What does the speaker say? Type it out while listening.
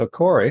So,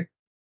 Corey,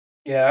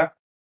 Yeah,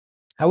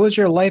 how was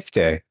your life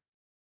day?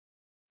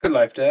 good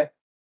life day.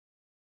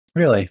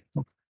 Really?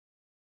 What's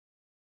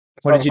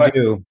What wrong did with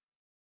you my? do?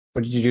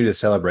 What did you do to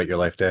celebrate your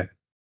life day?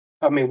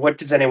 I mean, what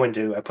does anyone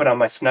do? I put on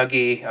my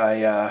Snuggie.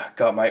 I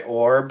got my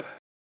orb.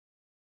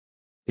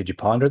 Did you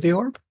ponder the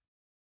orb?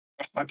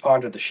 I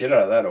pondered the shit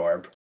out of that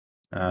orb.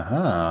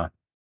 Uh-huh.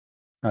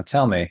 Now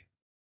tell me,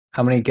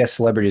 how many guest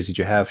celebrities did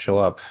you have show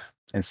up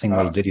and sing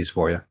little Uh, ditties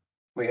for you?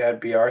 we had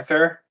B.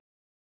 Arthur,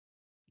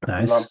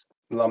 Nice.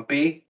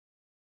 Lumpy,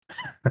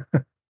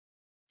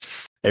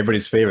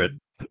 Everybody's favorite.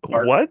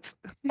 Art, What?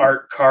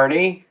 Art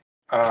Carney,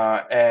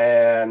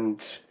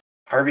 and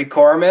Harvey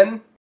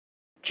Korman,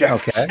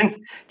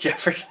 Jefferson,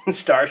 Jefferson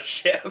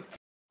Starship.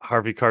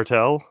 Harvey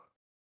Cartel?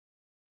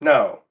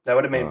 No, that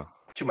would have made Oh.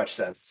 too much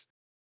sense.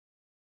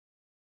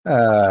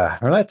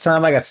 Remember that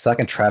time I got stuck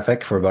in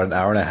traffic for about an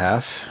hour and a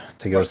half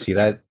to go see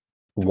that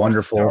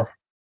wonderful,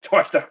 To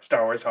watch the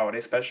Star Wars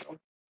Holiday Special.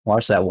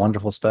 watch that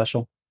wonderful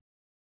special?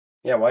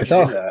 Yeah, why'd It's you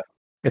all- do that?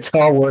 It's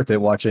all worth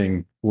it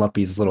watching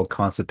Lumpy's little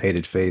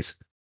constipated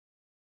face.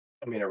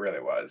 I mean, it really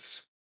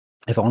was.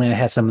 If only I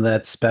had some of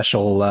that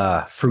special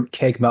fruit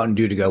cake Mountain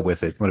Dew to go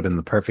with it. Would have been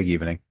the perfect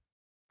evening.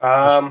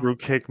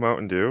 Fruitcake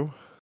Mountain Dew?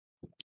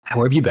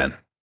 Where have you been?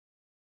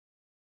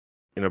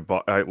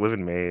 I live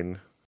in Maine.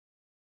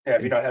 Yeah,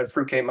 have you not had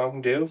fruitcake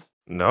Mountain Dew?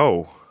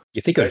 No.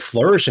 You think it would Nice.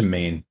 flourish in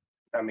Maine?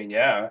 I mean,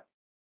 yeah.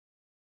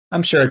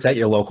 I'm sure it's at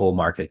your local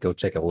market. Go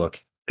take a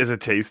look. Is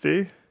it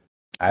tasty?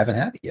 I haven't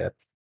had it yet.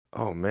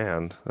 Oh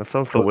man, that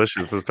sounds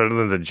delicious. It's better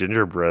than the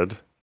gingerbread.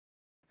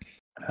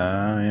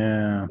 Oh,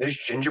 yeah. There's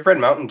gingerbread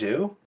Mountain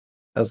Dew?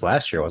 That was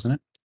last year, wasn't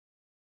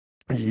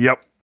it?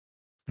 Yep.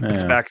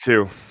 It's Yeah. back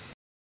too.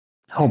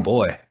 Oh,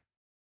 boy.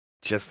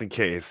 Just in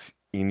case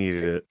you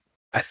needed it.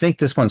 I think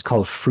this one's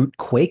called Fruit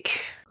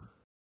Quake.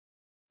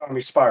 I'm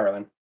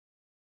spiraling.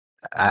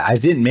 I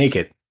didn't make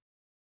it.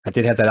 I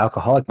did have that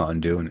alcoholic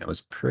Mountain Dew, and it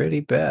was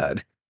pretty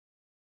bad.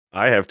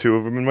 I have 2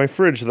 of them in my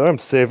fridge that I'm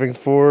saving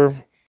for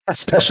A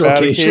special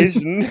bad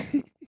occasion.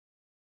 occasion.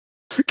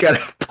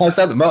 Gotta bust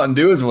out the Mountain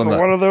Dew is when For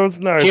the one of those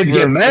nights. kids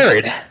where get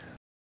married.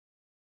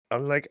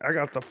 I'm like, I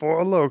got the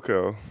Four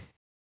Loco.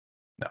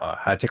 No,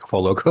 I'd take a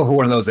Four Loko for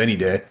one of those any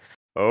day.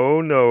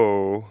 Oh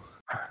no,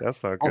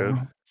 that's not good.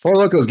 Four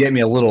Locos get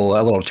me a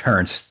little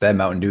turned. That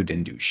Mountain Dew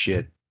didn't do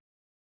shit.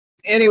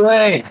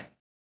 Anyway,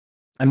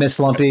 I miss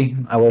Lumpy.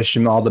 I wish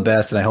him all the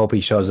best, and I hope he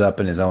shows up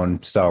in his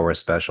own Star Wars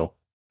special.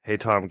 Hey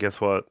Tom,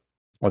 guess what?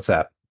 What's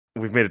that?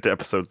 We've made it to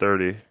episode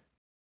 30.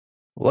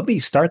 Let me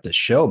start the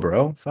show,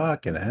 bro.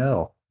 Fucking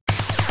hell.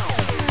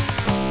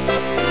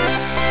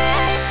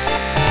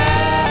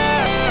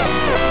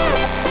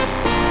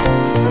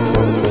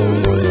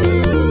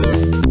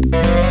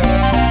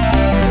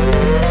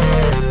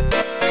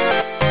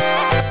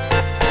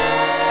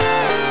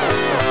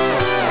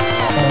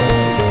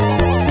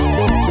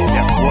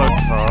 Guess what,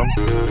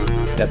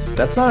 Tom?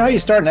 That's not how you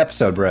start an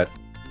episode, Brett.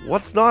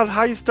 What's not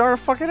how you start a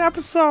fucking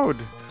episode?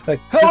 Like,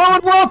 hello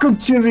and welcome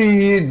to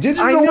the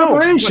Digital I know,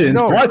 Liberations,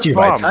 but no, brought to you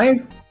by Tom.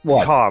 Time.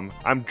 What? Tom,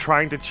 I'm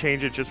trying to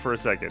change it just for a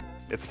second.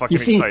 It's fucking You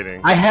see, exciting.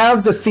 I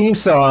have the theme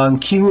song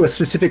cue a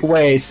specific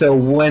way, so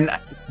when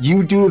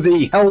you do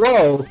the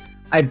hello,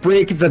 I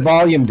break the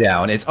volume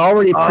down. It's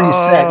already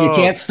preset. You Oh,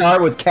 can't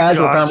start with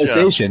casual gotcha.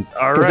 conversation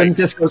All because then right. it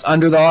just goes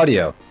under the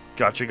audio.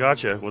 Gotcha.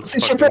 Is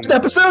this your first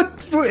episode?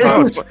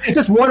 Is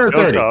this 1 or No,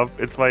 30? Tom,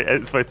 it's my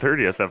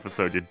 30th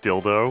episode, you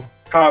dildo.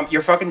 Tom,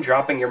 you're fucking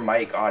dropping your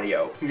mic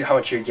audio. How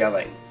much you're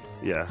yelling.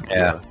 Yeah.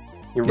 Yeah.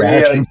 You're Yeah, I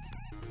had really. to-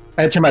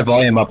 I had to turn my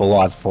volume up a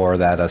lot for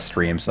that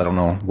stream, so I don't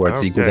know where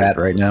it's equal Okay. at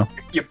right now.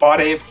 You're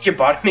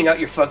bottoming out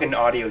your fucking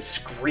audio,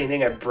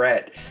 screaming at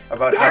Brett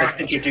about how to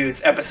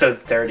introduce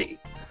episode 30.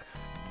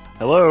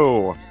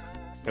 Hello,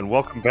 and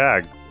welcome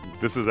back.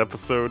 This is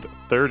episode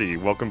 30.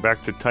 Welcome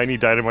back to Tiny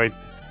Dynamite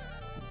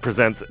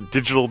presents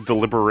Digital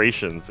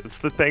Deliberations. It's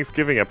the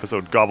Thanksgiving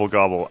episode, Gobble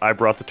Gobble. I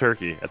brought the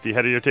turkey. At the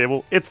head of your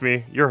table, it's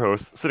me, your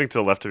host, sitting to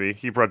the left of me.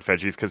 He brought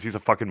veggies because he's a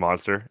fucking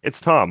monster. It's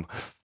Tom.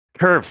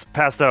 Curves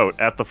passed out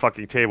at the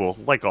fucking table,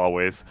 like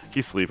always.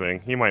 He's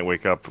sleeping. He might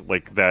wake up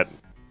like that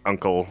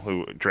uncle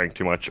who drank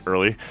too much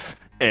early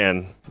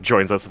and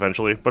joins us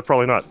eventually, but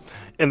probably not.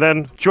 And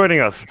then joining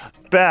us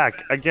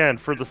back again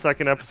for the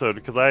second episode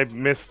because I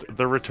missed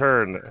the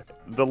return,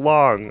 the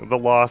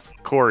lost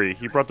Corey.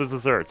 He brought the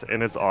desserts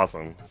and it's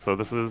awesome. So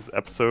this is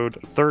episode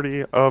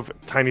 30 of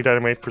Tiny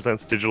Dynamite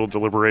presents Digital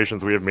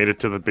Deliberations. We have made it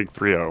to the big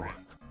 3-0.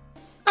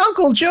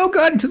 Uncle Joe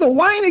got into the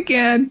wine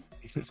again.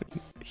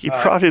 He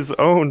brought his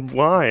own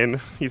wine.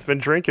 He's been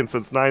drinking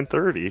since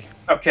 9:30.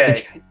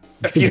 Okay,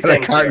 a few You got a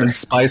things carton here. of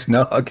Spice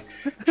Nog.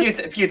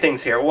 A few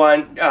things here.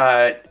 One,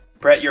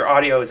 Brett, your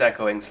audio is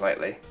echoing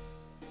slightly.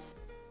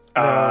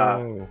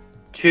 No.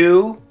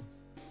 2,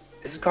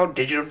 this is called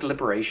Digital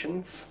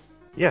Deliberations.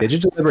 Yeah,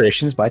 Digital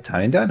Deliberations by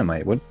Tiny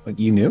Dynamite. What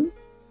you knew?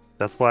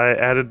 that's why I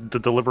added the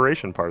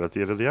deliberation part at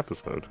the end of the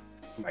episode.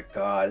 Oh my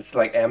god, it's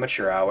like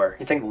amateur hour.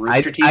 You think I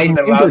Rooster Teeth would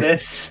knew allow that-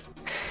 this?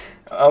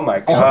 Oh my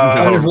Oh,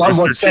 god. there's a lot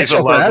more Mr. sexual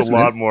Cheese allows a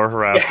harassment. lot more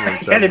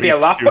harassment. Yeah, there'd be a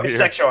lot more here.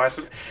 sexual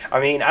harassment. I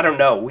mean, I don't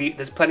know.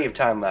 There's plenty of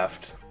time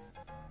left.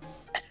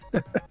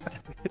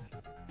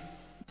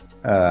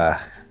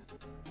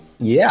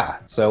 Yeah.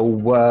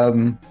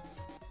 So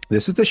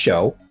this is the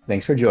show.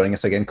 Thanks for joining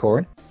us again,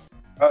 Corin.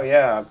 Oh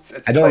yeah, it's I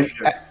a don't.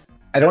 pleasure.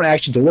 I don't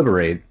actually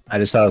deliberate. I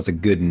just thought it was a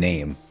good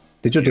name.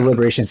 Digital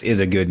Deliberations is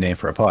a good name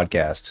for a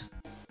podcast.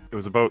 It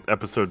was about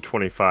episode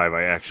 25.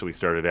 I actually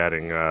started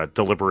adding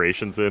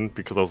deliberations in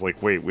because I was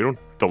like, wait, we don't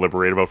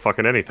deliberate about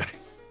fucking anything.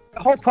 The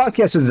whole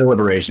podcast is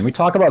deliberation. We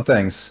talk about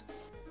things.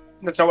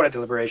 That's not what a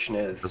deliberation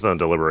is. It's not a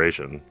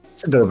deliberation.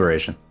 It's a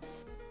deliberation.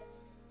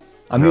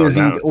 I'm No,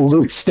 using no.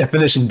 Luke's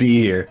definition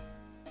B here.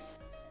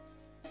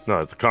 No,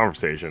 it's a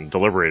conversation.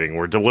 Deliberating.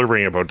 We're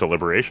deliberating about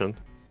deliberation.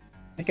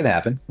 It can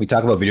happen. We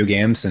talk about video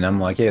games, and I'm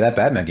like, "Hey, that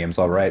Batman game's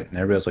all right," and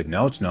everybody's like,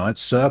 "No, it's not. It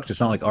sucked. It's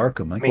not like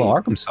Arkham." I'm like, I mean, well,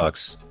 Arkham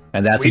sucks,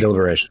 and that's we- a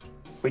deliberation.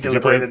 We Did you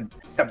play- deliberated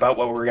about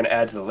what we're going to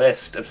add to the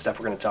list of stuff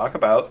we're going to talk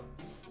about.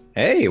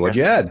 Hey, what'd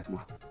you add?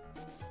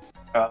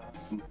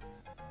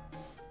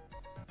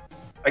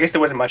 I guess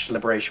there wasn't much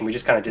deliberation. We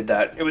just kind of did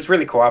that. It was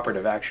really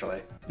cooperative,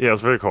 actually. Yeah, it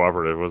was very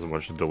cooperative. It wasn't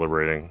much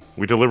deliberating.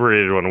 We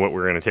deliberated on what we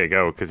were going to take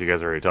out because you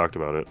guys already talked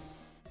about it.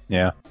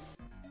 Yeah.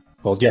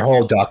 Well, your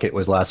whole docket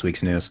was last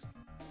week's news.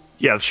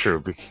 Yeah, it's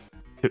true.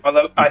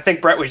 Although I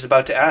think Brett was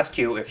about to ask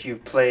you if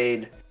you've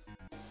played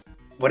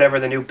whatever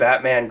the new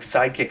Batman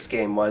Sidekicks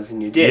game was,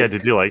 and you did. Yeah,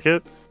 did you like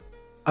it?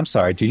 I'm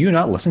sorry. Do you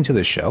not listen to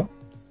this show?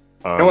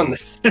 No one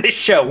listens to this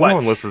show. What? No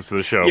one listens to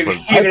the show, You're, but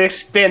you're going to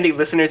expand the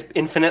listeners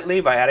infinitely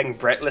by adding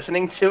Brett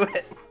listening to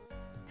it?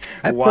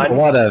 I put One. a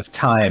lot of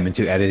time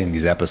into editing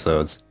these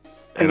episodes.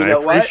 And and you I know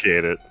what?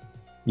 appreciate it.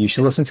 You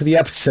should listen to the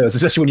episodes,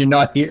 especially when you're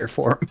not here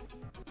for them.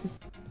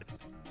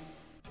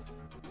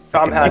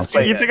 Tom Fucking has awesome.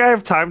 played You it. think I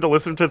have time to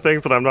listen to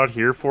things that I'm not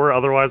here for?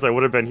 Otherwise, I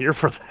would have been here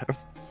for them.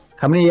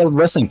 How many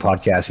wrestling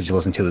podcasts did you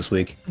listen to this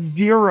week?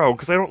 Zero,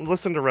 because I don't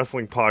listen to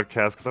wrestling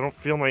podcasts because I don't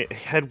fill my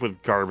head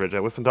with garbage. I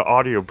listen to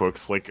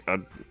audiobooks like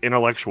an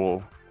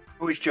intellectual.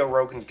 Who is Joe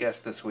Rogan's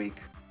guest this week?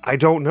 I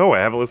don't know. I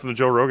haven't listened to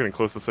Joe Rogan in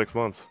close to 6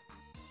 months.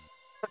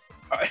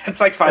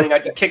 It's like finding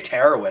out you kicked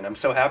heroin. I'm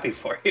so happy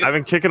for you. I've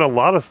been kicking a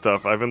lot of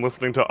stuff. I've been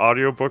listening to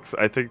audiobooks.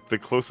 I think the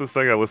closest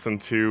thing I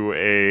listened to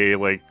a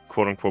like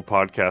quote unquote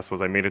podcast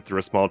was I made it through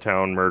a small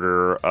town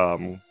murder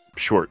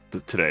short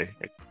today.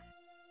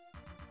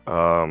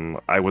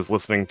 I was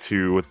listening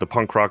to The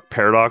Punk Rock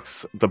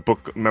Paradox, the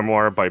book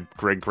memoir by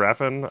Greg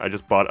Graffin. I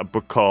just bought a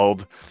book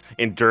called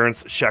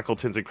Endurance: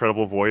 Shackleton's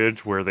Incredible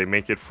Voyage, where they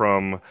make it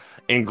from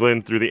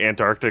England through the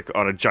Antarctic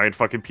on a giant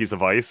fucking piece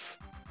of ice.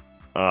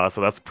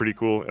 So that's pretty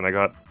cool. And I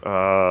got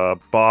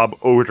Bob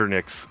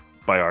Odenkirk's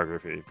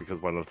biography,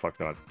 because why the fuck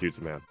not? Dude's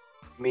a man.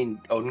 You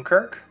mean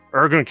Odenkirk?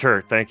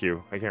 Odenkirk, thank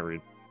you. I can't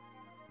read.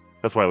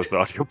 That's why I listen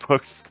to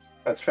audiobooks.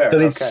 That's fair. So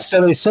they, Okay.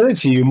 so they sent it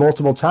to you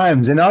multiple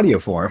times in audio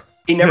form.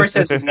 He never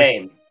says his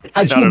name. It's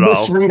I his, Not just at all.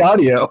 misread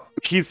audio.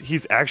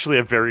 He's actually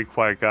a very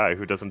quiet guy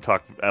who doesn't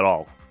talk at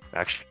all.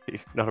 Actually,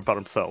 not about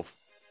himself.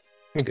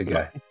 Good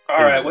guy. all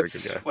he's a right. very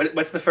good guy.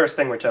 What's the first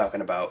thing we're talking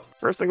about?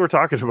 First thing we're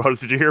talking about is,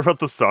 did you hear about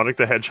the Sonic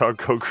the Hedgehog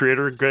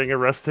co-creator getting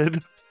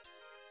arrested?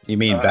 You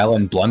mean Battle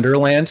in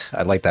Blunderland?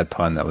 I like that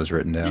pun that was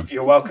written down.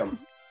 You're welcome.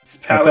 It's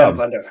No Parallel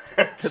problem.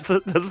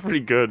 Blender. That's pretty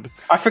good.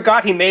 I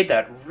forgot he made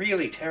that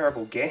really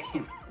terrible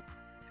game.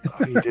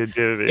 Oh, he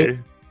didn't he?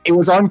 It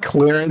was on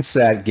clearance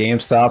at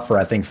GameStop for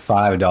I think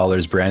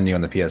 $5 brand new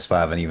on the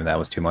PS5, and even that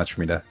was too much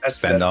for me to That's-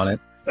 spend on it.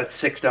 That's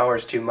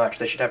 $6 too much.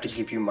 They should have to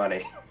give you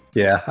money.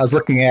 Yeah, I was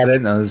looking at it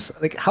and I was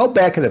like, how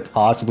bad could it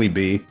possibly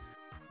be?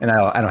 And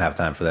I don't have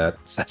time for that,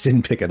 so I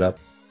didn't pick it up.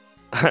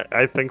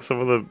 I think some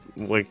of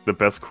the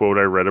best quote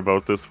I read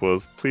about this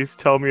was, "Please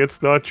tell me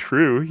it's not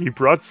true. He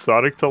brought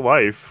Sonic to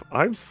life.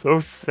 I'm so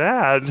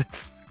sad."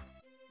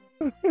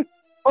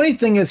 Funny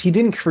thing is, he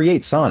didn't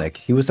create Sonic.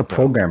 He was the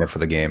programmer for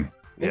the game.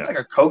 He's Yeah. like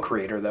a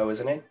co-creator, though,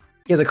 isn't he?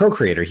 He was a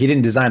co-creator. He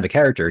didn't design the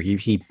character.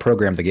 He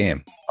programmed the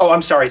game. Oh,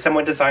 I'm sorry.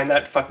 Someone designed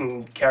that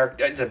fucking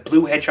character. It's a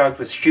blue hedgehog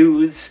with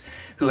shoes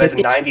who has a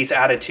It's- 90s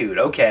attitude.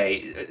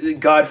 Okay.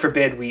 God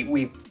forbid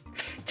we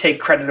take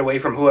credit away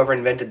from whoever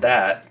invented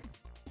that.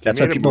 That's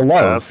He what made a people book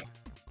love. path.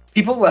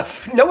 People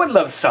love... No one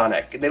loves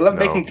Sonic. They love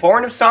No. making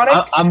porn of Sonic.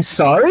 I'm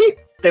sorry?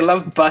 They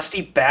love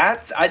busty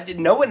bats.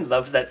 No one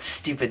loves that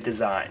stupid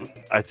design.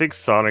 I think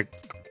Sonic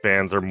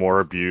fans are more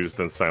abused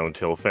than Silent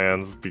Hill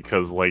fans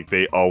because like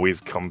they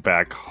always come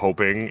back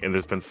hoping, and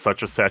there's been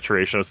such a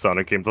saturation of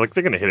Sonic games. Like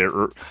they're gonna hit it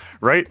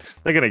right.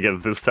 They're gonna get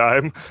it this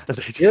time. And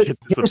they just get Here's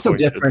the disappointed.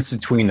 difference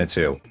between the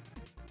two.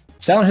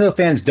 Silent Hill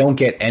fans don't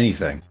get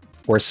anything,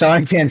 where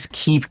Sonic fans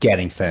keep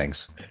getting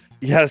things.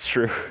 Yeah, it's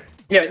true.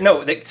 Yeah,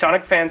 no, the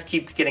Sonic fans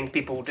keep getting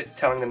people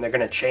telling them they're going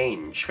to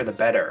change for the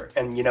better.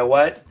 And you know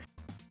what?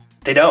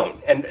 They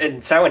don't.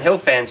 And Silent Hill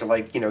fans are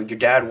like, your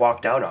dad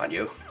walked out on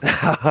you.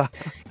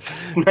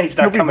 He's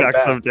He'll not be coming back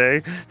back.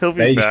 someday. He'll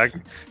They- be back.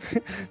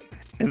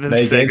 And then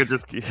They Sega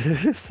did.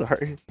 just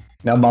sorry.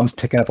 Now Mom's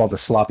picking up all the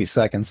sloppy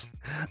seconds.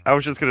 I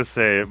was just gonna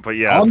say, but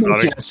yeah, I'm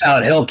Sonic. not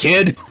Silent Hill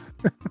kid.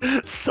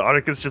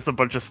 Sonic is just a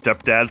bunch of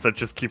stepdads that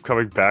just keep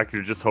coming back. And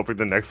you're just hoping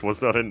the next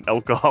one's not an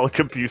alcoholic,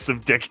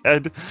 abusive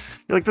dickhead.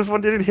 You're like, this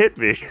one didn't hit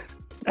me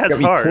as Gotta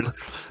be hard.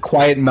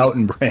 Quiet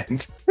Mountain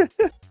brand.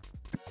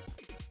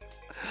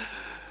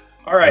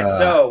 All right,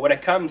 so when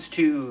it comes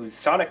to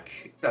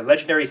Sonic, the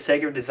legendary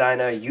Sega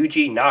designer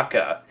Yuji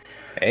Naka,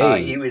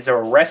 Hey, he was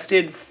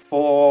arrested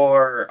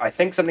for, I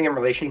think, something in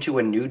relation to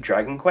a new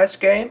Dragon Quest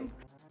game.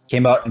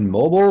 came out in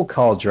mobile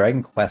called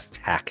Dragon Quest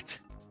Tact.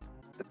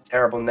 It's a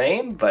terrible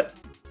name, but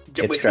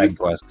It's Dragon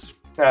Quest.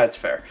 That's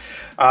fair.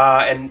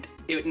 And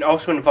it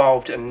also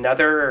involved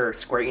another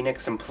Square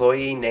Enix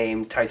employee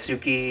named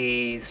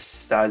Taisuke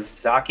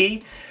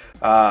Sasaki,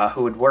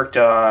 who had worked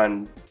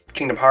on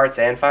Kingdom Hearts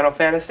and Final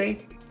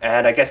Fantasy.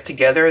 And I guess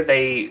together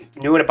they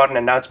knew about an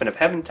announcement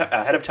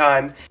ahead of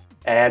time.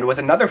 And with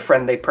another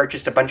friend, they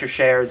purchased a bunch of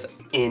shares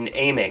in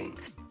Aiming,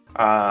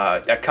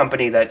 a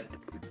company that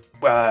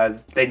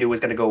they knew was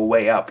going to go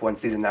way up once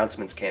these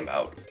announcements came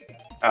out.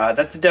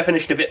 That's the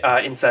definition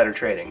of insider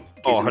trading.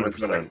 Oh,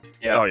 100%.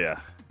 Yeah. Oh, yeah.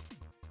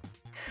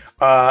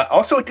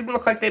 Also, it didn't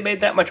look like they made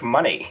that much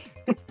money.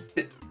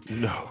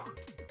 No.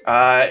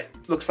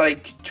 Looks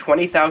like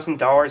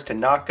 $20,000 to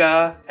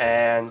Naka,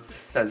 and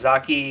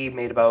Sasaki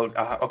made about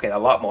a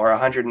lot more,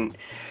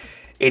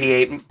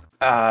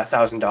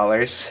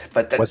 $188,000.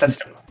 But that's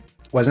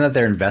Wasn't that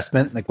their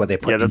investment? Like what they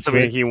put Yeah, that's into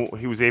I it? mean,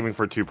 he was aiming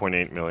for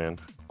 2.8 million.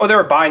 oh, they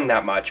were buying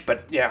that much.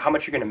 But yeah, how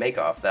much are you going to make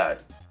off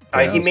that?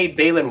 Yeah, He made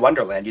Balan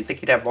Wonderland. You'd think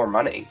he'd have more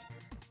money.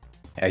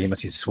 Yeah, you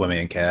must be swimming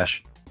in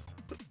cash.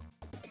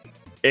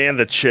 And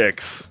the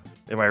chicks.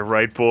 Am I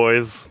right,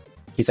 boys?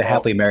 He's a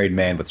happily married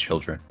man with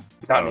children.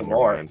 Not Oh,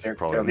 anymore. never mind. They're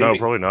Probably, leaving.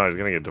 probably not. He's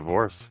gonna get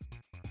divorced.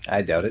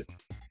 I doubt it. I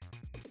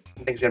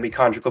think it's going to be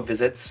conjugal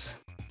visits.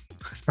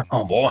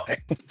 Oh boy.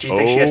 Do you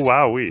think she has Oh, to,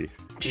 wowee.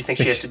 do you think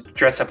she has to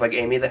dress up like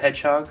Amy the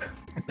Hedgehog?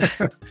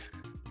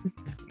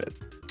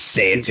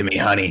 Say it to me,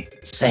 honey.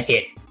 Say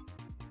it.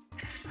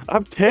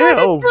 I'm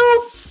Tails.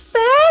 So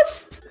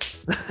fast.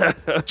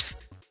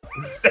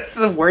 That's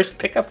the worst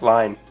pickup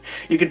line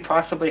you could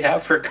possibly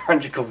have for a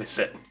conjugal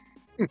visit.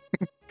 Well,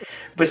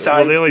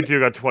 Besides, they only do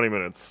got 20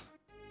 minutes.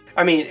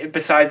 I mean,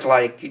 besides,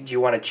 like, do you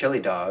want a chili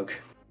dog?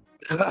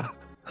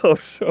 Oh,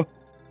 sure.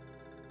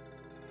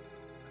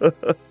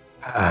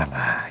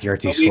 You're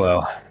too But we-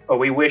 slow. But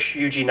we wish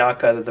Yuji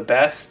Naka the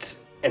best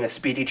in a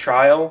speedy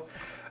trial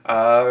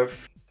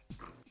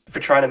for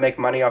trying to make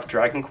money off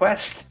Dragon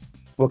Quest.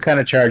 What kind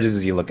of charges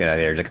is he looking at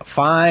here? Like a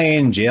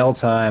fine, jail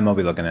time. I'll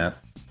be looking at.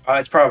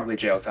 It's probably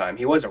jail time.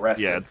 He was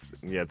arrested.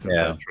 Yeah, it's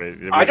Yeah. inside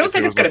trade. I don't If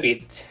think it it's going was to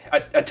be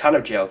a ton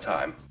of jail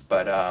time,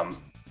 but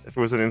If it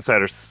was an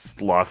insider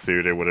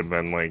lawsuit, it would have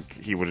been like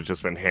he would have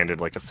just been handed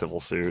like a civil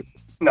suit.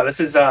 no, this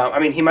is. I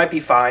mean, he might be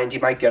fined. He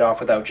might get off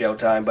without jail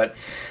time, but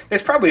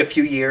there's probably a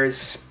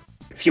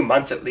few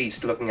months at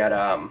least. Looking at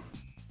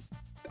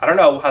I don't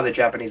know how the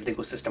Japanese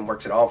legal system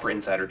works at all for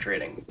insider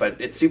trading, but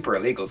it's super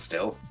illegal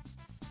still.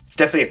 It's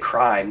definitely a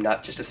crime,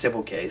 not just a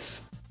civil case.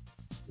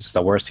 This is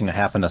the worst thing to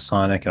happen to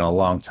Sonic in a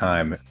long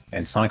time.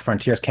 And Sonic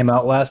Frontiers came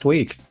out last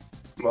week.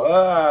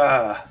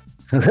 Ah.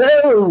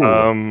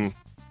 Oh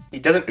He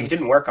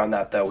didn't work on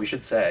that though. We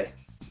should say,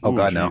 Ooh,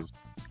 God, no. jeez.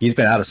 He's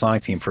been out of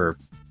Sonic Team for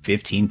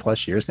 15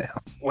 plus years now.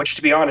 which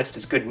to be honest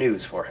is good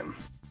news for him.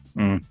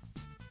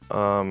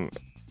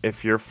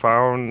 If you're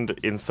found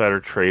insider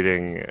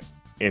trading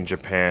in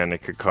Japan, it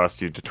could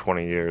cost you to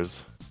 20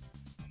 years.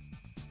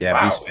 Yeah,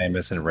 Wow. he's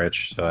famous and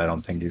rich, so I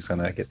don't think he's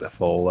gonna get the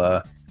full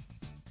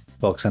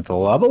extent of the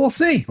law. But we'll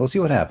see. We'll see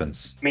what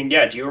happens. I mean,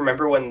 yeah. Do you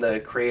remember when the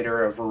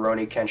creator of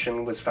Rurouni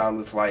Kenshin was found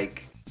with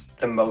like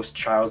the most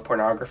child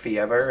pornography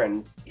ever,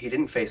 and he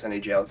didn't face any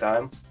jail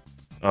time?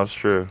 That's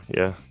true.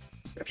 Yeah.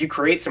 If you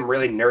create some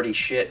really nerdy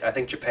shit, I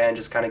think Japan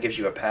just kind of gives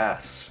you a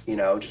pass. You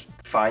know, just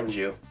fines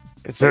you.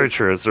 It's very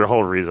true. It's their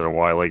whole reason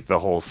why, like, the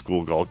whole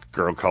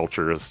girl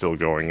culture is still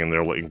going, and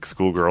they're like,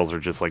 schoolgirls are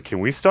just like, can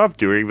we stop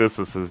doing this?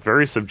 This is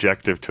very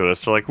subjective to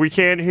us. They're like, we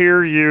can't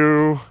hear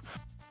you.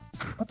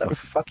 What the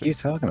fuck are you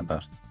talking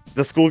about?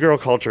 The schoolgirl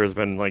culture has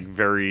been like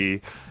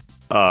very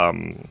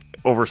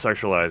over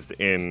sexualized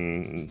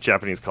in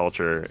Japanese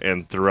culture,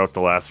 and throughout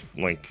the last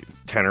like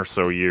 10 or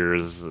so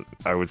years,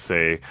 I would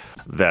say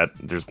that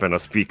there's been a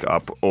speak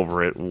up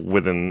over it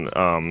within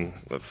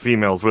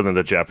females within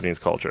the Japanese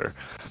culture.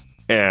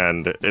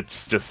 And it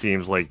just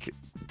seems like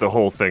the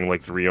whole thing,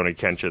 like the Rurouni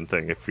Kenshin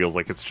thing, it feels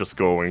like it's just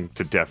going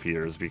to deaf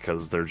ears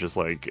because they're just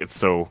like, it's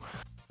so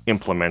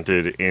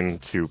implemented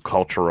into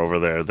culture over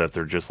there that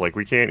they're just like,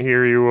 we can't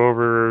hear you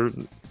over.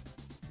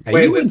 Are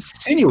Wait, you wait.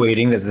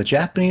 insinuating that the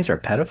Japanese are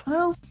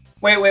pedophiles?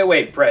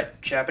 Wait,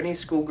 Brett. Japanese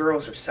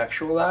schoolgirls are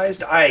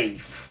sexualized?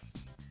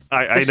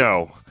 I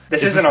know.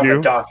 This Is isn't this on new?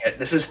 the docket.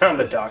 This isn't on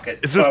the docket.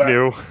 Is this So,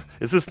 new?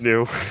 Is this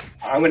new?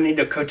 I'm gonna need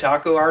a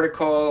Kotaku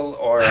article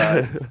or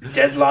a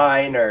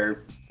Deadline or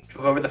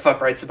whoever the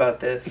fuck writes about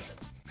this.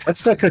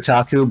 What's the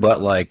Kotaku,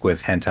 but like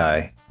with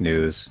hentai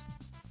news?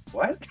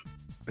 What?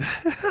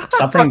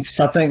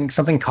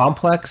 Something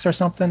complex or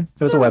something?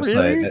 There was a Not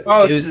website. really.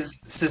 Oh, It was-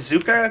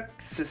 Suzuka?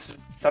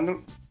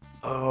 Something?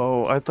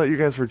 Oh, I thought you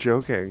guys were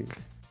joking.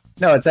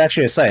 No, it's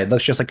actually a site. It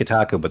looks just like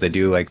Kotaku, but they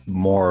do like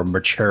more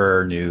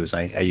mature news.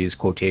 I use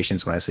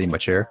quotations when I say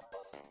mature.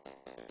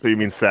 So you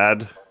mean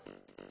sad?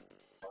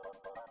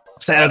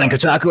 Sadder than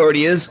Kotaku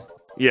already is.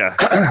 Yeah.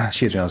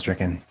 Excuse me, I was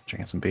drinking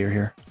some beer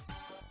here.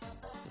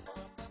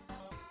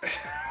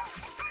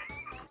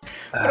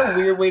 What a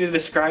weird way to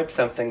describe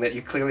something that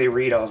you clearly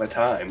read all the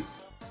time.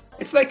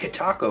 It's like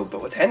Kotaku,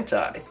 but with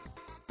hentai.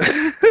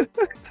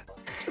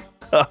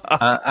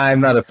 I'm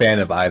not a fan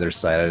of either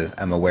site.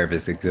 I'm aware of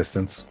its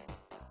existence.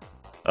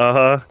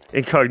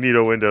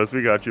 Incognito windows.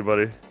 We got you,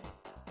 buddy.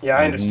 Yeah,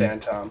 I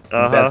understand, Tom.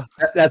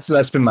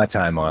 That's been my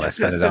time on. I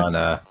spent it on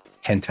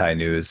hentai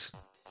news.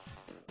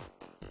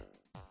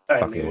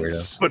 Fucking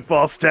weirdos.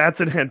 Football stats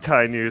and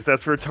hentai news.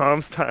 That's where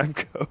Tom's time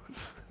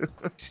goes.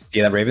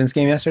 Yeah, that Ravens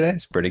game yesterday?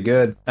 It's pretty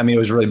good. I mean, it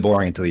was really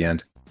boring until the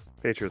end.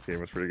 Patriots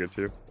game was pretty good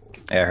too.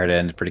 Yeah, I heard it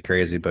ended pretty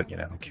crazy, but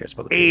who cares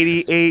about the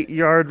Patriots?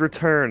 88-yard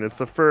return. It's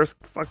the first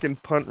fucking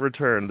punt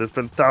return. There's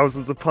been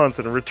thousands of punts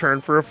and a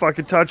return for a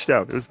fucking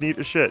touchdown. It was neat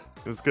as shit.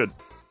 It was good.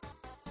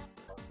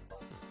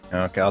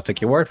 Okay, I'll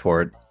take your word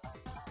for it.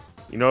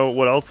 You know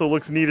what also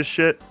looks neat as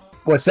shit?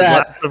 What's The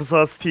that? Last of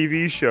Us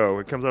TV show.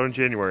 It comes out in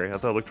January. I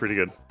thought it looked pretty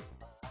good.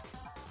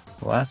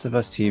 The Last of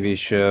Us TV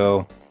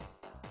show.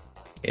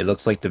 It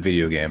looks like the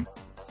video game.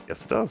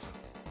 Yes, it does.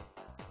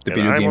 The And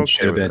video I'm game okay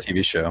should have been a with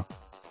TV show.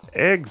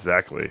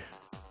 Exactly.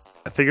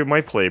 I think it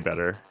might play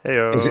better.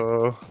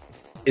 Heyo.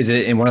 Is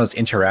it in one of those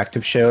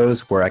interactive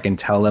shows where I can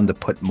tell them to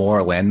put more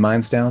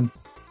landmines down?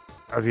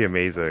 That'd be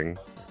amazing.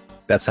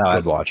 That's how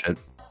I'd watch it.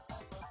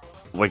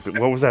 Like,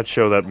 what was that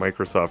show that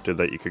Microsoft did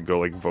that you could go,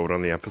 like, vote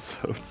on the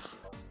episodes?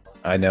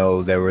 I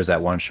know there was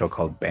that one show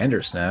called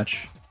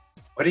Bandersnatch.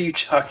 What are you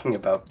talking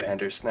about,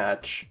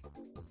 Bandersnatch?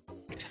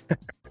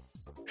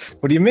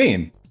 What do you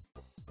mean?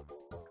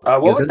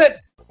 What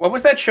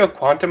was that show,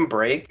 Quantum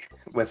Break,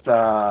 with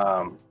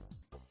Quantum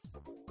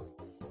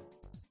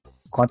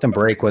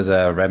Break was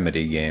a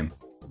Remedy game.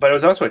 But it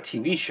was also a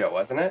TV show,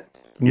 wasn't it?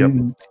 Yep.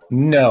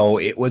 No,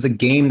 it was a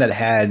game that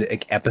had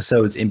like,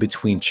 episodes in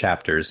between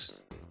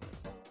chapters.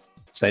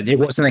 So it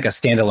wasn't like a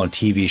standalone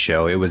TV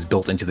show. It was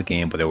built into the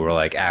game, but there were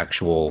like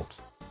actual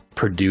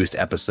produced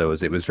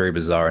episodes. It was very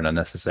bizarre and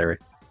unnecessary.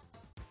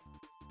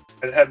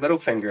 It had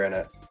Littlefinger in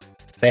it.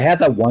 They had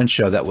that one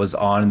show that was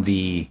on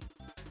the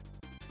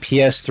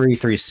PS3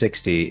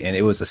 360, and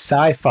it was a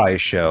sci-fi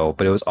show,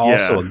 but it was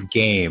also a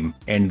game.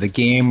 And the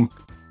game,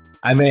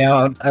 I mean,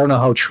 I don't know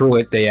how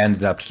true they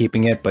ended up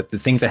keeping it, but the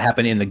things that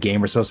happen in the game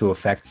were supposed to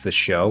affect the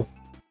show,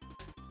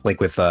 like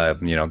with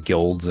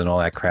guilds and all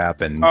that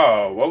crap. And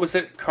Oh, what was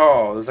it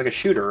called? It was like a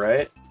shooter,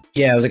 right?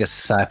 yeah, it was like a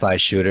sci-fi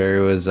shooter.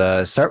 It was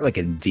start with like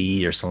a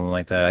D or something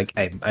like that.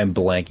 I'm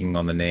blanking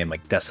on the name,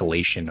 like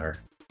Desolation or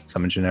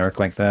something generic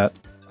like that.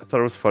 I thought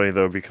it was funny,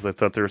 though, because I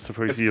thought they were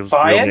supposed to use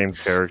real name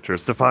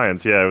characters.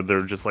 Defiance, yeah.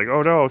 They're just like,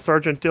 oh no,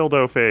 Sergeant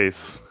Dildo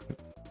Face.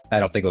 I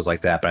don't think it was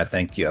like that, but I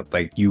think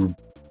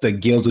the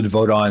guild would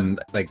vote on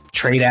like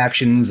trade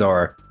actions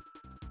or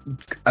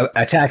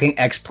attacking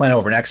X planet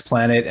over an X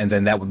planet, and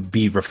then that would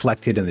be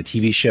reflected in the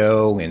TV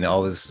show and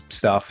all this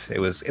stuff.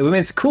 It's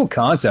a cool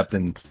concept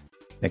in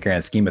the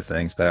grand scheme of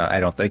things, but I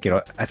don't think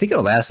I think it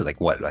lasted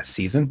like what, a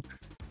season?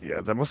 Yeah,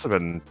 that must have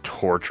been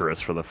torturous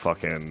for the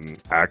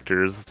fucking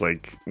actors,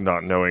 like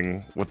not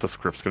knowing what the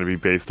script's going to be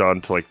based on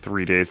until like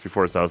 3 days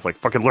before. So I was like,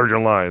 fucking learn your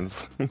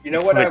lines. You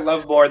know what I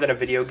love more than a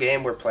video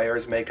game where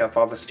players make up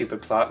all the stupid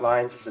plot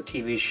lines? It's a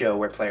TV show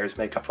where players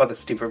make up all the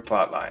stupid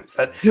plot lines.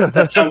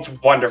 That sounds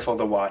wonderful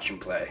to watch and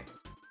play.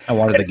 I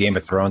wanted the Game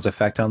of Thrones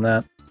effect on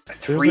that.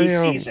 3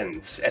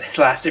 seasons, and it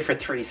lasted for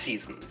 3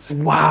 seasons.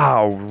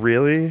 Wow,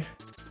 really?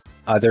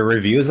 Are there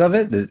reviews of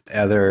it?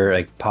 Are there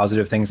like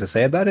positive things to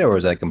say about it, or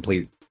is that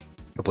complete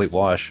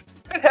wash?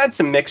 It had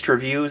some mixed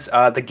reviews.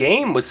 The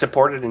game was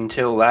supported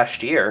until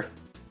last year.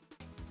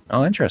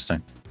 Oh,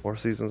 interesting. 4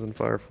 seasons in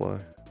Firefly.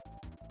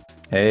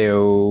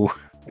 Heyo.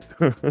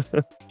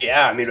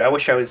 Yeah, I mean, I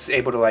wish I was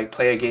able to like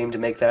play a game to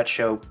make that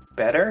show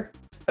better.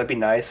 That'd be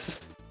nice.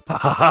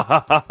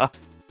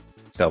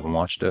 Still haven't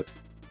watched it.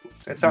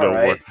 It's all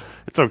right.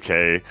 It's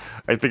okay.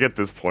 I think at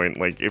this point,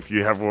 like, if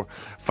you have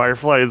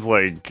Firefly is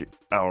like,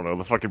 I don't know,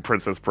 the fucking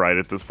Princess Bride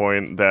at this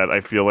point, that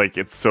I feel like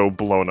it's so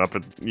blown up,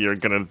 you're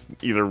gonna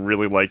either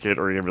really like it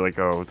or you're gonna be like,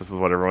 oh, this is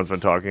what everyone's been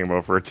talking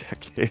about for a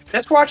decade.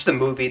 Just watch the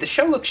movie. The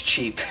show looks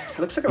cheap. It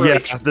looks like a really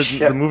cheap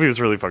show. The movie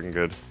was really fucking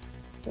good.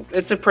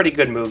 It's a pretty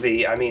good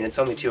movie. I mean, it's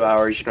only 2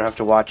 hours. You don't have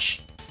to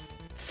watch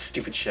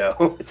stupid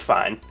show. It's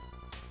fine.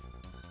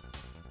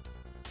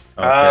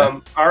 Okay.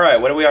 All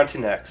right, what are we on to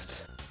next?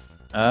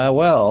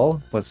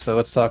 Well, let's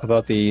talk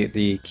about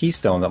the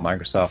Keystone that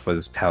Microsoft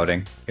was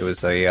touting. It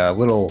was a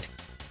little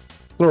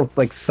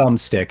like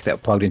thumbstick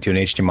that plugged into an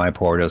HDMI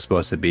port. It was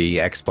supposed to be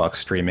Xbox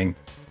streaming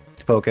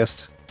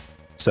focused.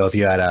 So if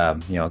you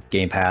had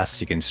Game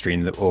Pass, you can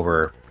stream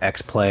over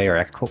XPlay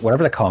or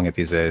whatever they're calling it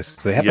these days.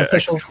 So they have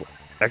official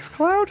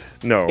XCloud?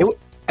 No.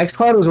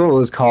 XCloud was what it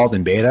was called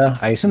in beta.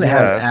 I assume it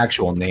has an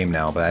actual name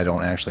now, but I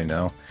don't actually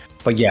know.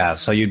 But yeah,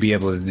 so you'd be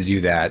able to do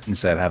that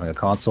instead of having a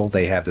console.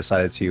 They have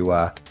decided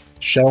to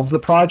shelved the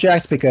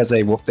project because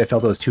they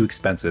felt it was too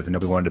expensive and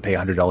nobody wanted to pay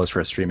 $100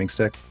 for a streaming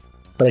stick.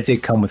 But it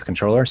did come with a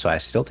controller, so I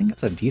still think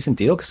it's a decent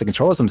deal because the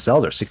controllers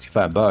themselves are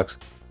 $65.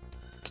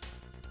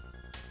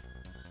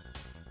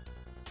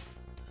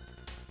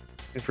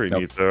 It's pretty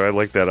neat though. I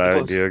like that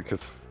idea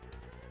because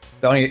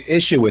the only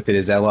issue with it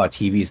is that a lot of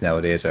TVs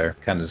nowadays are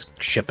kind of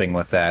shipping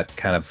with that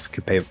kind of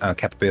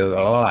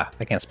capability. Oh,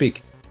 I can't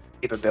speak.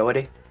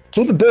 Capability?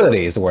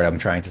 Capability is the word I'm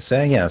trying to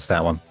say. Yeah, it's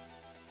that one.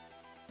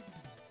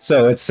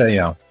 So it's,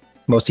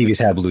 most TVs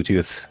have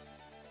Bluetooth.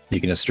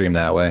 You can just stream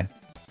that way.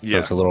 yeah, So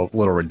it's a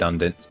little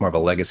redundant. It's more of a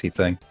legacy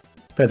thing.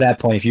 But at that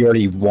point, if you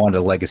already want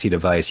a legacy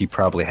device, you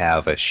probably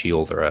have a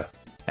Shield or a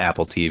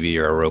Apple TV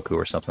or a Roku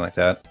or something like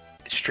that.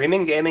 Is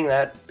streaming gaming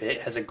that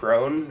bit? Has it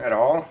grown at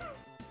all?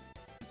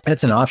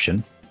 It's an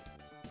option.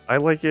 I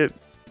like it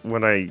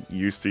when I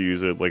used to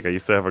use it. Like I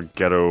used to have a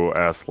ghetto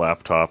ass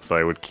laptop that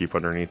I would keep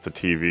underneath the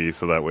TV,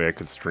 so that way I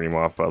could stream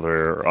off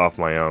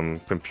my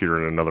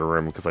computer in another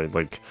room. Because I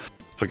like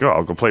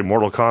I'll go play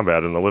Mortal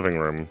Kombat in the living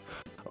room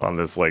on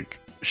this like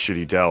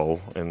shitty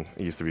Dell, and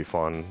it used to be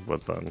fun.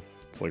 But then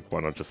it's like,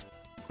 why not just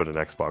put an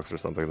Xbox or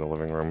something in the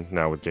living room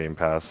now with Game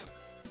Pass?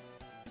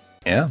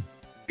 Yeah.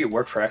 You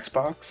work for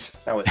Xbox?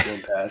 Now with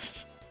Game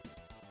Pass.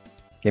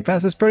 Game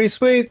Pass is pretty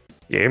sweet.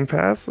 Game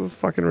Pass is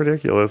fucking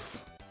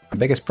ridiculous. The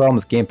biggest problem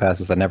with Game Pass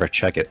is I never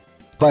check it.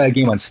 Play a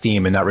game on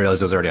Steam and not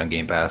realize it was already on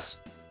Game Pass.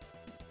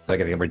 So I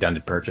get a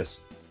redundant purchase.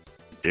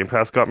 Game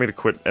Pass got me to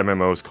quit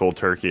MMOs cold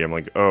turkey. I'm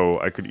like, oh,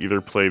 I could either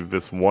play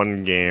this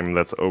one game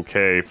that's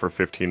okay for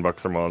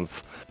 $15 a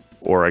month,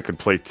 or I could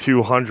play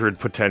 200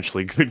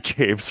 potentially good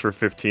games for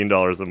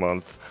 $15 a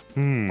month.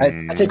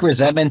 I take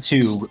resentment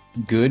to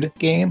good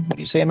game. What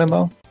do you say,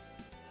 MMO?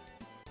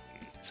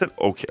 Is it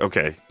okay?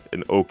 Okay,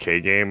 an okay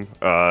game.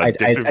 I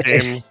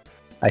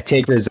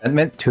take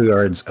resentment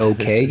towards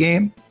okay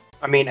game.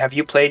 I mean, have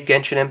you played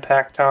Genshin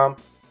Impact, Tom?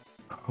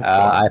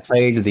 I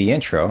played the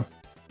intro.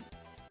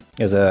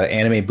 It was an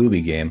anime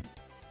booby game.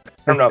 I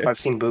don't know if I've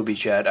seen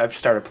boobies yet. I've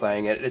started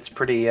playing it. It's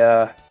pretty,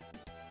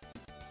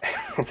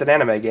 it's an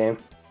anime game.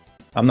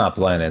 I'm not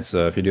playing it,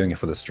 so if you're doing it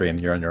for the stream,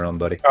 you're on your own,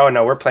 buddy. Oh,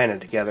 no, we're playing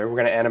it together. We're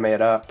going to anime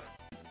it up.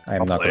 I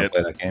am not going to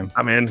play that game.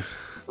 I'm in.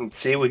 And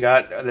see, we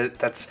got,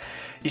 that's,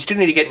 you still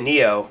need to get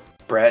Neo,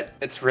 Brett.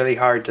 It's really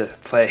hard to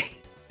play.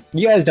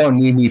 You guys don't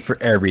need me for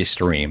every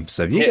stream,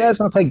 so if you guys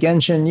want to play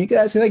Genshin, you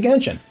guys play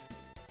Genshin.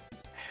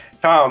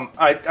 Tom,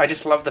 I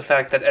just love the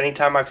fact that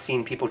anytime I've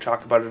seen people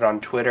talk about it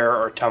on Twitter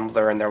or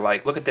Tumblr and they're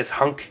like, look at this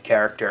hunk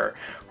character,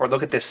 or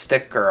look at this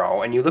thick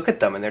girl, and you look at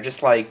them and they're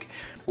just like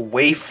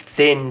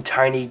waif-thin,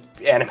 tiny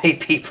anime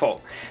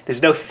people.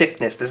 There's no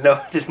thickness,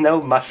 there's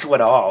no muscle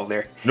at all.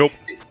 Nope.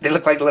 They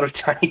look like little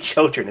tiny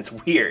children. It's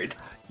weird.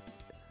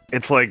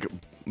 It's like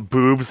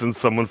boobs and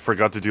someone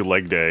forgot to do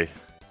leg day.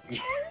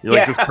 You're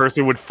like, this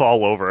person would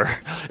fall over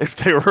if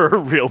they were a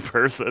real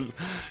person.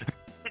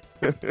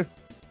 I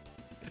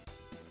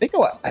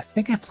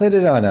think I played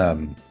it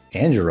on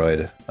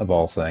Android, of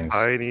all things.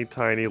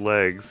 Tiny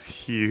legs,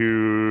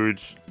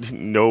 huge,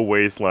 no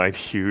waistline,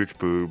 huge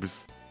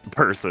boobs,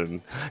 person.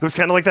 It was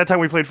kind of like that time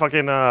we played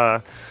fucking,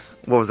 what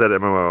was that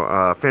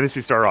MMO?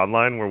 Phantasy Star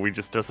Online, where we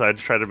just decided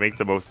to try to make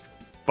the most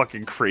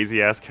fucking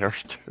crazy-ass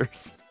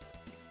characters.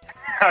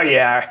 Oh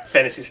yeah,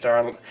 Phantasy Star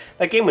Online.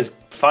 That game was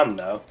fun,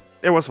 though.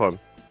 It was fun.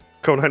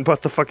 Conan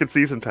bought the fucking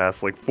season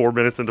pass like 4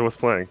 minutes into us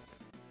playing.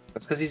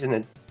 That's because he's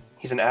an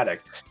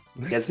addict.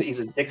 He's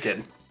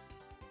addicted.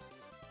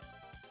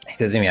 He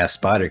doesn't even have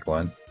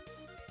Spider-Gwen.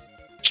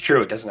 It's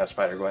true, it doesn't have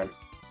Spider-Gwen.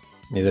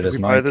 Neither does Did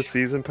we Mike. buy the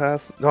season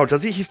pass? No,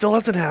 does he? He still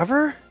doesn't have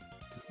her?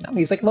 No,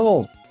 he's like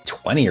level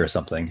 20 or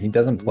something. He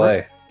doesn't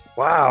play.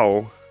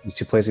 Wow. He's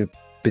too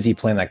busy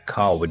playing that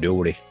Call of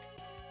Duty.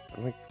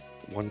 I'm like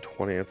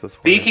 120 at this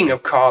point. Speaking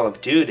of Call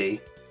of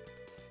Duty,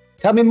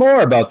 Tell me more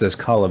about this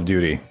Call of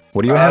Duty.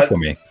 What do you have for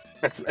me?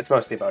 it's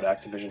mostly about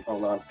Activision.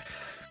 Hold on.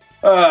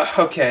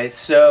 Okay,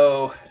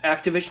 so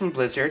Activision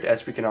Blizzard,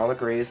 as we can all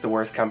agree, is the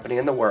worst company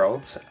in the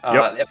world.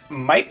 It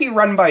might be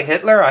run by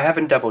Hitler. I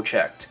haven't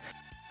double-checked.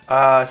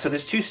 So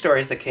there's two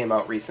stories that came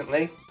out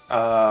recently.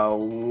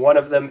 One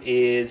of them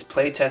is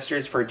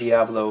playtesters for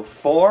Diablo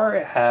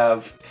 4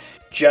 have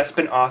just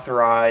been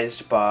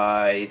authorized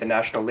by the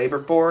National Labor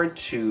Board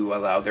to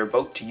allow their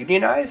vote to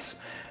unionize,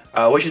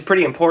 which is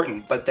pretty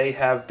important, but they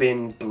have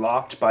been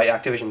blocked by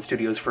Activision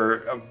Studios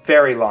for a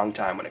very long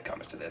time when it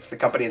comes to this. The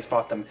company has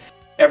fought them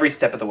every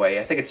step of the way.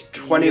 I think it's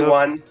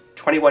 21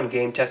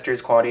 game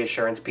testers, quality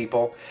assurance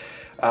people,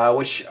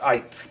 which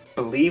I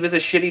believe is a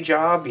shitty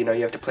job. You know,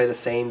 you have to play the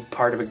same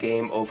part of a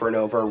game over and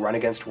over, run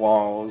against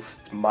walls.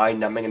 It's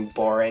mind-numbing and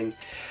boring.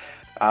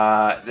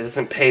 It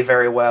doesn't pay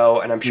very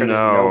well, and I'm sure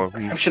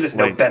there's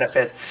no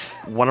benefits.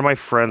 One of my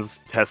friends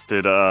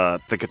tested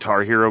the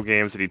Guitar Hero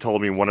games, and he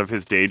told me one of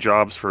his day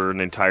jobs for an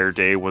entire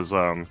day was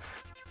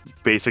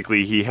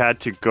basically he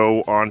had to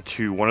go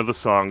onto one of the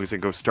songs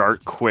and go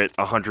start, quit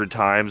 100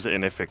 times,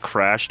 and if it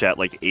crashed at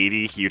like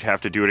 80, he'd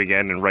have to do it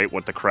again and write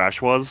what the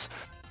crash was,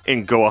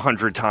 and go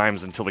 100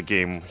 times until the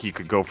game he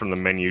could go from the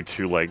menu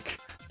to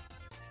like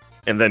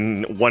And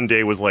then one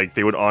day was like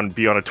they would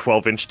be on a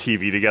 12-inch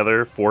TV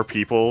together, 4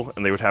 people,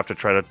 and they would have to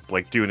try to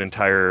like do an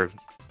entire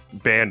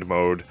band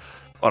mode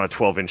on a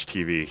 12-inch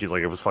TV. He's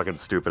like, it was fucking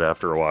stupid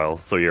after a while.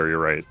 So yeah, you're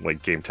right.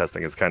 Like game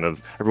testing is kind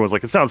of, everyone's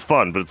like, it sounds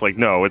fun, but it's like,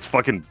 no, it's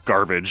fucking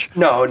garbage.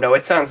 No,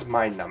 it sounds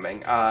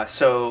mind-numbing.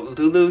 So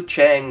Lulu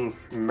Chang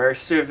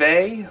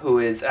Mercerve, who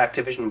is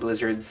Activision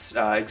Blizzard's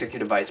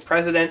executive vice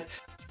president,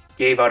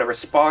 gave out a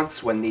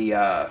response when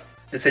the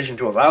decision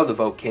to allow the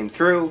vote came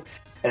through.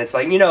 And it's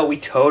like, we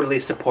totally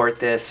support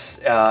this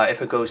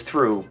if it goes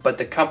through, but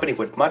the company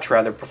would much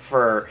rather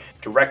prefer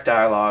direct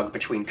dialogue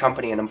between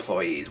company and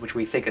employees, which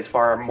we think is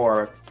far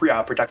more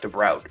productive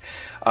route.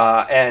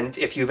 And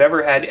if you've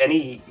ever had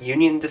any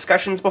union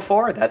discussions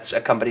before, that's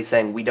a company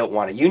saying, we don't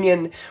want a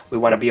union, we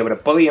want to be able to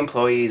bully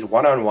employees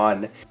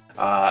one-on-one.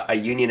 A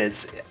union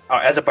is,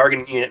 as a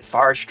bargaining unit,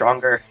 far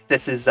stronger.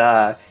 This is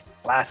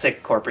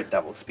classic corporate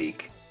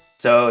doublespeak.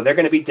 So they're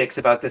going to be dicks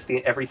about this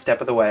every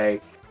step of the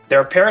way. They're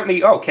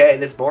apparently,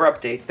 there's more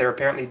updates. They're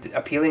apparently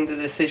appealing the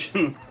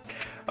decision.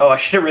 Oh, I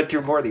should have read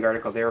through more of the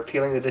article. They're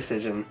appealing the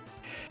decision.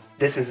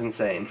 This is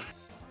insane.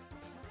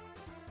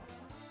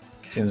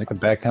 Seems like a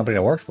bad company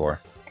to work for.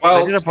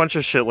 Well, they did a bunch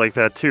of shit like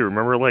that too.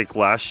 Remember like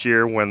last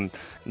year when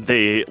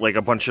they, like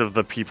a bunch of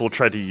the people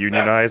tried to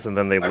unionize and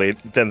then they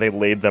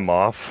laid them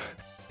off?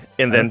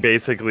 And then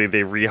basically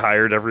they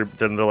rehired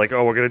then they're like,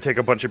 oh, we're going to take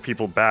a bunch of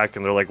people back.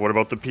 And they're like, what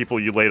about the people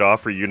you laid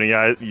off for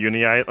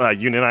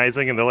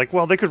unionizing? And they're like,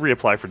 well, they could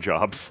reapply for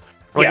jobs.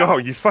 We're like, oh,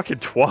 you fucking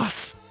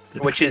twats.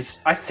 Which is,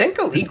 I think,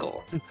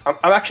 illegal.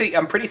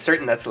 I'm pretty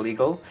certain that's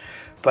illegal.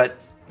 But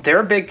they're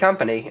a big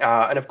company.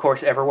 And of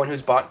course, everyone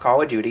who's bought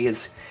Call of Duty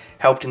has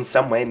helped in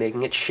some way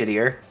making it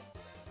shittier.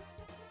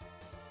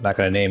 Not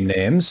going to name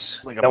names.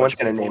 Like no one's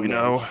going to name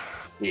names.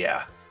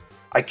 Yeah.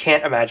 I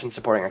can't imagine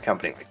supporting a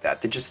company like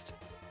that.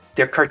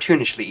 They're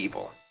cartoonishly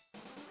evil.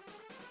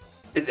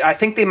 I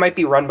think they might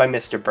be run by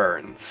Mr.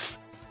 Burns.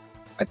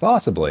 Quite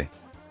possibly.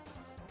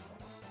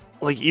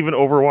 Like, even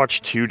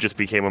Overwatch 2 just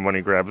became a money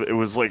grab. It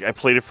was like, I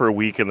played it for a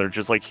week, and they're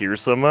just like,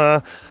 here's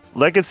some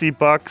legacy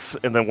bucks,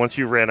 and then once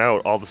you ran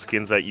out, all the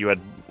skins that you had,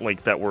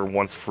 like, that were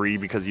once free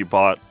because you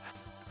bought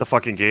the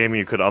fucking game,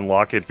 you could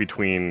unlock it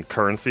between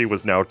currency,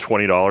 was now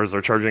 $20.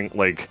 They're charging,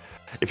 like...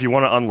 If you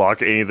want to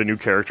unlock any of the new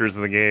characters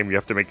in the game, you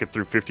have to make it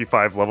through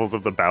 55 levels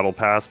of the Battle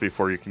Pass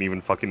before you can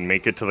even fucking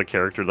make it to the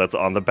character that's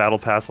on the Battle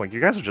Pass. Like,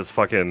 you guys are just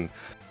fucking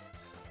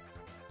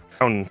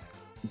down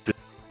the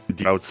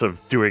routes of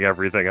doing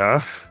everything,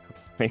 huh?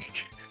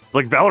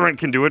 Like, Valorant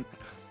can do it.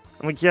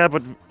 I'm like, yeah,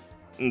 but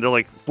they're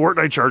like,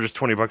 Fortnite charges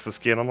 $20 a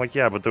skin. I'm like,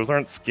 yeah, but those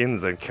aren't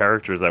skins and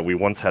characters that we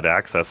once had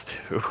access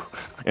to.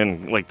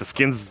 And, like, the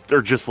skins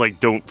are just, like,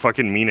 don't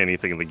fucking mean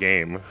anything in the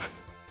game.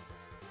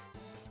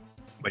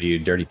 What are you,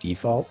 dirty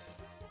default?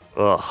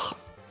 Ugh.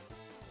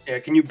 Yeah,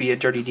 can you be a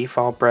dirty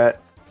default,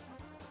 Brett?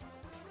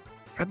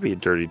 I'd be a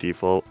dirty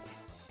default.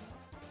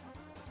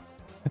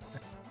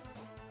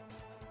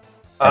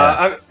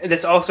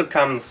 This also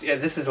comes,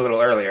 this is a little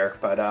earlier,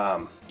 but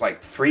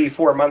like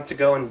 3-4 months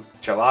ago in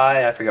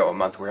July, I forget what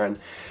month we're in,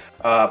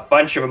 a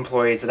bunch of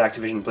employees at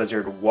Activision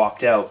Blizzard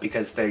walked out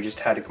because they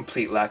just had a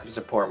complete lack of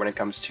support when it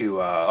comes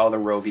to all the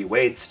Roe v.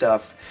 Wade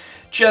stuff.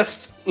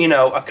 Just,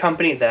 a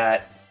company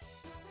that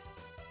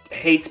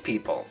hates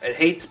people. It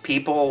hates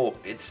people.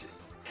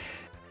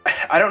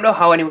 I don't know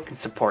how anyone can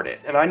support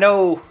it. And I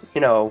know,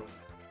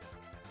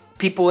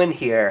 people in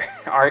here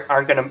aren't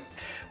going to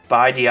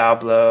buy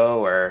Diablo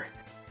or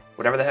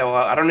whatever the hell.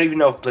 I don't even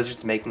know if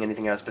Blizzard's making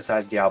anything else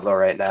besides Diablo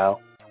right now.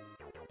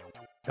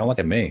 Don't look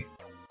at me.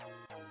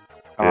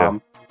 Yeah.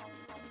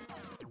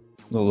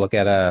 Look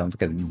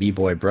at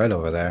B-Boy Brett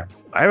over there.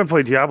 I haven't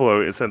played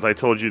Diablo since I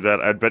told you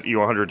that I'd bet you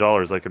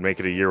 $100 I could make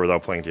it a year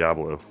without playing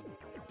Diablo.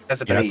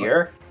 Has it been a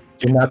year?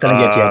 You're not going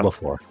to get Diablo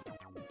 4.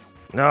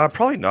 No,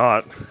 probably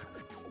not.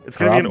 It's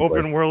going to be an Probably.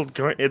 open world.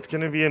 It's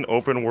going to be an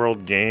open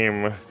world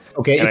game.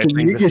 Okay, And I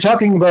think you're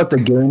talking about the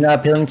game not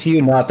appealing to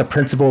you, not the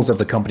principles of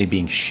the company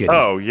being shitty.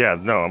 Oh yeah,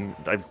 no,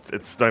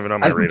 it's not even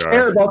on my I radar.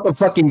 care about the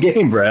fucking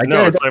game, Brett.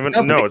 No, it's not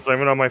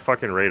even on my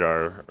fucking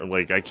radar.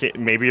 Like, I can't.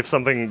 Maybe if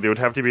something, there would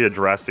have to be a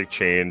drastic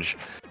change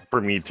for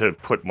me to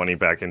put money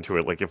back into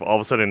it. Like, if all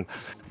of a sudden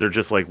they're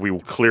just like, we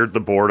cleared the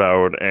board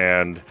out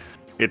and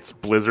it's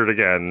Blizzard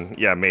again,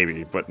 yeah,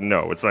 maybe. But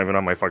no, it's not even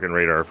on my fucking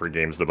radar for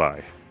games to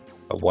buy.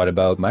 But what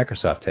about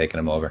Microsoft taking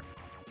them over?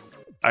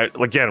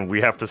 Again, we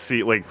have to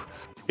see, like,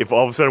 if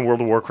all of a sudden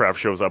World of Warcraft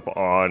shows up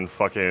on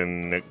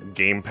fucking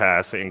Game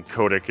Pass and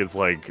Kotick is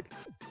like,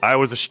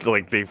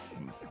 they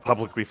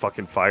publicly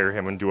fucking fire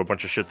him and do a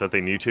bunch of shit that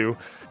they need to,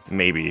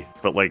 maybe.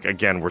 But, like,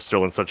 again, we're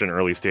still in such an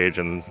early stage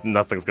and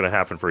nothing's going to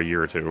happen for a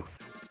year or two.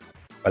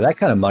 But that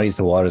kind of muddies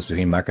the waters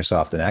between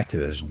Microsoft and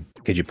Activision.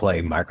 Could you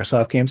play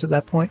Microsoft games at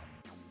that point?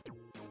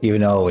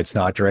 Even though it's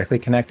not directly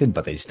connected,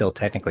 but they still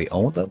technically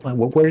own them?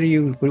 Where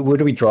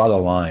do we draw the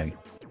line?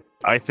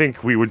 I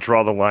think we would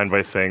draw the line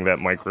by saying that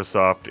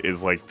Microsoft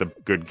is like the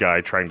good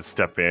guy trying to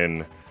step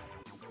in.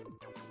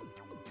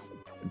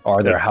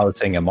 Or they're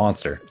housing a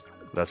monster.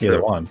 That's Either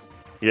true. one.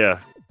 Yeah,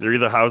 they're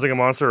either housing a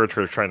monster or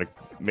trying to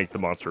make the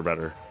monster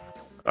better.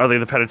 Are they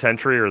the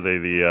penitentiary or are they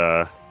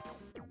the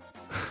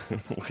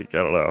like, I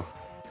don't know.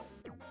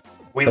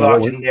 We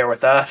locked in there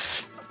with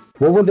us.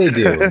 What would they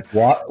do?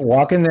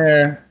 Walk in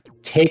there,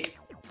 take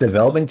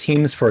development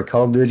teams for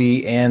Call of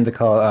Duty and the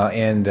I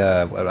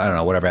don't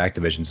know, whatever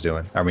Activision's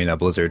doing. I mean,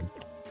 Blizzard,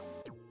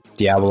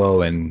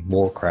 Diablo, and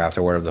Warcraft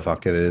or whatever the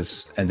fuck it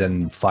is, and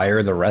then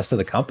fire the rest of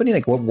the company.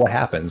 Like, what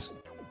happens?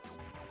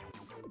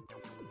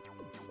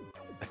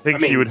 I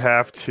think you would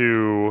have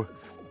to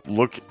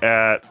look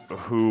at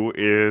who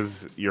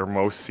is your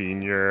most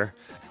senior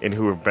and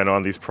who have been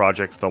on these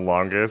projects the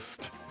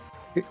longest.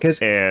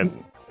 Because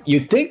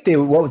you'd think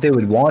what they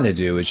would want to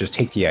do is just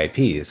take the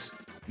IPs.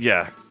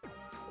 Yeah.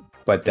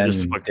 But then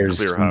there's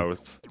clear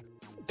house.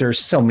 There's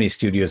so many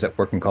studios that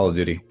work in Call of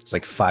Duty. It's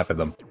like 5 of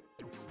them.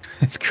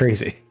 It's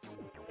crazy.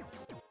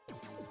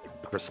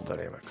 Crystal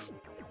Dynamics.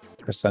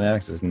 Crystal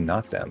Dynamics is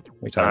not them.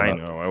 What are you talking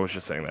about? I know. I was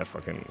just saying that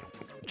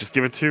just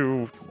give it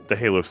to the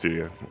Halo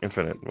studio,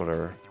 Infinite,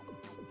 whatever.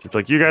 Just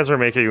like, you guys are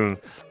making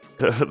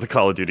the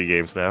Call of Duty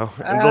games now,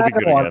 and they'll be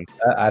good again.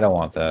 I don't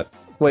want that.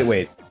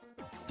 Wait.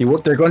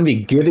 They're going to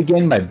be good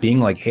again by being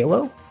like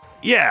Halo?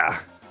 Yeah.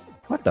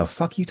 What the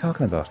fuck are you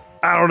talking about?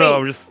 I don't know.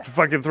 I'm just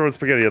fucking throwing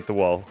spaghetti at the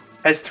wall.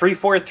 Has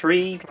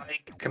 343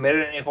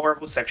 committed any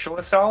horrible sexual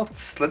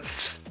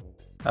assaults?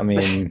 I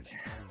mean,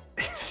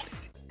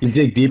 you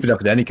dig deep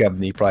enough in any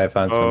company, you probably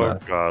found some. Oh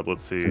god,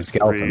 let's see. Some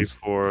skeletons.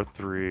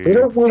 343.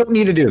 We don't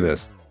need to do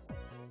this.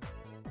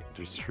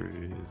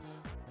 Industries.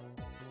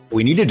 What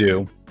we need to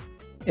do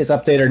is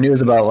update our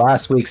news about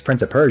last week's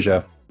Prince of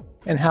Persia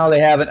and how they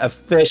haven't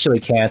officially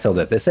canceled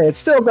it. They say it's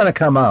still going to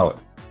come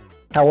out.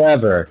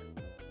 However,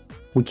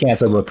 we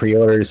canceled the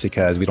pre-orders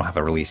because we don't have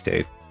a release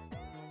date.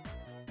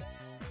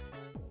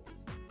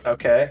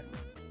 Okay.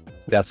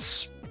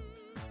 It's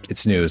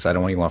news. I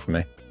don't want what you want from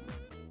me.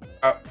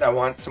 I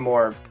want some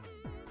more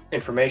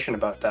information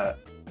about that.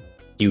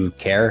 You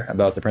care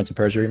about the Prince of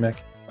Persia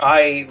remake?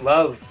 I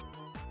love...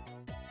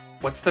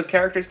 What's the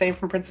character's name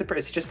from Prince of Persia?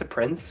 Is he just the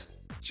prince?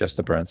 Just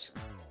the prince.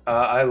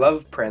 I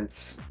love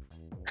Prince.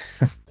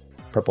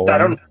 Purple I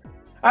Rain.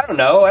 I don't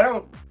know. I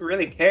don't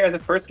really care. The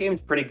first game's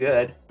pretty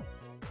good.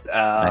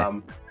 Nice.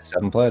 I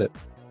haven't played it.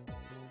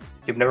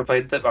 You've never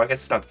played the... Well, I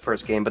guess it's not the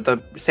first game, but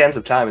the Sands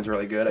of Time is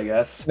really good, I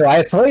guess. No,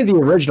 I played the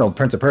original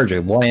Prince of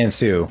Persia, 1 and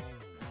 2.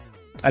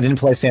 I didn't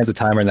play Sands of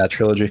Time in that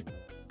trilogy.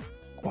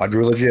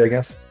 Quadrilogy, I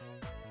guess.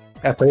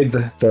 I played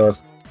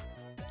the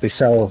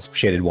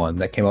cell-shaded one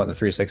that came out in the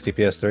 360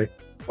 PS3.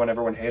 One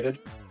everyone hated?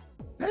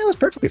 It was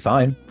perfectly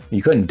fine.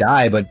 You couldn't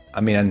die, but,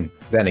 I mean,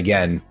 then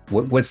again,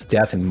 what's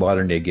death in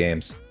modern-day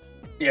games?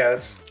 Yeah,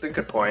 that's a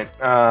good point.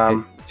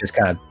 Just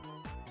kind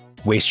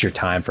of waste your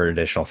time for an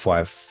additional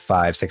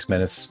 5-6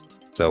 minutes.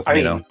 So, I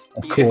mean, I'm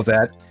cool with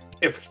that.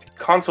 If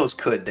consoles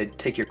could, they'd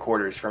take your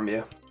quarters from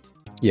you.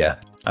 Yeah.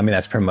 I mean,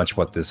 that's pretty much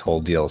what this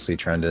whole DLC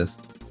trend is.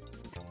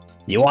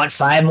 You want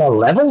 5 more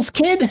levels,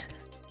 kid?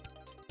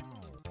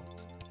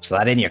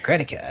 Slide in your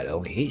credit card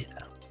over here.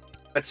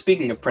 But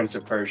speaking of Prince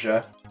of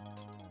Persia,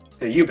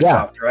 the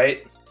Ubisoft,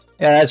 right?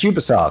 Yeah, that's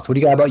Ubisoft. What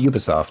do you got about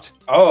Ubisoft?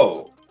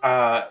 Oh,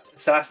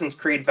 Assassin's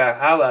Creed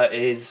Valhalla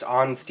is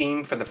on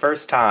Steam for the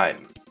first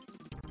time.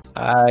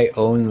 I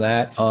own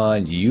that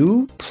on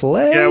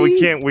Uplay.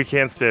 Yeah, we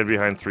can't stand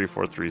behind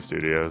 343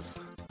 Studios.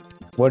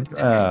 What?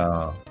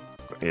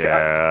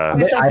 Yeah.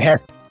 I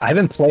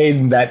haven't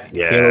played that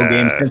Halo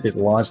game since it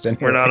launched.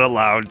 We're not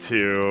allowed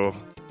to.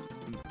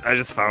 I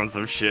just found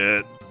some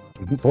shit.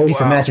 Voice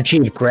of Master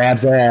Chief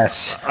grabs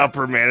ass.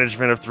 Upper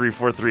management of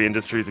 343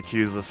 Industries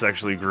accused of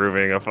sexually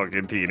grooming a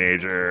fucking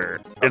teenager.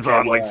 It's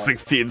on like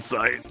 16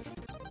 sites.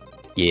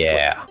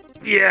 Yeah.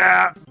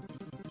 Yeah.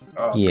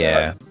 Oh,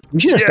 yeah. God. We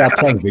should have stopped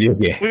playing video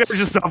games. We gotta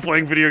just stop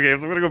playing video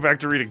games. I'm gonna go back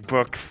to reading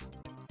books.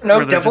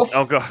 No,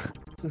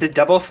 Did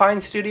Double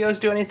Fine Studios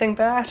do anything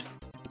bad?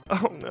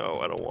 Oh no,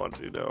 I don't want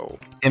to, no.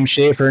 Tim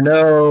Schafer,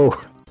 no.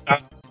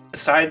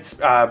 Besides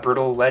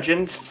Brutal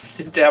Legend,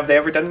 have they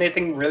ever done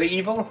anything really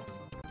evil?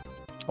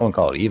 I won't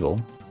call it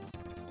evil.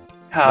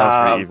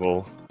 That's pretty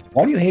evil.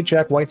 Why do you hate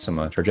Jack White so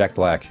much, or Jack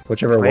Black?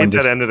 Whichever one. I hate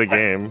that end of the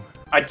game.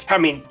 I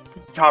mean,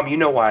 Tom, you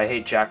know why I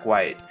hate Jack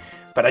White,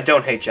 but I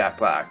don't hate Jack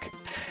Black.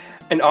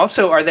 And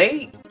also, are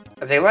they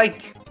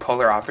like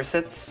polar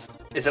opposites?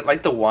 Is it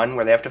like the one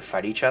where they have to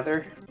fight each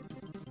other?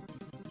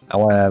 I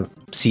want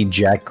to see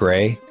Jack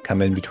Gray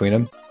come in between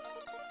them.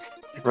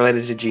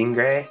 Related to Jean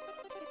Grey?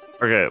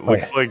 Okay,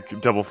 looks like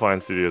Double Fine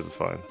Studios is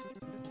fine.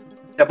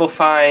 Double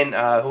Fine,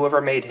 whoever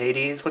made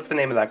Hades, what's the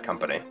name of that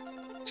company?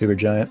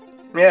 Supergiant.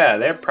 Yeah,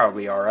 they're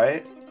probably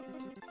alright.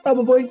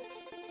 Probably.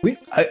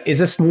 Is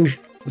this new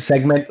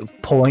segment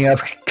pulling up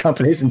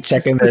companies and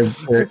checking their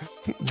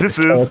this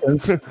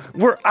skeletons? Is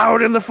we're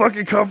out in the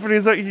fucking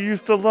companies that you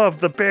used to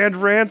love. The band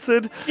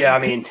Rancid. Yeah, I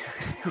mean,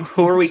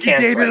 who are we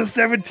canceling? He dated a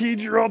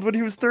 17-year-old when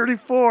he was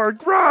 34.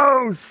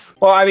 Gross.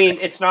 Well, I mean,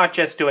 it's not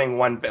just doing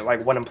one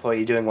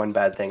employee doing one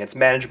bad thing. It's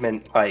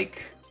management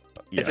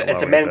It's allowing a it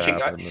to managing.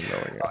 happen and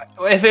knowing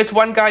it. If it's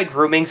one guy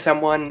grooming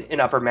someone in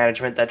upper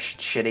management, that's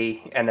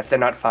shitty. And if they're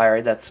not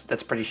fired, that's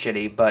pretty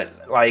shitty.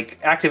 But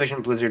like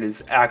Activision Blizzard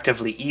is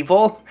actively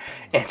evil,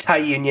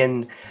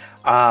 anti-union.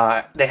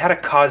 They had a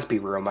Cosby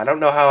room. I don't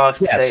know how else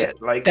to say it.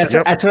 Like that's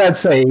what I'd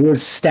say. It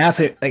was staff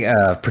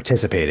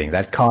participating.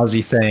 That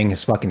Cosby thing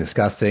is fucking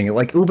disgusting.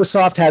 Like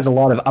Ubisoft has a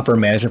lot of upper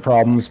management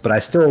problems, but I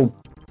still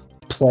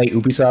play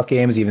Ubisoft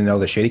games even though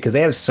they're shitty because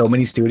they have so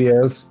many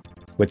studios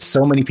with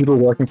so many people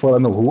working for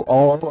them who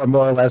all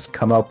more or less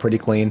come out pretty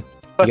clean.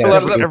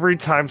 Every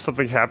time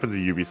something happens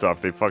at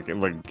Ubisoft, they fucking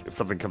like if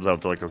something comes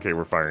out, they're like, okay,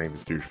 we're firing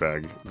this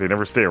douchebag. They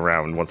never stay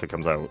around once it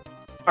comes out.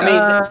 I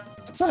mean,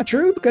 it's not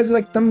true because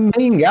like the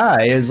main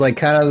guy is like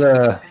kind of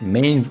the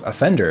main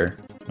offender.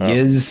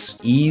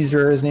 Ease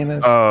or his name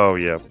is. Oh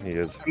yeah, he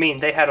is. I mean,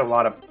 they had a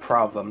lot of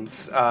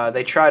problems.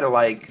 They try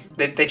to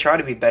they try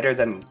to be better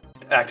than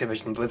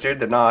Activision Blizzard.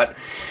 They're not,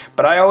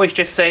 but I always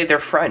just say they're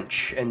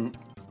French and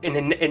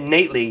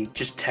innately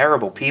just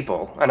terrible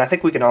people. And I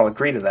think we can all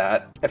agree to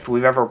that. If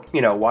we've ever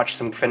watched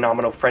some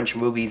phenomenal French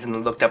movies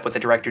and looked up what the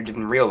director did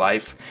in real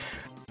life,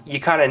 you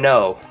kind of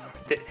know.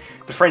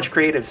 The French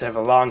creatives have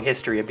a long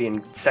history of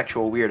being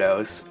sexual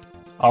weirdos.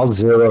 All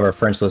 0 of our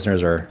French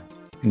listeners are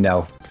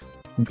now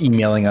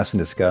emailing us in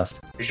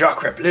disgust. Jacques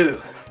Rebleu.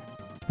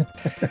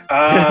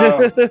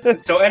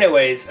 So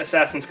anyways,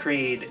 Assassin's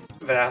Creed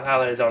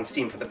Valhalla is on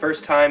Steam for the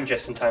first time,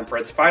 just in time for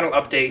its final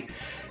update,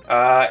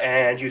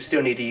 and you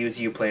still need to use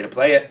Uplay to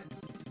play it.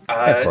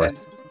 Of course.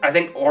 I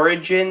think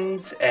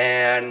Origins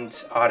and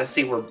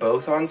Odyssey were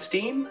both on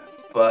Steam,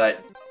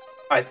 but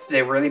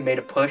they really made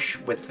a push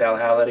with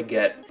Valhalla to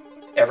get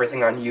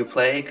everything on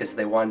Uplay because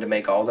they wanted to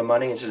make all the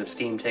money instead of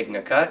Steam taking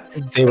a cut.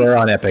 They were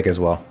on Epic as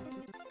well.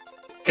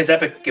 Because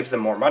Epic gives them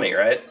more money,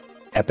 right?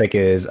 Epic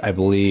is, I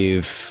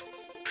believe,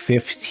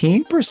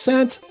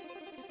 15%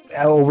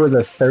 over the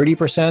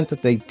 30%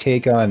 that they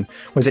take on.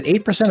 Was it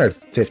 8% or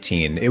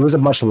 15? It was a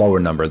much lower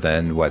number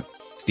than what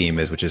Steam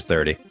is, which is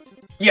 30.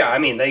 Yeah, I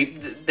mean, they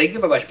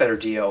give a much better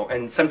deal,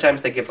 and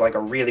sometimes they give like a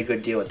really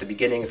good deal at the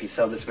beginning if you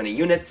sell this many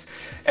units,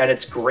 and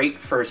it's great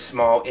for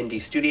small indie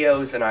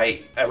studios, and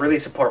I really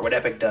support what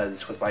Epic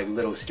does with like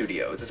little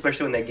studios,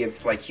 especially when they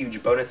give like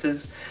huge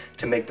bonuses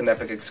to make them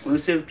Epic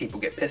exclusive. People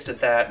get pissed at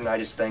that, and I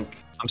just think...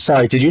 I'm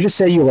sorry, did you just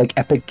say you like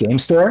Epic Game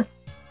Store?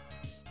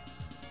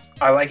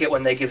 I like it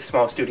when they give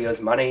small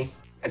studios money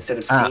instead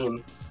of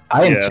Steam.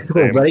 I am a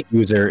typical Reddit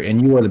user, and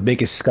you are the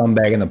biggest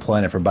scumbag on the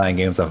planet for buying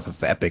games off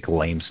of Epic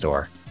Lame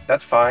Store.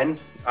 That's fine.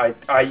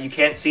 You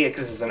can't see it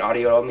because it's an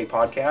audio-only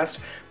podcast,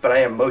 but I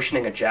am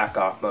motioning a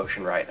jack-off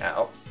motion right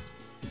now.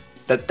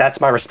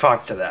 That's my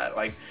response to that.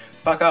 Like,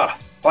 fuck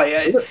off.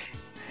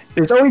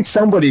 There's always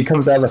somebody who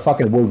comes out of the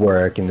fucking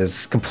woodwork and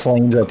just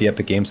complains about the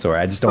Epic Game Store.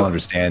 I just don't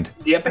understand.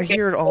 The Epic I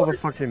hear it all the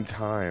fucking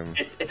time.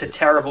 It's a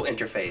terrible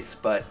interface,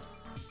 but...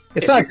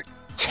 It's not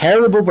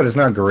terrible, but it's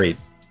not great.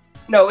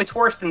 No, it's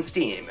worse than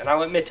Steam, and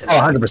I'll admit to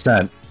that. Oh,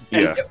 100%.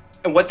 Yeah.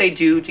 And what they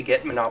do to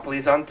get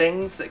monopolies on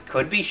things, it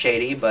could be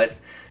shady, but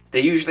they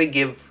usually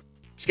give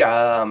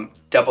AA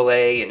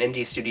and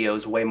indie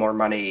studios way more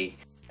money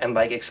and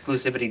like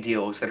exclusivity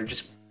deals that are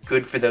just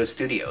good for those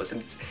studios.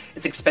 And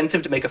it's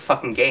expensive to make a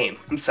fucking game.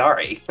 I'm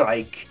sorry.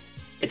 Like,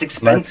 it's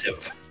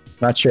expensive.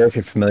 Not sure if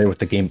you're familiar with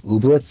the game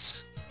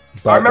Ooblets.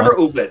 I remember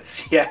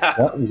Ooblets,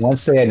 yeah.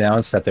 Once they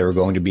announced that they were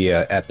going to be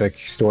an Epic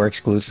Store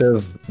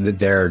exclusive,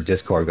 their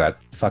Discord got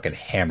fucking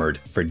hammered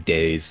for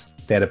days.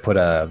 They had to put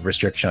a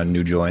restriction on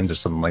new joins or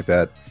something like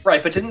that.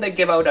 Right, but didn't they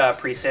give out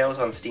pre-sales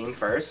on Steam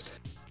first?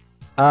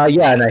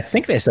 Yeah, and I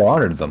think they still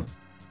honored them.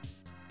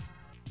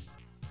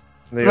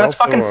 That's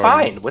fucking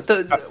fine. Was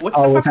it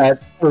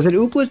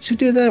Ooblets who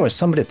did that, or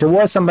somebody? There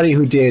was somebody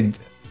who did.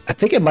 I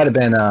think it might have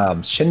been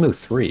Shenmue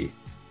 3.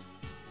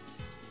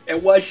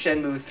 It was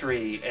Shenmue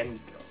 3, and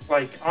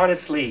like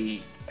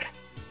honestly,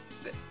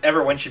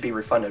 everyone should be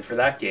refunded for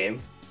that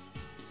game.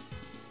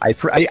 I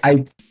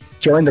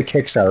joined the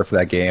Kickstarter for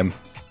that game.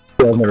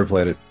 I've never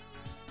played it.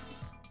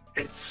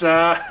 It's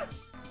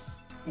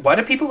why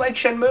do people like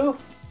Shenmue?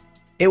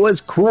 It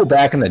was cool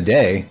back in the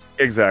day.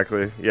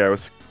 Exactly. Yeah, it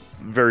was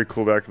very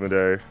cool back in the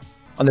day.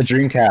 On the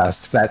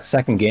Dreamcast, that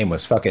second game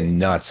was fucking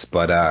nuts,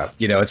 but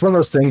it's one of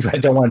those things where I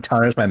don't want to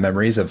tarnish my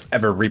memories of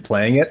ever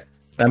replaying it.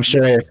 I'm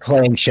sure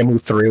playing Shenmue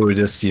 3 would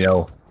just,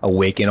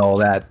 awaken all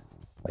that.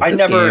 Like,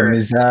 this game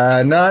is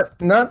not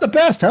the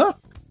best, huh?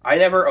 I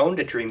never owned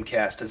a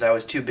Dreamcast as I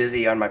was too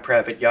busy on my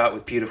private yacht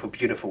with beautiful,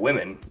 beautiful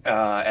women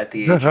at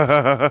the age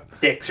of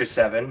 6 or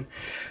 7.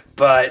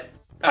 But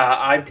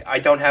I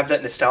don't have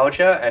that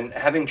nostalgia, and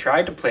having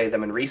tried to play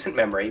them in recent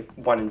memory,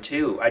 1 and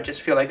 2, I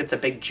just feel like it's a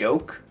big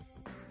joke.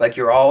 Like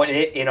you're all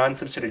in on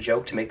some sort of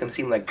joke to make them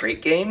seem like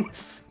great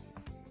games.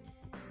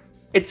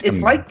 It's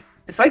like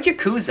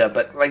Yakuza,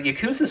 but like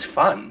Yakuza's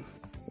fun.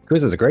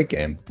 Yakuza's a great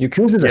game.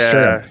 Yakuza's a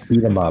straight up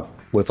beat 'em up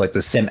with like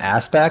the sim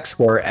aspects,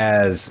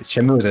 whereas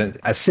Shenmue is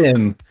a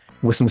sim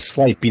with some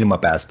slight beat 'em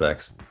up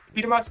aspects.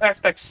 Beat 'em up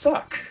aspects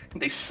suck.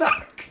 They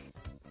suck.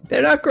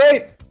 They're not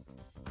great.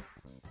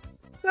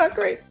 Not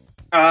great.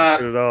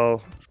 Not at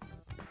all.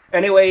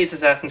 Anyways,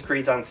 Assassin's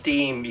Creed's on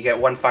Steam. You get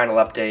one final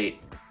update.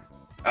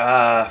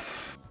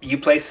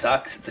 Uplay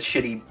sucks. It's a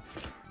shitty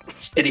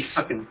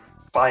fucking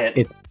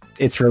client.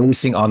 It's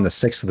releasing on the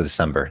 6th of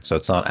December, so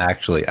it's not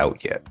actually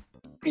out yet.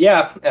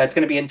 Yeah, it's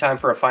going to be in time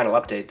for a final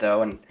update,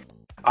 though. And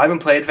I haven't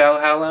played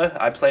Valhalla.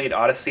 I played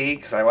Odyssey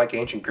because I like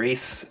ancient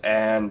Greece,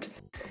 and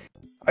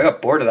I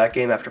got bored of that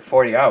game after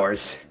 40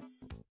 hours.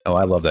 Oh,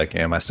 I love that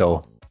game. I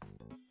still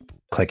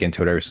click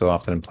into it every so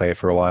often and play it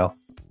for a while.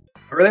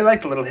 I really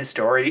like the little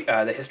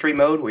the history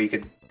mode where you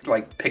could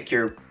like pick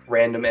your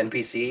random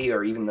NPC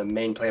or even the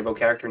main playable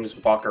character and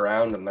just walk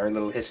around and learn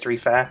little history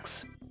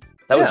facts.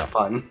 That was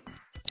fun.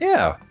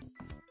 Yeah.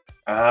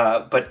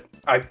 But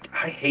I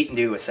hate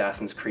new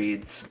Assassin's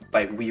Creed's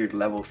like weird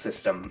level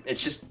system.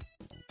 It's just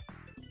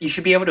you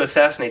should be able to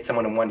assassinate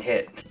someone in one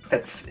hit.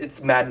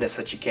 It's madness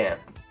that you can't.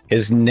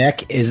 His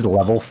neck is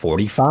level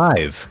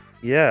 45.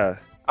 Yeah.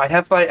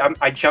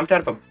 I jumped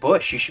out of a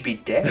bush. You should be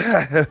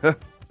dead.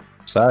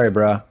 Sorry,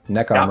 bro.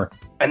 Neck armor.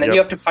 And then you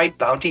have to fight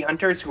bounty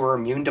hunters who are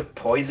immune to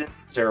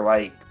poisons or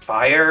like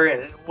fire.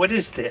 And what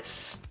is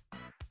this?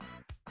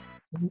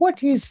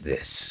 What is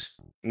this?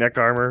 Neck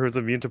armor who's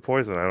immune to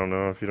poison. I don't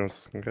know if you don't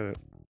get it.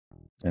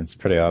 It's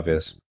pretty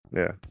obvious.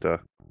 Yeah, duh.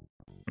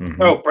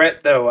 Mm-hmm. Oh,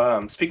 Brett,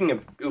 though, speaking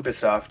of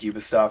Ubisoft,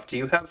 do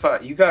you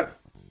have, you got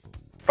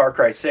Far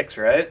Cry 6,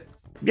 right?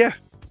 Yeah.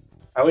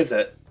 How is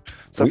it?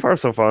 So far,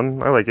 so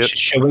fun. I like it.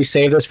 Should we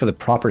save this for the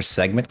proper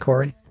segment,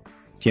 Corey?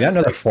 Do you not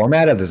know the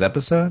format of this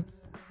episode?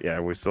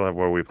 Yeah, we still have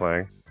What Are We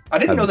Playing? I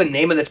didn't know the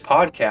name of this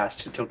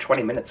podcast until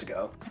 20 minutes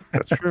ago.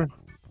 That's true.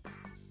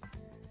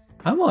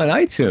 I'm on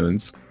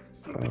iTunes.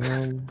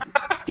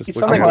 You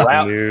sound like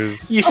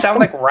Ralph. You sound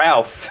like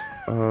Ralph.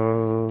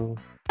 On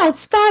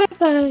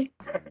Spotify.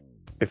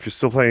 If you're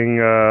still playing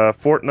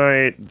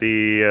Fortnite,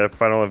 the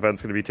final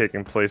event's going to be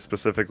taking place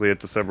specifically at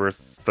December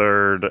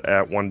 3rd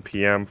at 1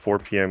 p.m., 4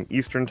 p.m.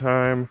 Eastern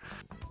Time.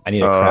 I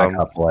need to crack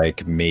up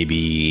like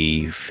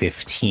maybe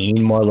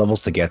 15 more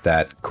levels to get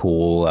that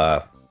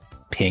cool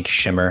pink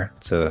shimmer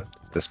to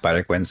the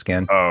Spider-Gwen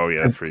skin. Oh,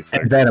 yeah, that's pretty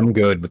sick. And then I'm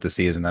good with the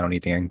season. I don't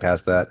need anything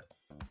past that.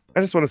 I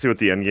just want to see what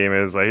the end game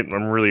is.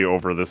 I'm really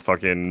over this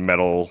fucking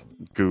metal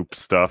goop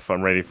stuff.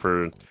 I'm ready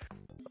for...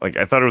 Like,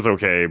 I thought it was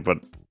okay, but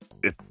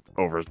it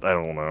over... I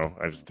don't know.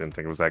 I just didn't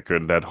think it was that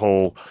good. That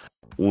whole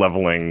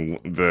leveling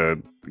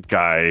the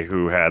guy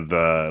who had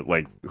the...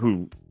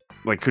 who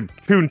could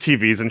tune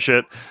TVs and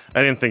shit.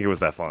 I didn't think it was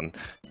that fun.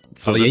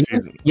 So you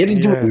had to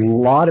do a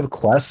lot of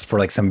quests for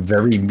like some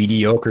very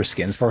mediocre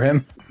skins for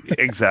him.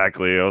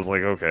 Exactly. I was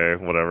like, okay,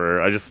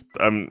 whatever.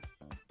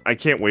 I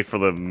can't wait for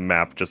the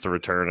map just to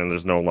return and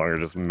there's no longer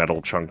just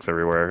metal chunks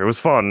everywhere. It was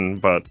fun,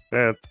 but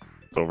it's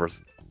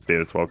overstayed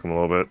its welcome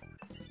a little bit.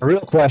 The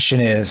real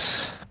question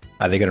is,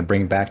 are they going to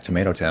bring back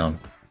Tomato Town?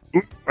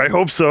 I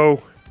hope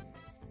so.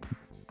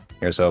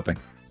 Here's hoping.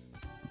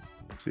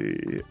 Let's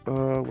see,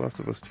 Last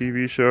of Us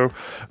TV show.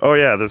 Oh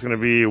yeah, there's going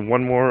to be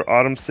one more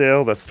autumn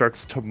sale that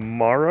starts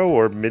tomorrow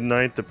or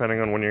midnight, depending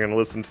on when you're going to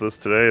listen to this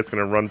today. It's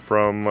going to run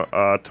from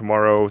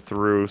tomorrow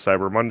through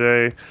Cyber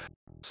Monday.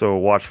 So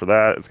watch for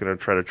that. It's going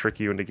to try to trick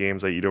you into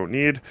games that you don't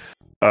need.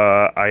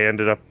 I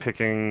ended up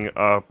picking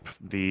up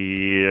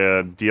the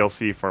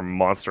DLC for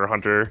Monster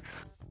Hunter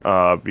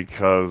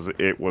because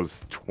it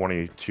was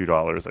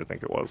 $22, I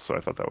think it was. So I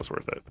thought that was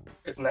worth it.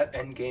 Isn't that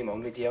endgame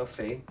only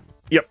DLC?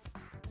 Yep.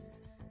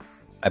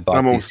 I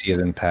bought the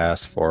season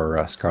pass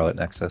for Scarlet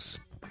Nexus.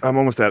 I'm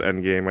almost at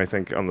endgame, I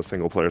think, on the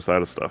single player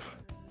side of stuff.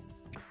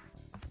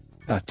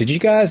 Did you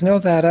guys know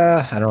that,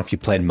 I don't know if you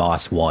played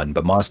Moss 1,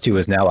 but Moss 2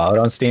 is now out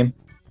on Steam?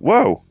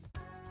 Whoa!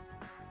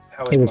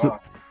 How is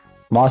Moss?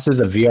 Moss is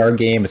a VR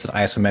game. It's an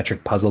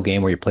isometric puzzle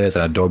game where you play as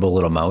an adorable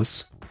little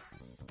mouse.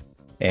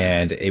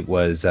 And it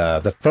was,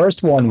 the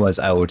first one was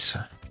out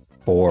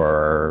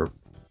for,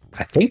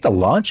 I think, the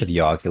launch of the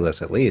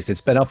Oculus, at least.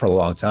 It's been out for a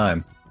long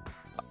time.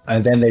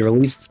 And then they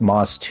released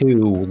Moss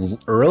 2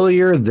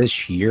 earlier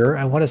this year,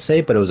 I want to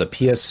say, but it was a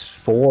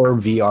PS4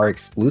 VR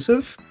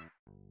exclusive.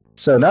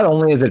 So not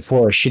only is it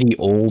for a shitty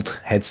old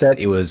headset,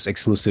 it was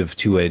exclusive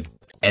to an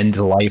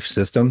end-life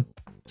system.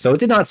 So it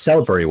did not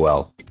sell very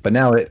well. But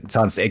now it's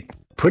on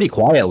pretty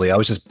quietly. I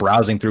was just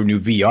browsing through new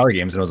VR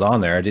games and it was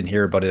on there. I didn't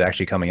hear about it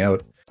actually coming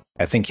out.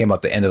 I think it came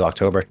out the end of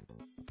October.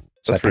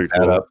 So that's I picked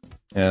that up.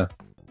 Yeah.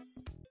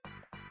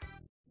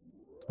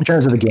 In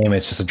terms of the game,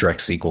 it's just a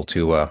direct sequel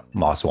to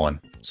Moss 1.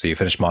 So you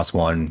finish Moss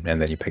 1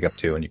 and then you pick up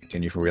 2 and you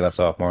continue from where you left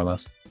off, more or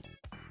less.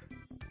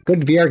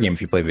 Good VR game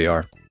if you play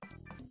VR.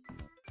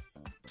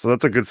 So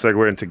that's a good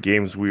segue into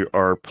games we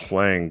are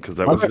playing, because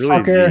that was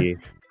really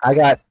I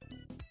got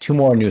 2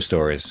 more news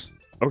stories.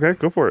 Okay,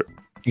 go for it.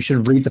 You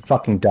should read the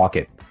fucking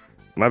docket.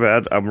 My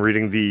bad. I'm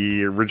reading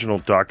the original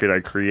docket I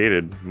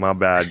created. My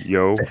bad,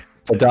 yo.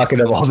 The docket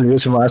of all the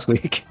news from last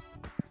week.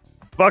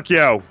 Fuck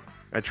yo.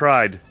 I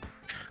tried.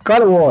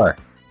 God of War.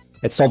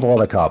 It sold a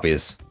lot of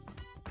copies.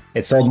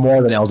 It sold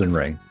more than Elden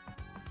Ring.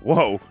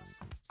 Whoa.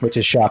 Which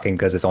is shocking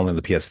because it's only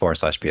the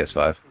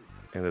PS4/PS5.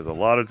 And there's a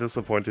lot of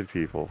disappointed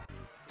people.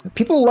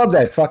 People love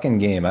that fucking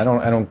game. I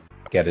don't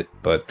get it,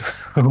 but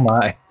oh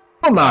my.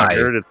 Oh my. I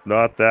heard it's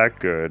not that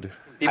good.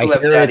 People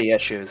have hear daddy it's-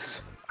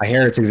 issues. I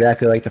hear it's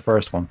exactly like the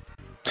first one.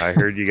 I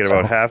heard you get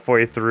about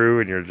halfway through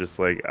and you're just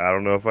like, I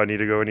don't know if I need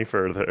to go any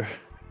further.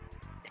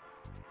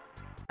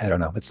 I don't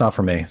know. It's not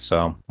for me,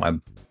 so my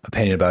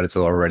opinion about it's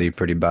already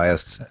pretty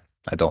biased.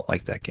 I don't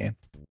like that game.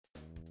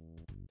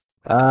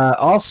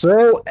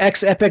 Also,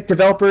 Epic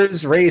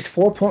developers raised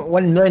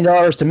 $4.1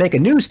 million to make a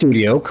new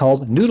studio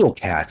called Noodle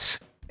Cats.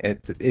 It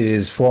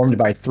is formed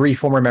by 3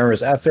 former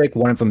members of Epic,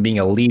 one of them being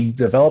a lead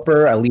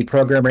developer, a lead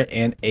programmer,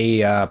 and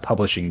a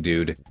publishing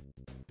dude.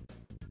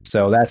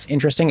 So that's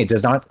interesting. It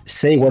does not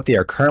say what they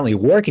are currently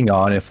working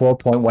on, and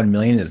 4.1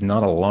 million is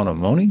not a lot of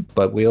money,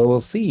 but we'll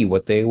see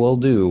what they will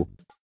do.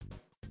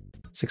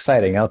 It's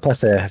exciting.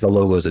 Plus, the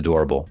logo is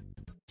adorable.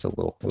 It's a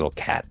little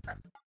cat.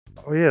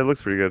 Oh yeah, it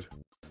looks pretty good.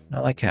 I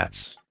like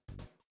cats.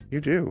 You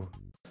do.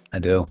 I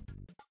do.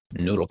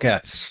 Noodle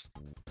Cats.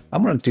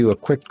 I'm going to do a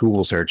quick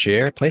Google search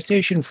here.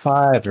 PlayStation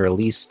 5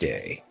 release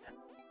day.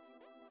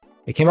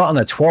 It came out on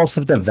the 12th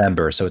of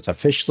November, so it's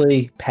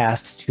officially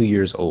past 2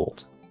 years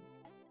old.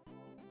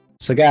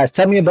 So guys,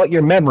 tell me about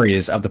your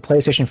memories of the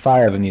PlayStation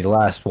 5 in these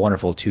last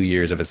wonderful 2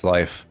 years of its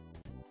life.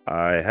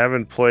 I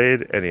haven't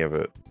played any of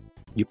it.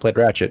 You played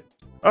Ratchet.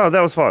 Oh,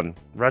 that was fun.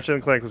 Ratchet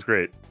and Clank was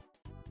great.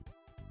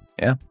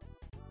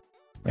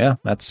 Yeah,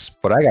 that's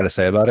what I got to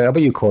say about it. How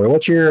about you, Corey?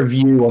 What's your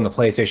view on the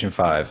PlayStation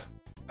 5?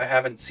 I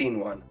haven't seen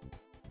one.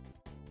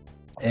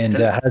 And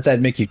how does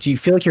that make you? Do you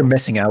feel like you're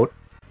missing out?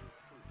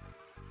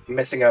 I'm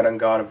missing out on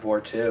God of War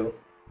 2.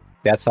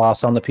 That's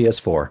also on the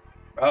PS4.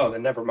 Oh,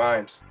 then never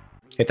mind.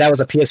 If that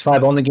was a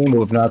PS5 only game, it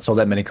would have not sold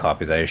that many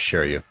copies, I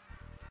assure you.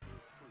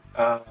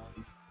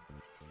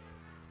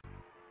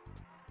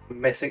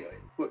 Missing.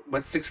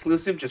 What's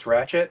exclusive? Just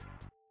Ratchet?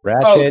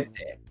 Ratchet.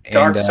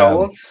 Dark and,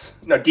 Souls?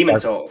 No, Demon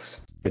Souls.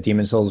 The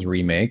Demon Souls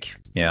remake.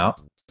 Yeah.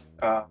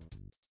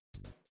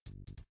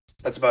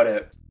 That's about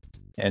it.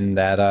 And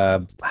that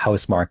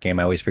Housemarque game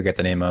I always forget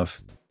the name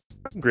of.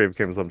 Grave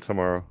comes out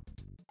tomorrow.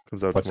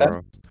 What's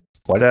tomorrow.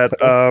 What? That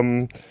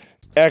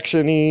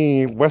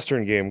action-y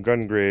Western game,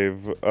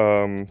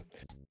 Gungrave.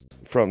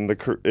 From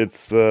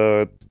it's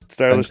the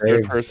stylish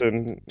third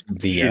person.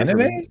 The shooter.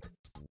 anime?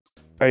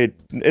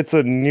 It's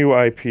a new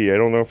IP. I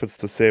don't know if it's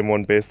the same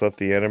one based off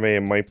the anime.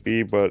 It might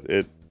be, but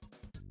it.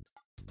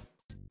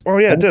 Oh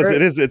yeah, it does.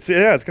 It is. It's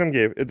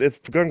Gungrave. It's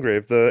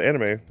Gungrave, the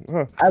anime.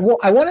 Huh.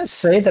 I want to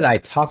say that I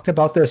talked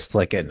about this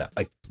like in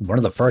one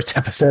of the first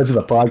episodes of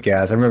the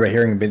podcast. I remember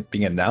hearing it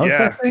being announced.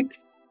 Yeah. I think.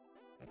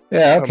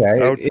 Yeah. Okay.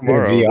 Out Is it a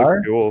tomorrow. VR?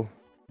 Looks cool.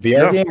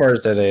 VR game or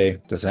is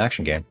it just an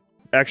action game?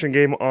 Action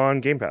game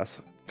on Game Pass.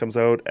 Comes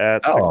out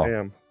at 6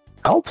 a.m.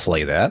 I'll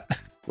play that.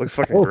 Looks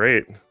fucking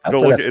great. I'll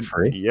Go play look that at for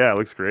free. Yeah, it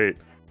looks great.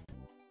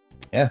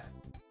 Yeah.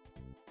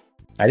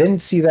 I didn't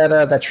see that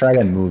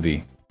Trigun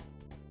movie.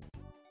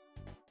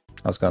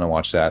 I was gonna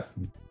watch that.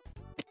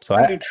 So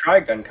New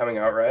Trigun coming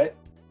out, right?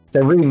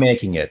 they're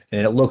remaking it,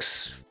 and it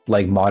looks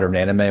like modern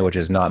anime, which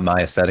is not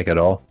my aesthetic at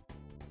all.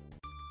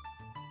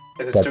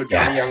 Is it But, still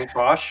Johnny Young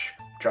Posh?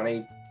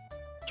 Johnny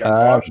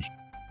Uh, Posh?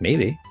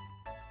 Maybe.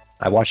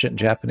 I watch it in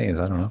Japanese.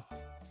 I don't know.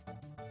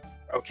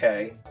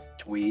 Okay.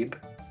 Dweeb.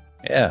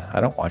 Yeah, I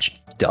don't watch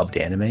dubbed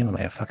anime. Am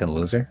I a fucking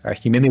loser?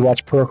 He made me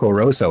watch Porco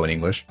Rosso in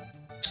English.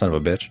 Son of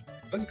a bitch.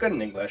 It was good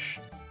in English.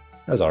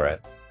 That was alright.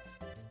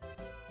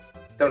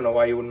 Don't know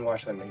why you wouldn't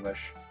watch that in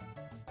English.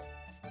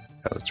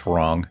 Because it's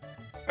wrong.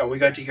 Oh, we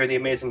got to hear the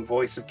amazing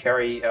voice of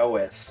Carrie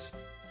Elwes.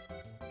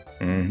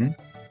 Mm-hmm.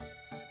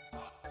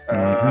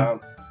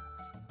 Got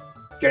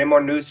any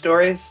more news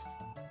stories?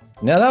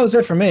 No, that was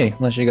it for me,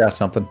 unless you got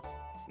something.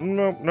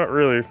 Nope, not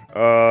really.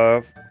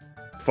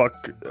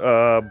 Fuck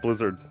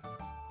Blizzard.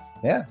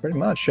 Yeah, pretty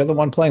much. You're the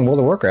one playing World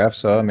of Warcraft,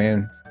 so, I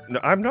mean... No,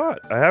 I'm not.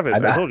 I haven't.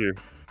 I told you.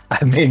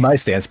 I've made my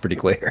stance pretty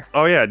clear.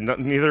 Oh yeah,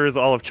 neither is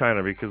all of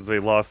China because they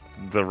lost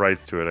the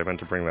rights to it. I meant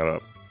to bring that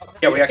up.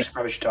 Yeah, we actually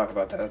probably should talk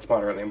about that. That's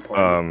moderately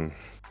important.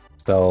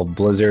 So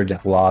Blizzard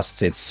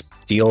lost its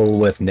deal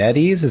with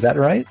NetEase, is that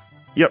right?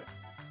 Yep.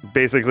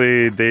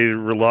 Basically, they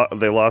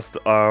lost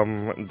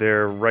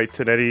their right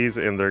to NetEase,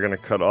 and they're gonna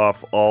cut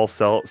off all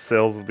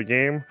sales of the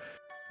game,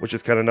 which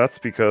is kind of nuts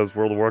because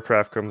World of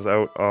Warcraft comes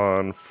out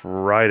on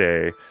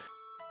Friday.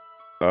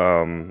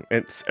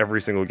 It's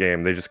every single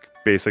game. They just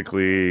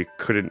basically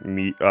couldn't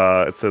meet.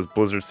 It says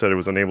Blizzard said it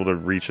was unable to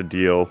reach a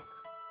deal.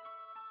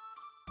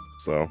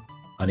 So.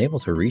 Unable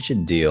to reach a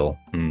deal.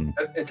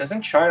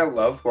 Doesn't China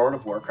love World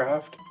of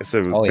Warcraft? It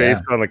said it was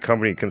based on a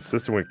company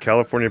consistent with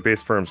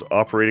California-based firms'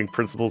 operating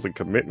principles and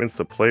commitments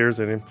to players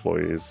and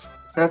employees.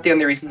 It's not the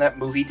only reason that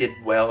movie did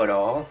well at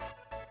all.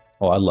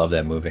 Oh, I love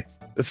that movie.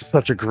 This is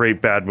such a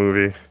great bad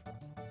movie.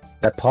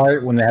 That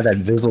part when they have that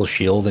invisible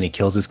shield and he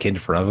kills his kid in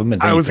front of him.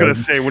 And I was gonna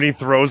say when he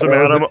throws him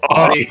at him,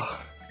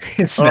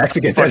 it smacks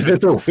against that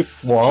invisible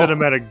wall.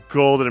 Cinematic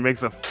gold, and it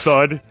makes a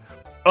thud.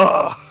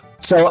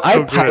 So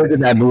I pirated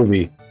that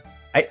movie.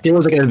 There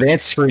was like an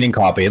advanced screening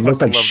copy. It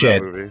looked like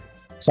shit.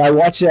 So I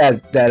watched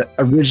that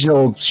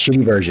original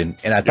shitty version,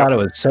 and I thought it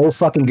was so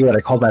fucking good. I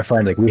called my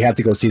friend, like, we have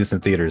to go see this in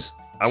theaters.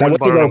 I went to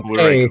go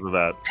Blu-ray because of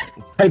that.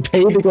 I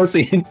paid to go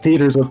see it in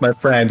theaters with my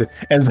friend,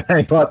 and then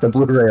I bought the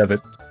Blu-ray of it.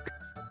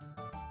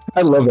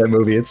 I love that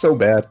movie. It's so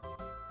bad.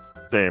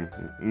 Same.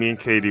 Me and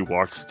Katie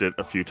watched it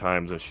a few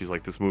times, and she's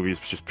like, "This movie is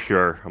just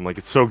pure." I'm like,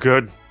 "It's so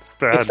good."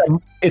 It's bad.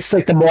 It's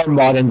like the more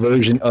modern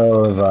version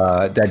of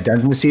that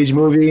Dungeon Siege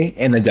movie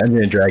and the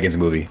Dungeons and Dragons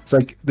movie. It's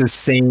like the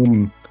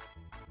same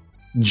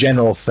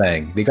general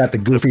thing. They got the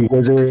goofy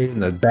wizard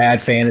and the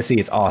bad fantasy.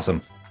 It's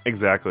awesome.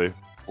 Exactly.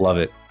 Love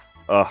it.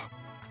 Ugh.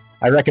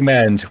 I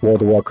recommend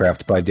World of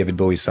Warcraft by David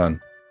Bowie's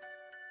son.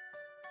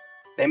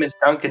 His name is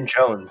Duncan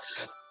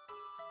Jones.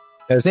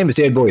 His name is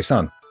David Bowie's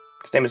son.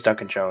 His name is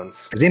Duncan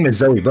Jones. His name is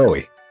Zoe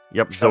Bowie.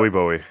 Yep, Zoe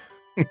Bowie.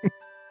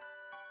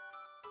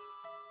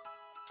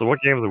 So what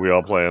games are we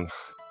all playing?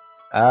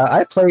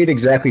 I played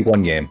exactly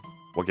one game.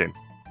 What game?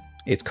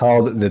 It's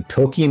called the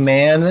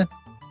Pokemon,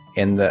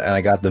 and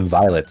I got the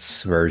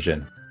Violets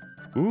version.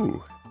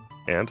 Ooh.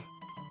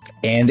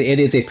 And it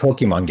is a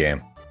Pokemon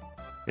game.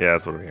 yeah,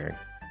 that's what I'm hearing.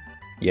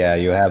 Yeah,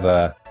 you have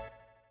a.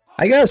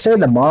 I gotta say,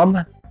 the mom,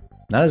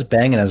 not as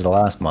banging as the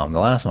last mom. The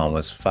last mom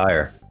was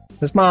fire.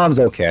 This mom's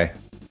okay.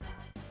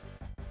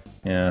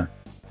 Yeah,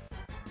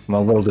 I'm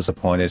a little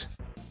disappointed.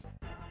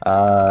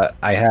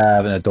 I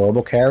have an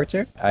adorable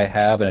character. I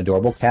have an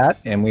adorable cat,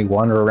 and we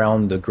wander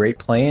around the Great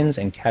Plains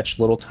and catch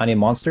little tiny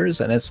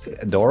monsters, and it's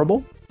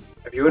adorable.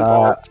 Have you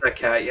evolved that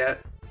cat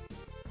yet?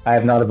 I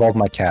have not evolved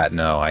my cat,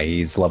 no.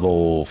 He's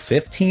level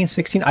 15,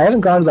 16. I haven't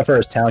gone to the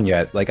first town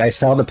yet. Like, I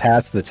saw the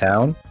path to the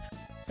town,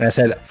 and I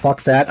said,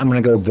 fuck that, I'm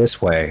gonna go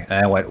this way.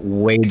 And I went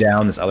way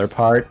down this other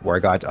part where I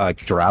got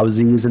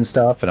drowsies and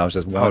stuff, and I was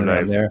just going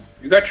around there.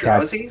 You got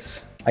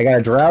drowsies? I got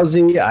a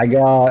drowsy. I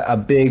got a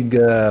big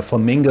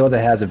flamingo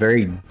that has a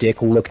very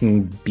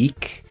dick-looking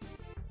beak.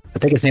 I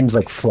think his name's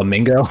like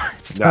Flamingo.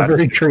 It's not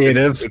very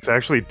creative. It's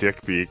actually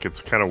Dick Beak. It's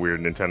kind of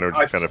weird. Nintendo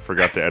just kind of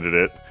forgot to edit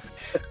it.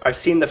 I've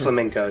seen the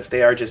flamingos.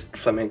 They are just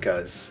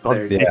flamingos. Oh,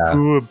 yeah.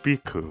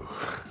 Biku.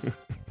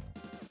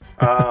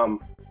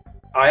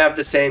 I have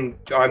the same.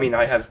 I mean,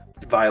 I have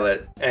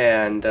Violet,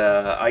 and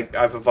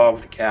I've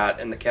evolved the cat,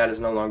 and the cat is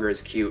no longer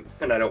as cute,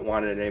 and I don't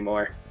want it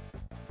anymore.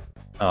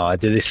 Oh,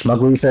 did they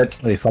smug leaf it?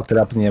 They fucked it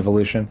up in the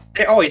evolution?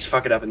 They always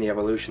fuck it up in the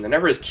evolution. They're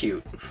never as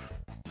cute.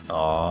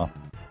 Aw.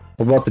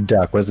 What about the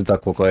duck? What does the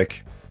duck look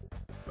like?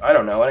 I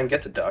don't know. I didn't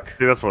get the duck.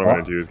 See, that's what I'm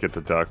gonna do, is get the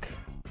duck.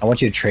 I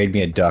want you to trade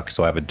me a duck,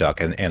 so I have a duck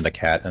and a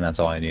cat, and that's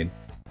all I need.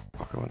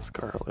 Pokemon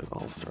Scarlet,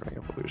 all starting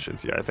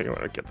evolutions. Yeah, I think I'm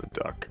gonna get the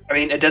duck. I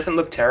mean, it doesn't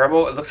look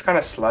terrible. It looks kind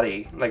of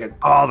slutty. Like a.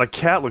 Oh, the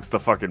cat looks the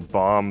fucking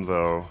bomb,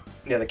 though.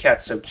 Yeah, the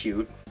cat's so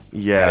cute.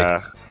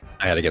 Yeah.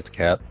 I gotta get the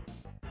cat.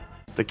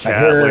 The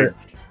cat, like...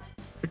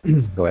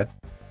 Go ahead.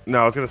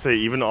 No, I was gonna say,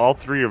 even all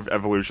three of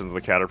evolutions of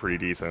the cat are pretty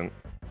decent.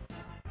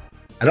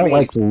 I don't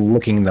like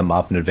looking them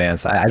up in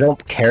advance. I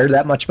don't care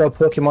that much about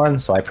Pokemon,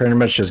 so I pretty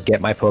much just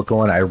get my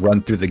Pokemon, I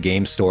run through the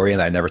game story,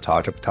 and I never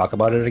talk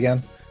about it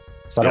again.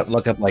 So I don't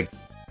look up like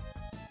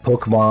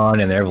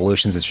Pokemon and their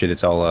evolutions and shit.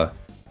 It's all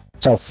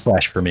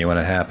fresh for me when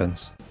it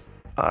happens.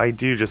 I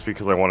do, just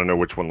because I want to know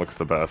which one looks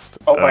the best.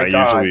 Oh my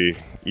god! I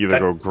usually either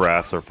go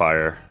grass or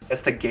fire.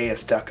 That's the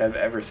gayest duck I've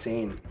ever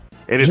seen.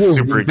 It is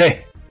super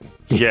gay.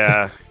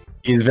 Yeah.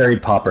 He's very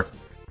popper.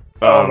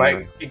 Oh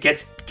my! It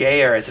gets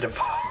gayer as it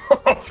evolves.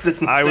 It's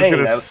insane. I was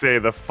gonna say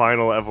the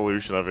final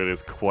evolution of it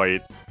is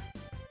quite.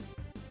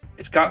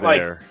 It's got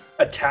there.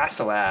 like a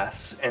tassel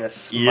ass and a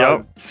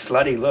smug,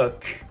 slutty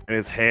look. And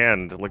his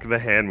hand, look at the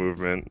hand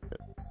movement.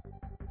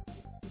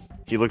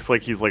 He looks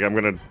like he's like, I'm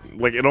gonna,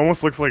 like, it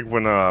almost looks like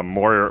when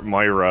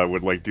Moira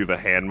would like do the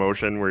hand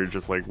motion where you're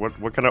just like,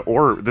 what kind of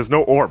orb? There's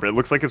no orb. It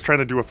looks like it's trying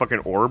to do a fucking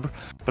orb,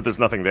 but there's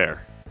nothing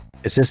there.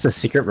 Is this the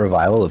secret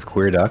revival of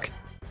Queer Duck?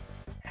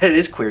 It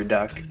is Queer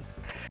Duck.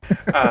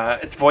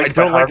 It's voiced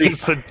by Harvey.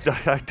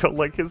 I don't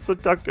like his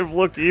seductive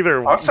look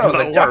either. Also,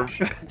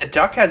 the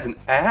duck has an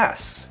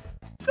ass.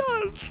 It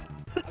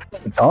does.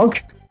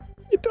 Dunk?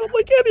 You don't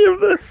like any of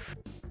this.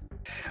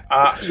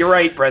 You're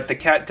right, Brett. The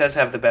cat does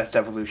have the best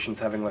evolutions,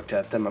 having looked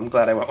at them. I'm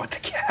glad I went with the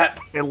cat.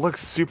 It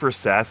looks super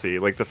sassy.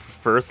 Like, the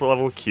first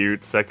level,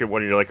 cute. Second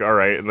one, you're like,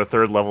 alright. And the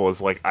third level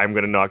is like, I'm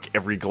gonna knock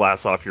every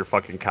glass off your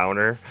fucking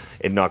counter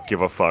and not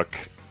give a fuck.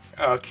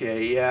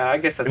 Okay, yeah, I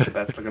guess that's the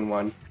best looking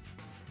one.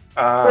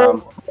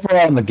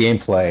 Overall on the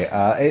gameplay,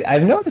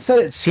 I've noticed that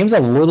it seems a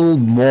little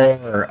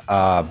more,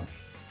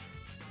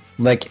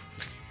 like,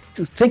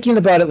 thinking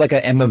about it like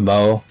an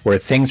MMO, where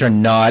things are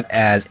not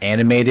as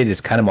animated,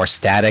 it's kind of more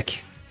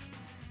static.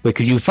 Like,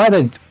 could you fight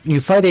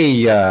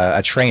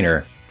a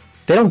trainer,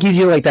 they don't give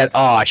you like that,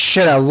 oh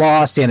shit, I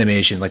lost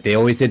animation like they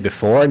always did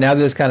before. Now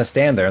they just kind of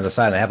stand there on the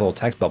side and have a little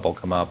text bubble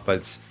come up. But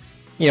it's,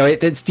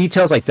 it's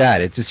details like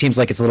that. It just seems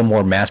like it's a little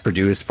more mass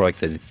produced for like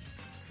the,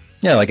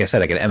 like I said,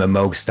 like an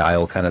MMO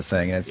style kind of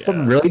thing. And it's still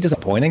really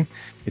disappointing.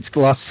 It's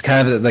lost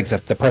kind of like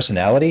the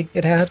personality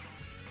it had.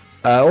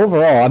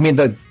 Overall, I mean,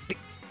 the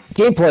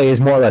gameplay is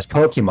more or less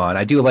Pokemon.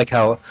 I do like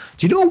how,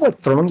 do you know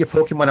what throwing your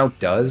Pokemon out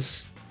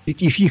does?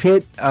 If you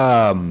hit,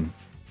 I'm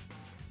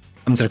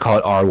just gonna call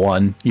it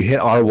R1. You hit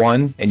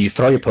R1 and you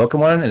throw your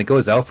Pokemon and it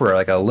goes out for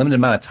like a limited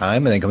amount of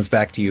time and then comes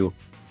back to you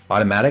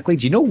automatically.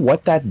 Do you know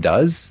what that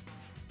does?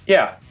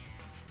 Yeah.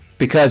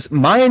 Because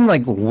mine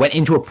like went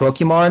into a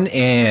Pokemon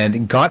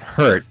and got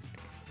hurt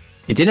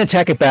It didn't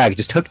attack it back. It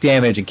just took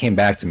damage and came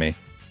back to me.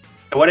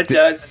 What it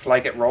does is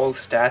like it rolls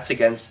stats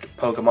against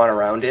Pokemon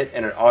around it,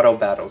 and it auto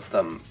battles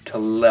them to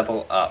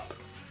level up.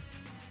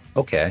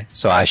 Okay,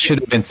 so I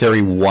should have in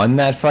theory won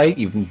that fight,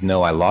 even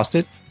though I lost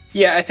it.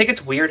 Yeah, I think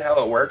it's weird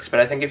how it works, but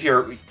I think if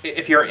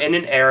you're in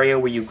an area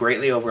where you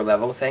greatly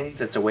overlevel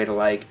things, it's a way to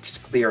like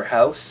just clear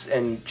house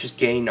and just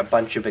gain a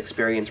bunch of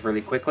experience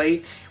really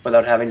quickly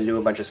without having to do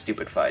a bunch of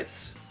stupid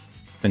fights.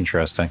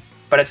 Interesting.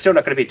 But it's still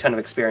not going to be a ton of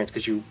experience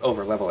because you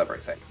overlevel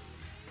everything.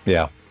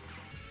 Yeah.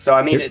 So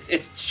I mean,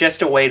 it's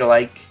just a way to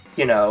like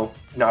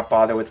not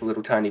bother with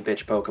little tiny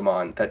bitch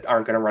Pokemon that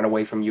aren't going to run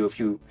away from you if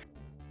you.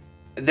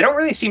 They don't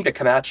really seem to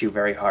come at you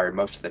very hard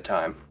most of the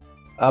time.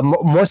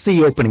 Most of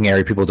the opening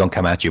area people don't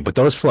come at you, but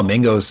those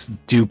flamingos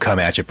do come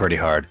at you pretty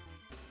hard.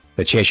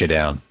 They chase you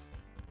down.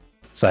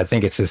 So I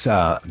think it's this.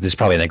 There's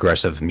probably an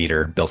aggressive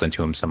meter built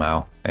into them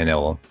somehow, and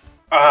it'll.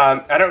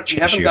 I don't. You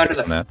chase haven't gone to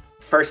based on the that.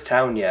 first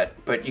town yet,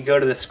 but you go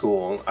to the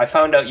school. I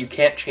found out you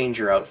can't change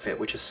your outfit,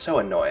 which is so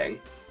annoying.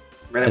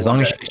 Really As long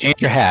want as you that.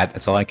 change your hat,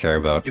 that's all I care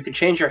about. You can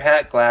change your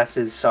hat,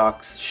 glasses,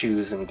 socks,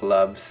 shoes, and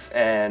gloves,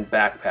 and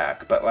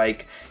backpack, but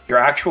like your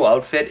actual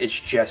outfit is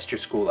just your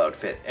school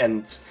outfit,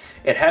 and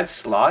it has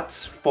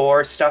slots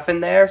for stuff in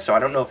there. So I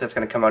don't know if that's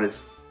going to come out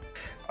as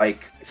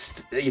like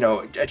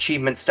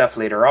achievement stuff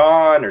later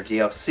on or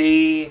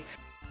DLC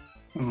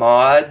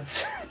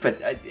mods, but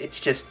it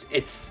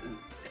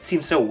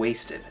seems so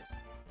wasted.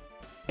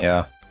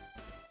 Yeah.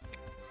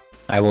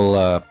 I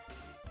will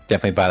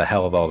definitely buy the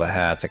hell of all the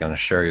hats. I can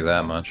assure you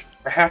that much.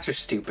 The hats are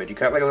stupid. You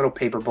got like a little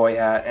paperboy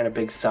hat and a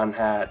big sun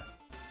hat.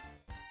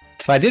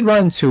 So I did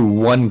run into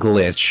one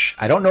glitch.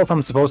 I don't know if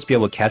I'm supposed to be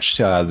able to catch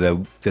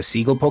the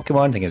seagull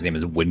Pokemon. I think his name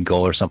is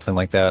Windgull or something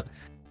like that.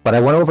 But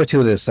I went over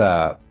to this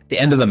the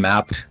end of the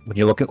map when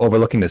you're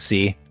overlooking the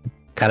sea,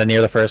 kind of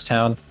near the first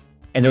town,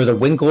 and there was a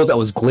Windgull that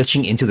was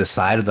glitching into the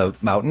side of the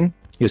mountain.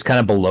 He was kind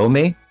of below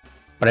me,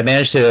 but I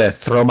managed to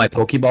throw my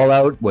Pokeball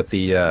out with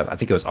the I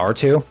think it was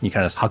R2. You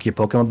kind of huck your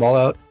Pokemon ball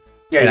out,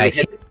 Yeah, and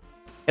you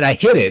I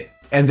hit it,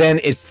 and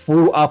then it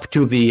flew up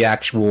to the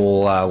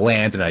actual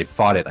land, and I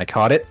fought it. I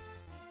caught it.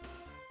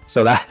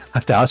 So that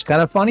was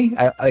kind of funny.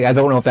 I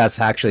don't know if that's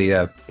actually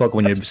a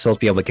Pokemon you're supposed to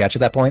be able to catch at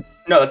that point.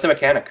 No, that's a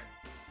mechanic.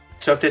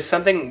 So if there's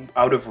something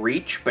out of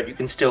reach, but you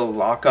can still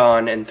lock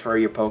on and throw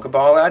your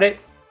Pokeball at it.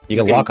 You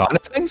can lock onto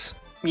things?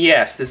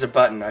 Yes, there's a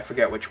button. I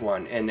forget which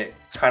one, and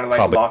it's kind of like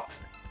Probably. locked.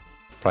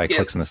 Probably Yeah.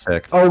 clicks in the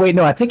stick. Oh wait,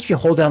 no, I think if you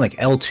hold down like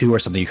L2 or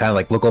something, you kind of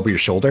like look over your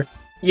shoulder.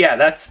 Yeah,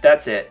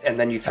 that's it. And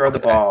then you throw the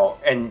Okay. ball,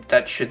 and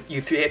that should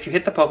if you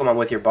hit the Pokemon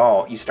with your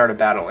ball, you start a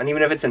battle. And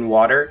even if it's in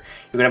water,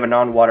 you can have a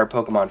non-water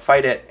Pokemon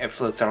fight it. It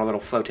floats on a little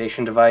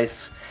flotation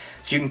device,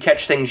 so you can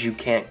catch things you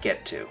can't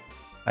get to.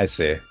 I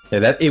see.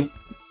 Yeah,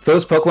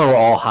 those Pokemon were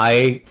all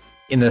high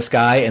in the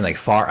sky and like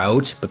far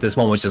out, but this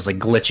one was just like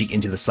glitching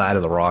into the side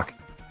of the rock.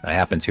 I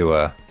happened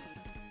to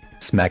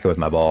smack it with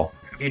my ball.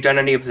 Have you done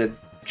any of the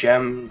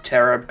Gem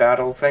Terra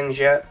battle things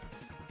yet?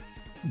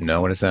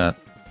 No, what is that?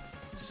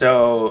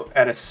 So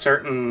at a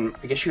certain,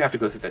 I guess you have to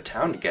go through the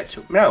town to get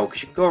to. No,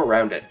 because you can go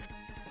around it.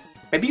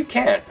 Maybe you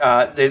can't.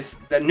 There's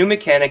the new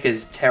mechanic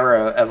is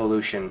Terra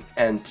Evolution,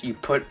 and you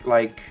put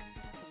like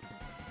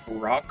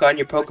rock on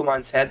your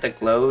Pokemon's head that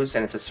glows,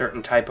 and it's a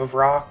certain type of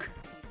rock,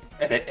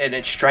 and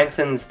it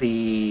strengthens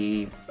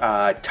the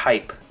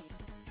type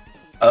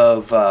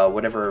of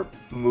whatever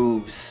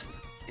moves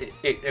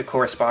it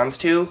corresponds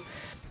to.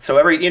 So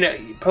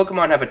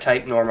Pokemon have a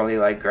type normally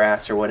like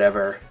grass or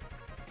whatever.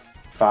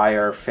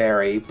 Fire,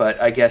 fairy, but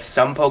I guess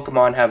some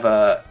Pokemon have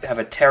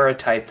a Terra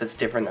type that's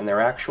different than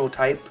their actual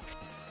type.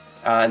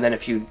 And then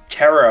if you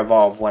Terra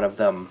evolve one of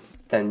them,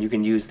 then you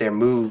can use their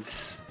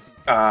moves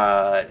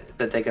that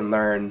they can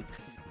learn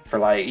for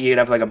like you can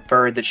have like a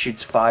bird that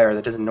shoots fire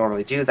that doesn't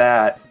normally do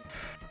that.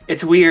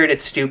 It's weird,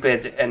 it's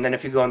stupid, and then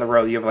if you go on the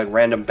road, you have like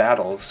random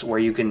battles where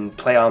you can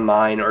play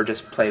online or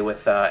just play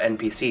with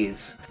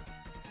NPCs.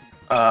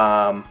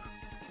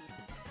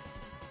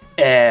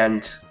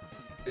 And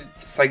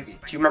it's like, do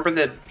you remember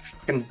the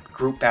fucking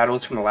group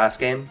battles from the last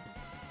game?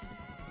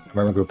 I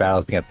remember group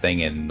battles being a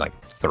thing in like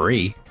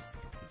 3.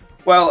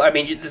 Well, I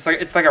mean, it's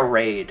like a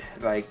raid,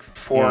 like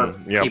 4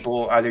 yep.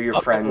 people, either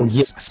your friends.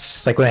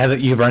 Yes, like when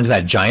you run into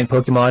that giant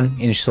Pokemon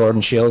in Sword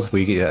and Shield,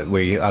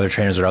 where other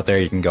trainers are out there,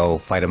 you can go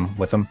fight them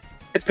with them.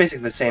 It's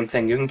basically the same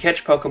thing. You can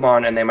catch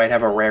Pokemon, and they might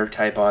have a rare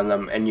type on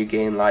them, and you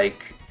gain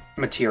like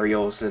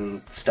materials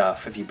and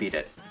stuff if you beat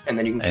it, and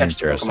then you can catch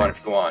the Interesting. Pokemon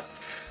if you want.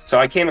 So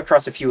I came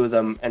across a few of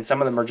them, and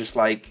some of them are just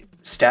like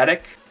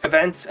static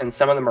events, and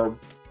some of them are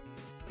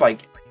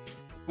like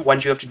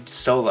ones you have to do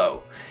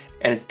solo,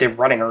 and they're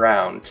running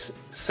around.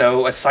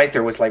 So a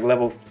Scyther was like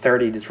level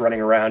 30 just running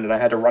around, and I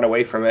had to run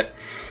away from it.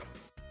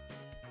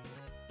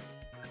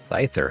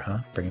 Scyther, huh?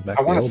 Bringing back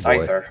I the want a old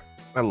boy. Scyther.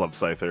 I love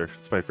Scyther.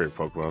 It's my favorite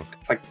Pokemon.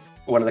 It's like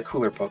one of the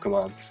cooler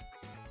Pokemons.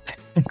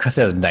 Because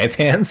it has knife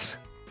hands?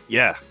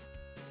 Yeah.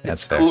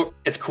 That's It's fair. cool.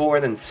 It's cooler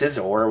than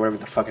Scizor, or whatever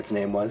the fuck its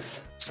name was.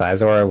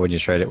 Sizor, when you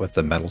trade it with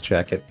the metal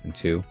jacket in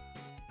 2.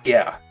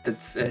 Yeah,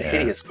 it's a Yeah.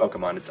 hideous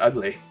Pokemon. It's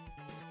ugly.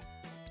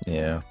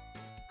 Yeah.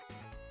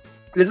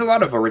 There's a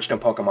lot of original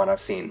Pokemon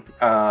I've seen.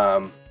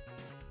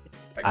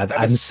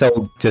 I'm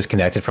so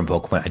disconnected from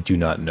Pokemon. I do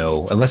not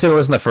know. Unless it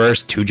was in the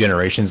first 2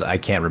 generations, I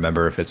can't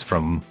remember if it's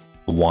from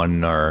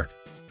 1 or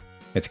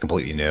it's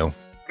completely new.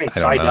 I mean, I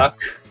don't know. Psyduck.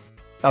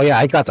 Oh yeah,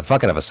 I got the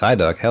fuck out of a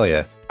Psyduck. Hell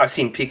yeah. I've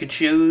seen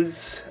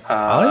Pikachus.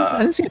 I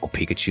didn't see no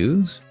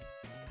Pikachus.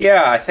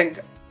 Yeah, I think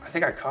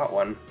I caught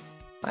one.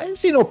 I didn't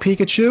see no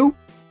Pikachu.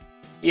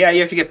 Yeah,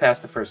 you have to get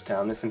past the first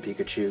town. There's some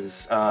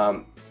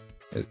Pikachus.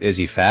 Is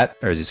he fat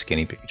or is he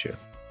skinny Pikachu?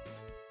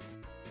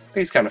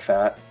 He's kind of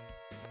fat.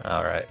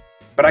 All right.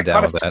 But I'm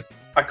down with that.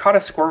 I caught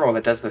a Squirrel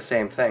that does the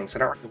same thing, so I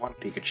don't really want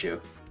a Pikachu.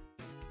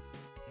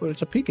 But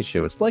it's a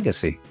Pikachu. It's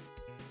Legacy.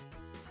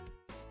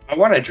 I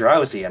want a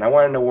Drowsy, and I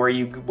want to know where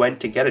you went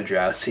to get a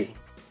Drowsy.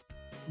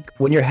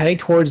 When you're heading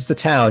towards the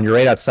town, you're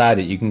right outside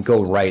it. You can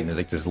go right, and there's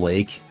like this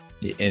lake,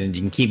 and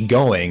you can keep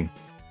going.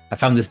 I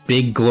found this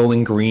big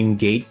glowing green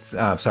gate.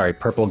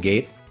 Purple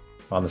gate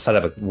on the side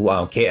of a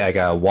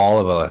wall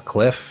of a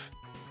cliff.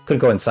 Couldn't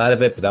go inside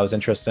of it, but that was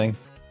interesting.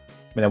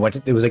 I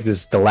mean, it was like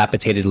this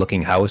dilapidated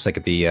looking house,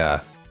 like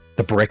the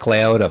brick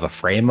layout of a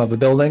frame of a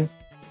building,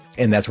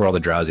 and that's where all the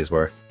Drowsies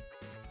were.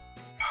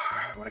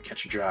 I want to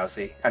catch a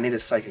Drowsy. I need a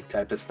Psychic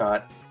type that's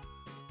not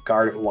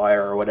Gardevoir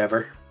or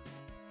whatever.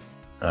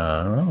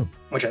 Oh.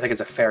 Which I think is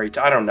a fairy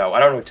type. I don't know. I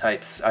don't know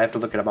types. I have to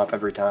look them up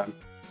every time.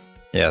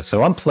 Yeah,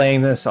 so I'm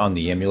playing this on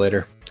the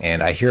emulator,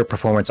 and I hear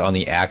performance on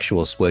the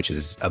actual Switch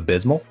is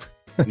abysmal.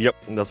 Yep,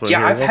 that's what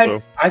I'm hearing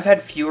also. I've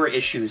had fewer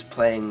issues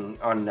playing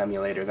on an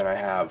emulator than I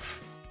have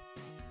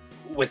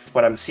with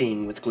what I'm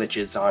seeing with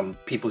glitches on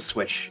people's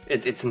Switch.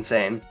 It's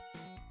insane.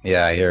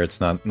 Yeah, I hear it's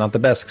not the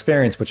best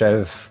experience, which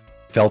I've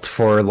felt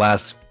for the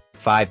last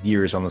 5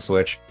 years on the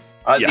Switch.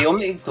 The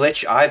only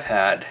glitch I've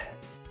had,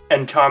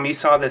 and Tom, you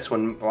saw this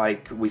when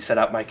we set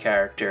up my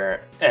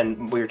character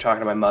and we were talking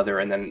to my mother,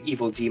 and then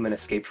evil demon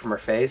escaped from her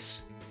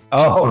face.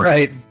 Oh,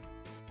 right.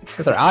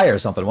 It's her eye or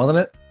something, wasn't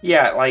it?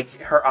 Yeah,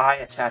 her eye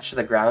attached to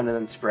the ground and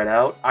then spread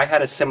out. I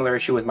had a similar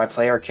issue with my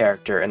player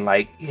character, and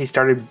he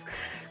started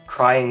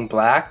crying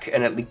black,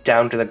 and it leaked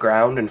down to the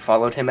ground and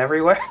followed him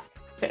everywhere.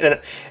 and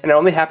it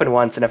only happened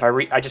once, and if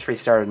I just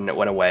restarted and it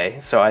went away.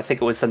 So I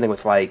think it was something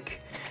with a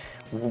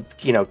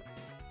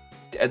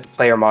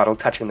player model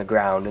touching the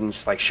ground and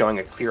just showing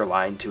a clear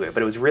line to it,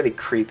 but it was really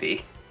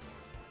creepy.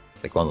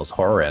 Like one of those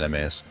horror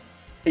animes.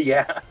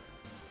 Yeah.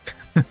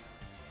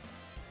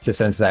 Just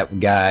sends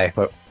that guy,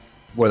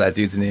 what that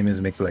dude's name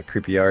is, makes like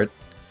creepy art.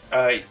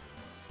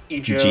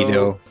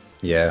 Ichido.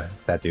 Yeah,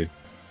 that dude.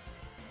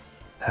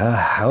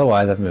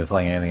 Otherwise, I haven't been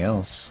playing anything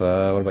else. What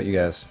about you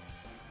guys?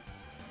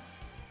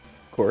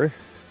 Corey?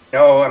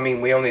 No, I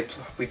mean we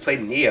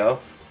played Neo.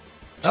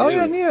 Oh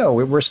yeah, Neo.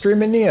 We're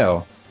streaming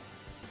Neo.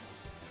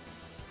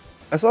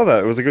 I saw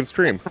that. It was a good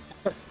stream.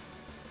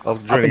 Up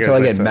until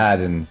I get mad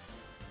and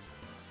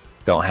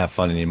don't have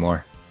fun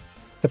anymore.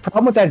 The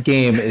problem with that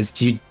game is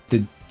the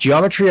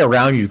geometry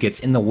around you gets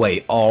in the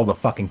way all the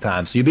fucking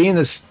time. So you be in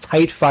this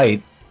tight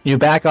fight, you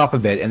back off a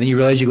bit, and then you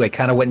realize you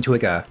kind of went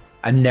into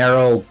a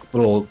narrow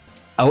little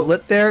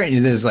outlet there,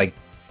 and there's a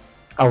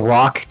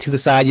rock to the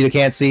side you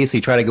can't see. So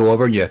you try to go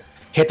over, and you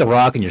hit the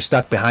rock, and you're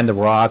stuck behind the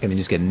rock, and then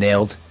you just get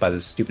nailed by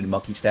this stupid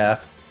monkey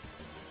staff.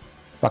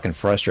 Fucking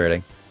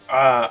frustrating.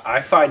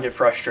 I find it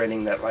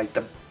frustrating that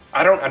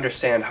I don't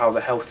understand how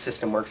the health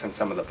system works on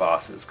some of the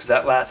bosses, because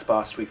that last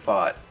boss we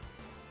fought,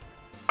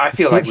 I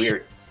feel like we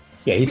were...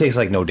 Yeah, he takes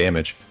no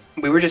damage.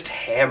 We were just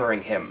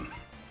hammering him.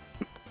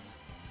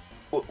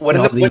 All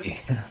the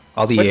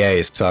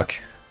EAs suck.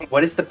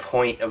 What is the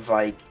point of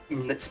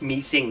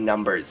me seeing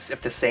numbers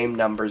if the same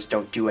numbers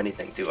don't do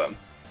anything to him?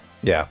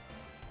 Yeah.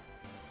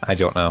 I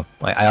don't know.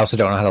 I also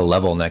don't know how to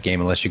level in that game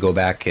unless you go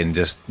back and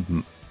just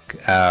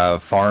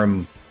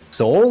farm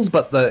souls,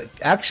 but the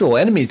actual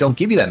enemies don't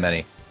give you that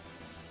many.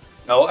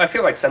 No, I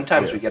feel like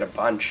sometimes we get a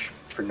bunch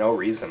for no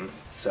reason.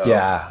 So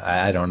yeah,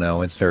 I don't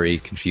know. It's very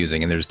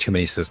confusing, and there's too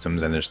many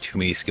systems, and there's too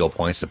many skill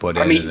points to put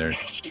in. I mean, and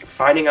there's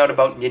finding out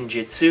about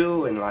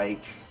ninjutsu and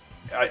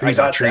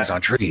trees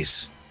on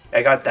trees.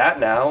 I got that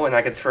now, and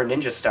I can throw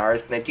ninja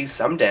stars, and they do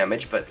some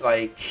damage, but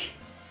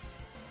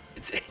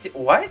it's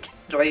what?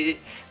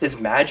 There's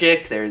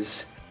magic.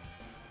 There's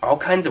all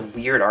kinds of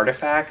weird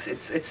artifacts.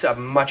 It's a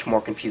much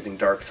more confusing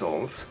Dark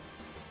Souls.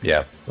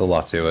 Yeah, a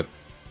lot to it.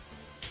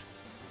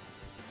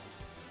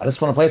 I just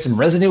want to play some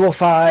Resident Evil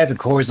 5, and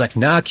Corey's like,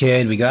 nah,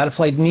 kid, we gotta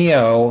play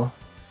Neo.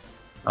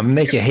 I'm gonna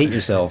make you hate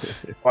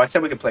yourself. Well, I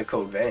said we could play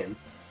Code Vein.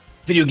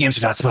 Video games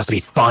are not supposed to be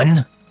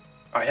fun.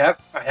 I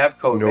have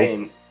Code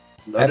Vein.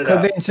 I have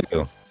Code Vein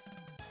too.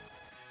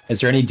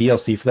 Is there any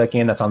DLC for that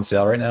game that's on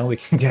sale right now we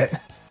can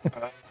get?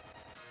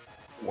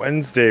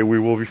 Wednesday, we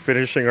will be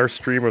finishing our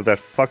stream of that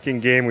fucking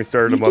game we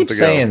started a month ago. You keep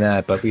saying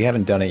that, but we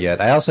haven't done it yet.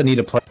 I also need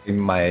to play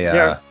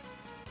my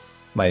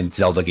my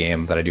Zelda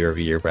game that I do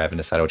every year, but I haven't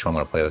decided which one I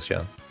want to play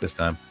this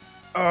time.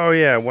 Oh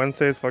yeah,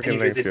 Wednesday's fucking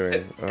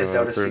Thanksgiving. The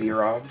Zelda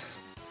CD-ROMs.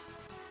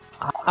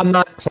 I'm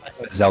not playing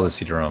with Zelda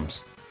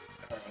CD-ROMs.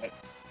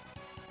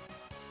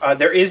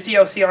 There is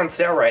DLC on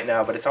sale right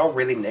now, but it's all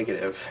really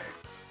negative.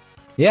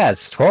 Yeah,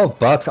 it's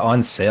 $12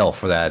 on sale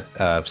for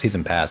that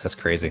season pass. That's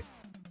crazy.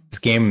 This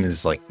game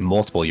is like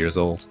multiple years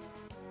old.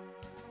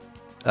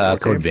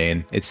 Code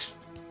Vein. It's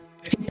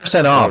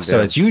 50% off,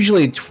 so it's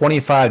usually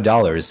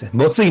 $25.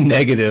 Mostly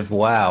negative.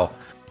 Wow.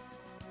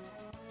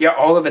 Yeah,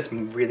 all of it's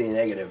really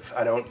negative.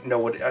 I don't know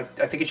what. I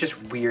think it's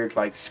just weird,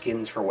 like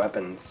skins for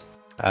weapons.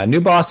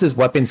 New bosses,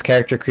 weapons,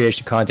 character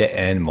creation content,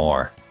 and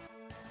more.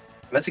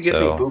 Unless it gives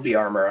me booby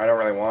armor, I don't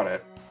really want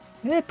it.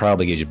 It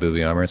probably gives you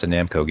booby armor. It's a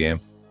Namco game.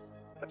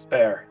 That's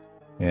fair.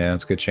 Yeah,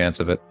 it's a good chance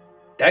of it.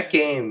 That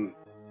game,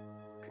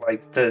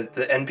 like the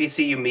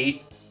NPC you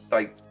meet,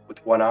 like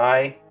with one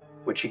eye,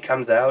 when she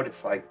comes out,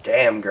 it's like,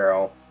 damn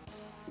girl,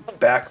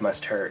 back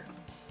must hurt.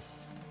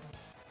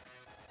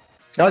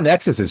 Oh,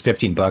 Nexus is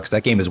 $15.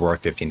 That game is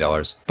worth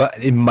 $15,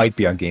 but it might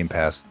be on Game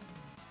Pass.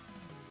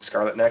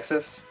 Scarlet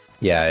Nexus?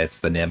 Yeah, it's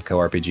the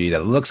Namco RPG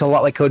that looks a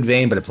lot like Code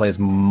Vein, but it plays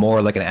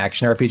more like an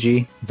action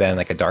RPG than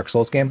like a Dark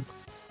Souls game.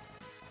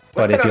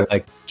 But if you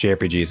like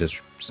JRPGs, it's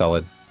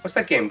solid. What's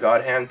that game?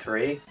 God Hand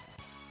 3?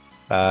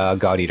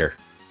 God Eater.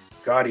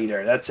 God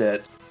Eater, that's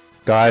it.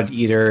 God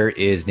Eater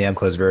is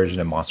Namco's version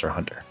of Monster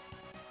Hunter.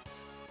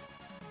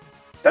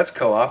 That's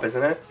co-op,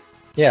 isn't it?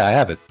 Yeah, I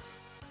have it.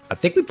 I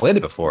think we played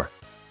it before.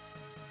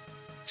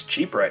 It's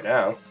cheap right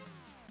now.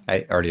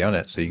 I already own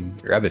it, so you can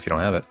grab it if you don't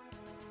have it.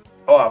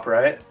 Co-op,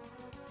 right?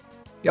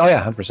 Oh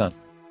yeah, 100%.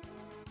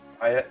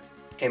 It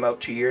came out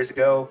 2 years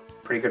ago.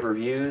 Pretty good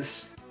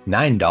reviews.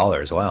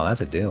 $9. Wow,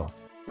 that's a deal.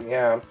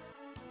 Yeah.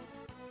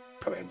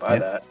 Probably gonna buy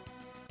that.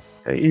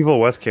 Hey, Evil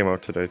West came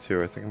out today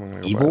too. I think I'm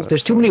gonna go Evil? buy that.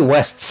 There's too many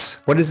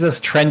Wests. What is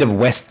this trend of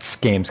Wests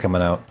games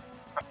coming out?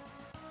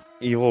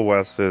 Evil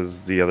West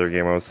is the other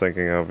game I was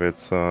thinking of.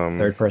 It's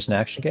Third-person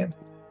action game?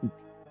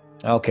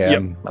 Okay,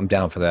 Yep. I'm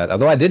down for that.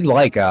 Although I did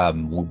like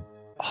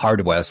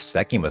Hard West.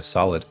 That game was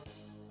solid.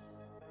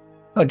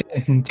 Oh,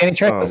 Danny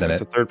Trejo was in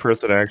it's it. a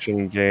third-person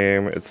action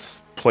game.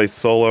 It's play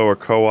solo or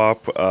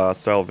co-op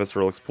style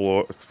visceral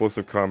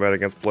explosive combat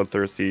against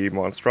bloodthirsty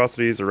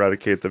monstrosities.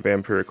 Eradicate the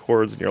vampiric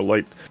hordes in your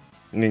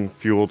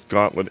lightning-fueled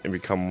gauntlet and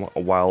become a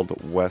Wild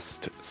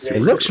West.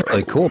 It looks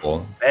really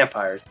cool.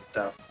 Vampires and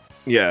stuff.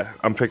 Yeah,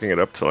 I'm picking it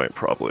up tonight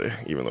probably,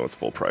 even though it's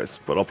full price.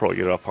 But I'll probably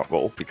get it off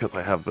Humble because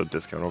I have the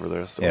discount over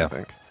there still. Yeah. I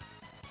think.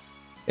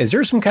 Is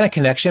there some kind of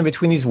connection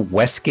between these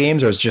West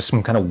games, or is it just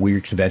some kind of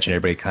weird convention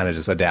everybody kind of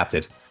just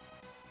adapted?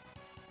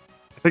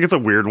 I think it's a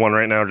weird one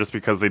right now, just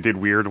because they did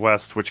Weird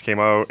West, which came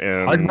out,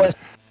 and Hard West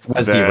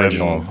was the then-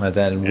 original, and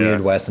then Weird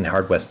yeah. West and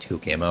Hard West 2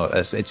 came out.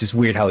 It's just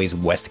weird how these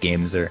West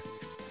games are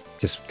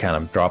just kind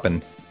of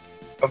dropping.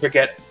 Don't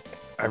forget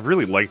I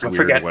really liked Don't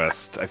Weird forget-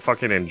 West. I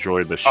fucking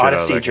enjoyed the shit out of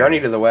Odyssey that Journey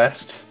game. to the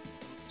West.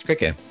 It's a great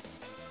game.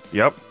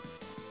 Yep.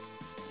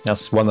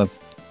 That's one of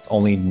the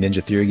only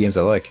Ninja Theory games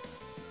I like.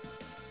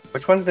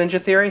 Which one's Ninja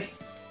Theory?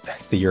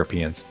 It's the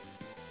Europeans.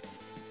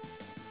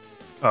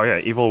 Oh yeah,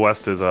 Evil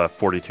West is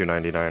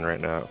 $42.99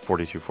 right now,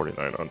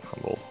 $42.49 on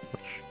Humble,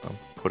 which I'm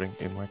putting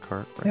in my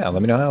cart. Right Yeah, now.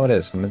 let me know how it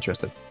is. I'm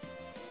interested.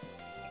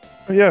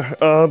 Yeah.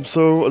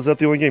 So is that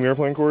the only game you're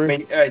playing, Corey? I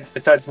mean,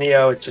 besides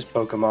Neo, it's just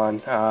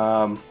Pokemon.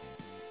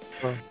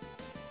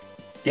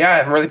 Yeah, I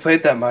haven't really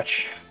played that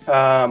much.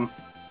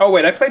 Oh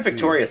wait, I played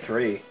Victoria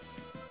 3.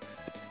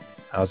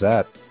 How's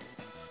that?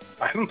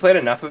 I haven't played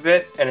enough of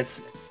it, and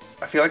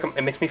I feel like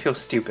it makes me feel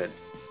stupid.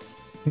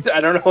 I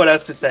don't know what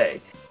else to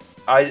say.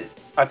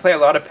 I play a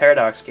lot of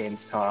Paradox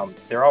games, Tom.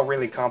 They're all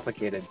really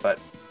complicated, but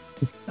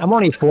I'm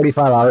only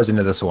 45 hours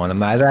into this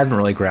one. I haven't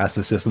really grasped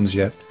the systems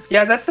yet.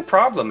 yeah, that's the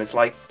problem. It's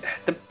like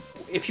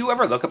if you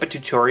ever look up a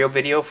tutorial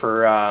video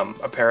for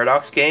a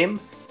Paradox game,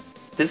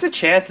 there's a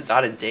chance it's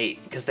out of date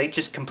because they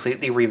just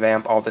completely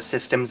revamp all the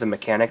systems and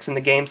mechanics in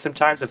the game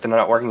sometimes if they're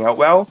not working out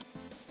well.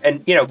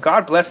 And, you know,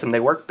 God bless them, they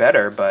work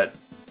better, but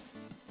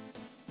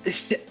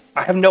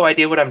I have no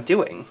idea what I'm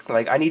doing.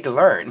 Like, I need to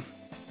learn.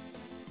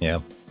 Yeah.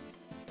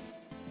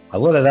 I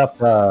loaded up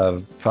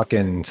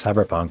fucking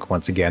Cyberpunk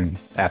once again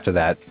after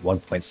that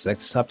 1.6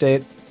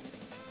 update.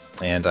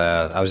 And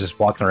I was just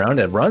walking around.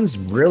 It runs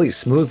really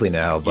smoothly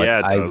now, but Yeah,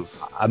 it does.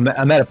 I'm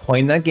at a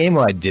point in that game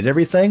where I did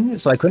everything,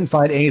 so I couldn't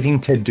find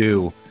anything to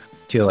do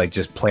to like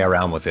just play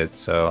around with it.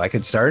 So I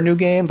could start a new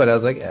game, but I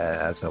was like,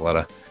 that's a lot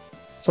of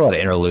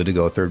interlude to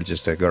go through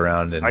just to go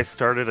around and I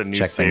started a new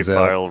check save things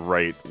out. file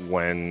right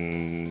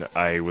when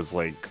I was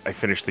like, I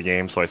finished the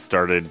game, so I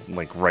started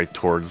like right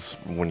towards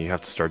when you have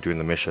to start doing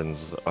the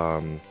missions,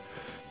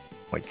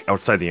 like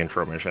outside the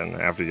intro mission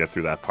after you get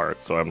through that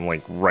part. So I'm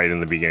like right in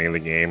the beginning of the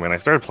game, and I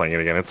started playing it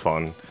again. It's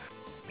fun,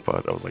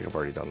 but I was like, I've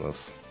already done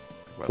this.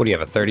 What do you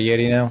have, a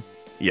 3080 now?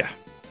 Yeah,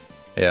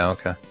 Yeah,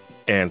 okay.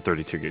 and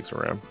 32 gigs of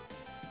RAM.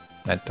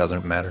 That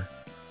doesn't matter.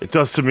 It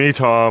does to me,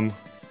 Tom.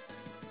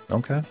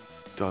 Okay.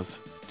 It does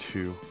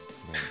to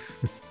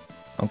me.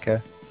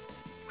 Okay.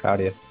 Proud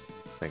of you.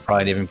 Thanks.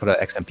 Probably didn't even put an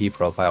XMP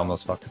profile on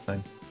those fucking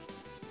things.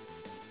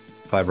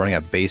 Probably running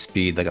at base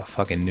speed like a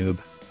fucking noob.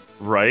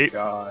 Right?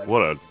 God.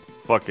 What a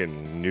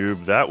fucking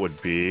noob that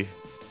would be.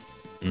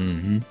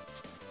 Mm-hmm.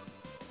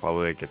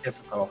 Probably like a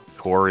Difficult.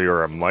 Corey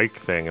or a Mike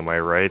thing, am I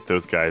right?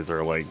 Those guys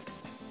are like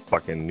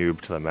fucking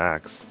noob to the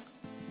max.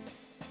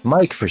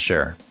 Mike for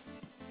sure.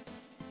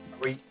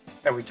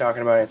 Are we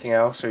talking about anything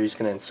else, or are you just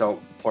gonna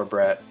insult poor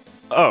Brett?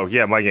 Oh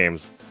yeah, my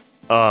games.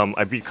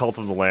 I beat Cult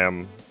of the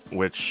Lamb,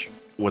 which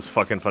was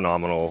fucking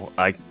phenomenal.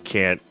 I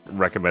can't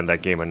recommend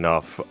that game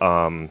enough.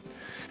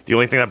 The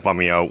only thing that bummed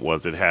me out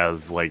was it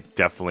has like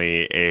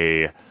definitely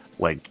a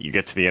like you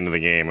get to the end of the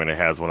game and it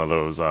has one of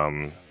those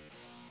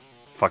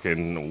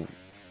fucking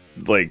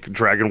like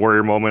Dragon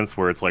Warrior moments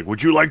where it's like,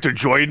 would you like to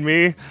join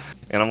me?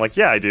 And I'm like,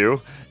 yeah, I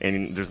do.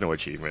 And there's no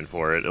achievement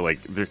for it. Like,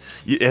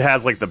 it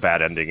has like the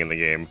bad ending in the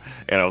game.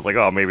 And I was like,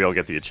 oh, maybe I'll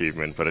get the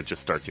achievement, but it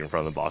just starts you in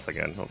front of the boss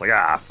again. I was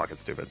like, fucking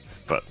stupid.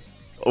 But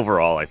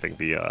overall, I think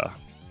the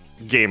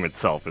game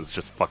itself is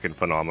just fucking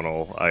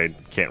phenomenal. I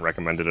can't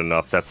recommend it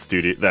enough.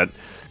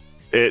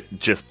 It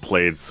just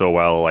played so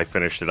well. I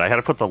finished it. I had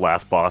to put the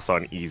last boss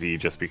on easy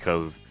just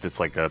because it's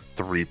like a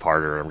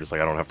 3-parter. I'm just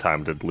like, I don't have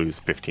time to lose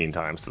 15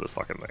 times to this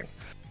fucking thing.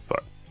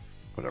 But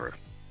whatever.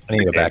 I need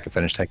to go back and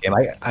finish that game.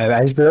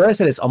 I realized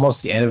that it's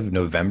almost the end of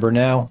November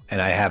now,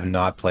 and I have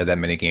not played that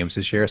many games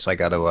this year, so I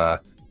got to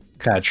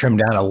kind of trim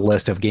down a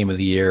list of game of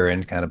the year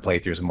and kind of play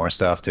through some more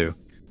stuff to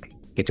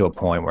get to a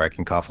point where I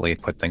can confidently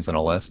put things on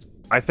a list.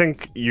 I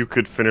think you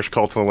could finish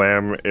Cult of the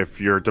Lamb if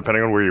you're,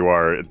 depending on where you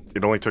are.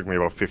 It only took me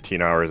about 15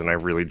 hours, and I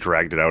really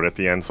dragged it out at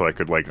the end so I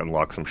could like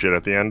unlock some shit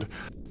at the end.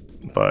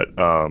 But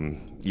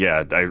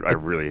yeah, I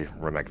really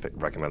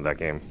recommend that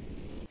game.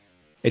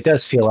 It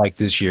does feel like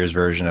this year's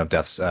version of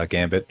Death's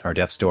Gambit, or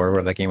Death's Door,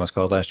 whatever that game was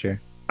called last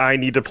year. I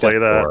need to play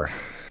that. Door.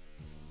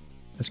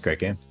 That's a great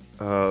game.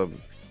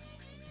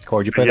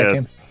 Cord, you play that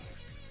game?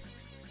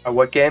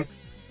 What game?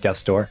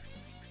 Death's Door.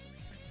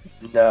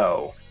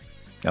 No.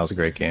 That was a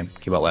great game.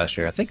 Came out last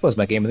year. I think it was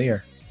my game of the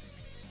year.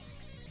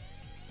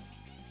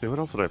 Yeah, what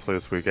else did I play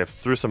this week? I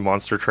threw some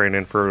Monster Train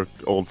in for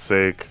old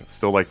sake.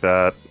 Still like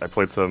that. I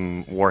played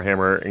some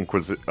Warhammer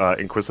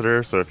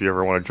Inquisitor, so if you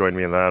ever want to join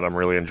me in that, I'm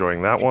really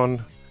enjoying that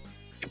one.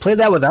 You played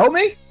that without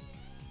me?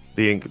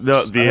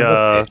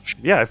 I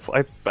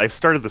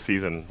started the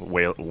season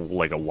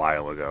a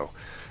while ago.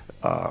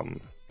 Let's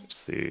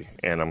see,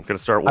 and I'm gonna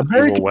start with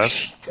Evil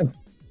West.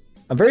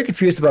 I'm very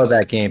confused about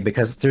that game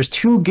because there's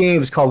 2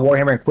 games called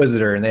Warhammer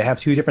Inquisitor and they have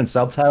 2 different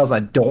subtitles.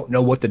 And I don't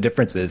know what the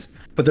difference is,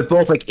 but they're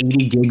both like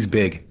 80 gigs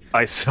big.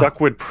 I stuck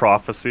with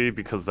Prophecy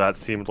because that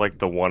seemed like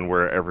the one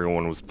where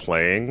everyone was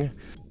playing.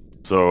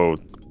 So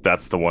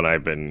that's the one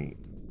I've been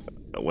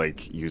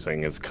like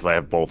using, is because I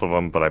have both of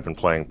them, but I've been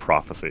playing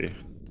Prophecy.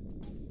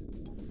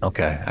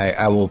 Okay,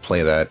 I will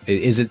play that.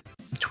 Is it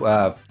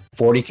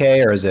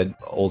 40K or is it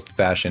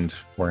old-fashioned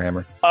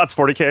Warhammer? It's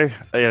 40K,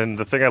 and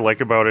the thing I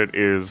like about it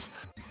is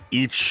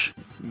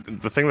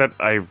the thing that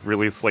I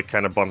really like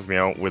kind of bums me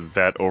out with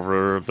that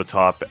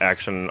over-the-top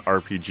action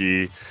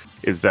RPG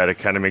is that it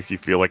kind of makes you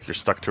feel like you're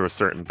stuck to a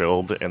certain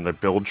build, and the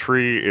build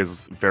tree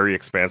is very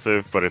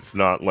expansive, but it's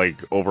not like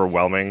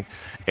overwhelming.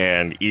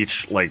 And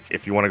each, like,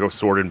 if you want to go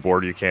sword and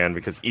board, you can,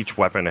 because each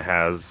weapon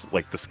has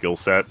like the skill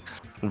set.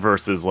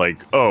 Versus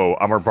like, oh,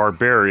 I'm a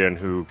barbarian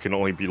who can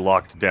only be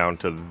locked down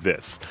to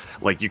this.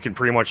 Like, you can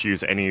pretty much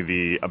use any of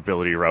the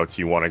ability routes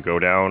you want to go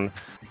down,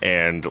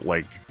 and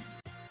like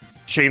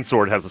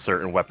chainsword has a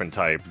certain weapon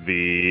type.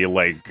 The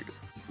like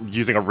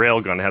using a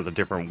railgun has a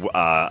different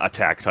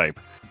attack type.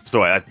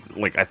 So I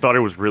thought it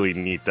was really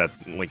neat that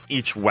like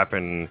each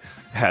weapon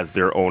has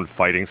their own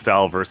fighting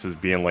style versus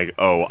being like,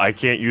 oh, I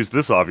can't use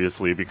this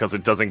obviously because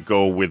it doesn't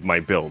go with my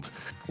build.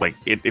 Like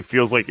it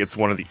feels like it's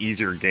one of the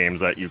easier games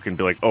that you can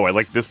be like, oh, I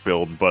like this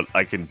build, but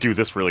I can do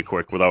this really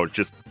quick without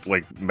just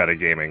like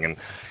metagaming. And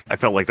I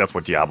felt like that's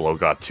what Diablo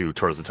got to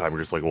towards the time. We're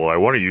just like, well, I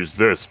want to use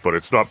this, but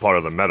it's not part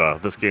of the meta.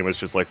 This game is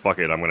just like, fuck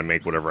it, I'm going to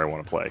make whatever I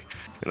want to play.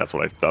 And that's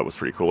what I thought was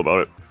pretty cool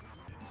about it.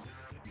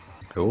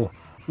 Cool.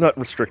 Not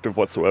restrictive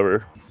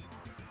whatsoever.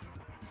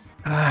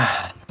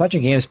 A bunch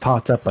of games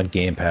popped up on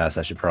Game Pass.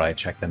 I should probably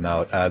check them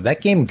out.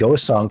 That game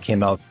Ghost Song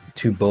came out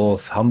to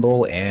both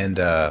Humble and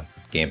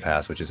Game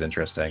Pass, which is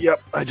interesting. Yep,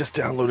 I just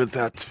downloaded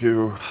that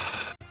too.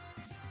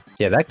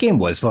 Yeah, that game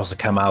was supposed to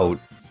come out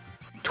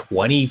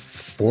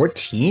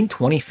 2014,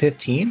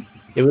 2015.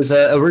 It was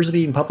originally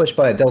being published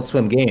by Adult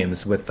Swim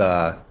Games with,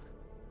 what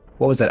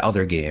was that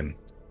other game?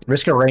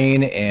 Risk of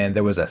Rain, and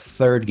there was a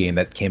third game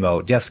that came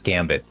out, Death's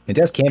Gambit. And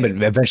Death's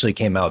Gambit eventually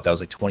came out. That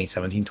was like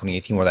 2017,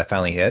 2018, where that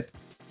finally hit.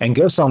 And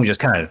Ghost Song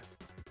just kind of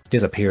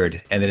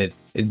disappeared. And then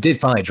it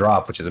did finally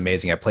drop, which is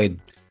amazing. I played,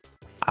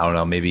 I don't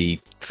know, maybe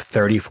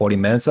 30, 40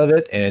 minutes of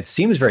it, and it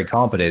seems very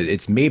competent.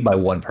 It's made by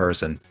one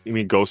person. You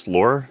mean Ghost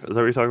Lore? Is that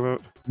what you're talking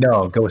about?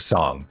 No, Ghost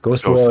Song.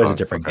 Ghost Lore is a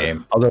different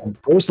game. Although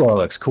Ghost Lore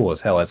looks cool as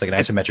hell. It's like an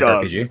isometric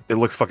RPG. It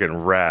looks fucking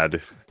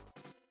rad.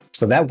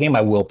 So that game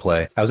I will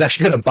play. I was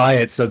actually going to buy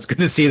it, so it's good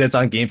to see that's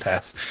on Game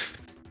Pass.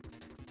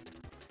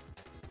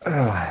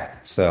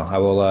 So I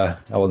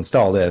will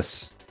install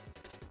this.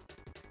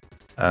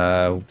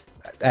 I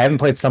haven't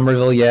played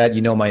Somerville yet.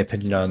 You know my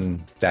opinion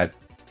on that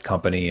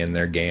company and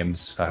their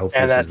games. I hope.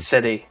 And that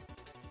city.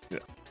 Yeah.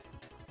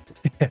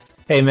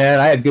 Hey man,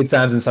 I had good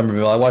times in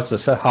Somerville. I watched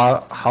the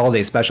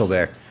holiday special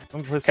there.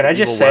 Can I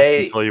just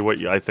say? Tell you what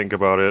I think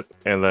about it,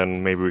 and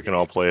then maybe we can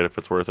all play it if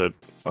it's worth it.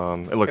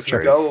 It looks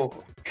great.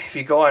 If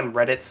you go on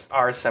Reddit's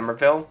r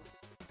Somerville,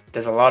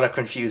 There's a lot of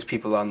confused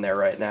people on there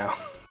right now.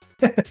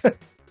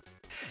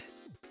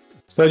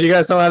 So do you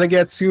guys know how to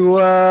get to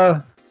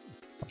I'm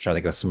trying to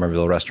think of a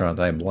Somerville restaurant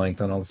that I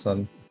blanked on all of a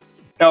sudden.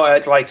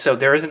 No, so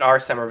there isn't our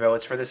Somerville.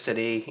 It's for the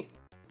city.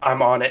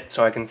 I'm on it,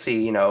 so I can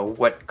see,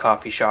 what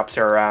coffee shops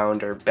are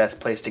around or best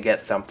place to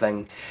get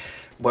something,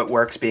 what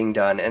work's being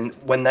done. And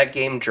when that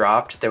game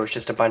dropped, there was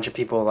just a bunch of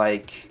people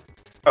like,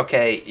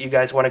 okay, you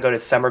guys want to go to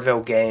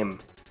Somerville game.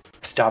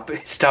 Stop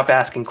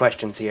asking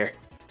questions here.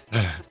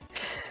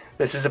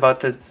 This is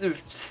about the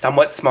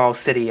somewhat small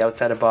city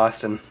outside of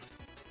Boston.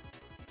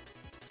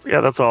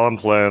 Yeah, that's all I'm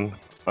playing.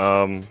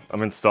 I'm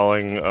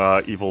installing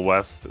Evil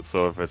West,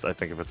 so I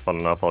think if it's fun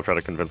enough, I'll try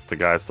to convince the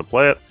guys to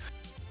play it,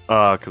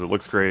 because it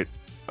looks great.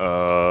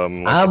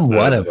 I'm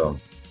one of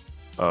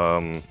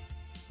them.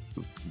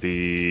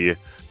 The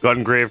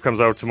Gungrave comes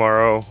out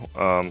tomorrow,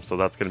 so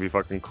that's gonna be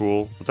fucking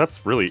cool. But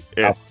that's really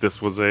it.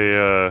 This was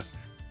a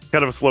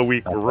kind of a slow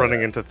week. We're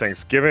running into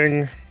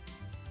Thanksgiving.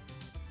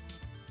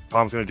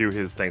 Tom's going to do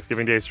his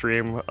Thanksgiving Day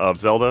stream of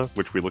Zelda,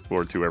 which we look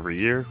forward to every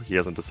year. He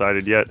hasn't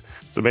decided yet,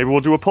 so maybe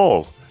we'll do a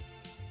poll.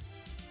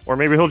 Or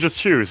maybe he'll just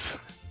choose.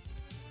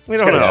 We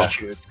don't know.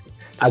 There's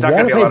not going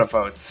to be a lot of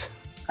votes.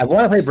 I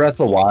want to play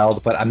Breath of the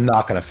Wild, but I'm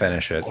not going to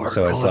finish it. Oracle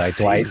so it's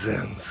like,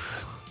 Seasons.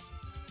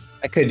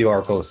 I could do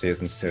Oracle of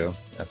Seasons too.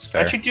 That's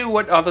fair. Actually, do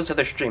what all those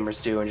other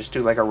streamers do and just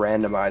do like a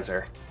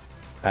randomizer.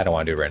 I don't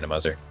want to do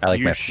randomizer. I like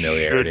my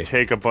familiarity. You should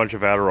take a bunch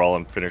of Adderall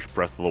and finish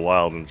Breath of the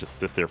Wild and just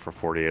sit there for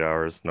 48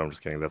 hours. No, I'm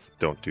just kidding.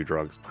 Don't do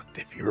drugs. But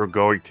if you were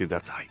going to,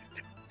 that's how you do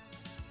it.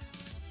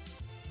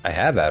 I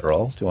have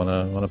Adderall. Do you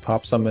want to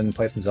pop some and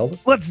play some Zelda?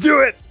 Let's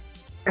do it!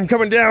 I'm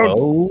coming down!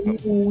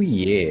 Oh,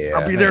 yeah.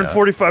 I'll be there in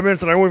 45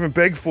 minutes and I won't even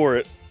beg for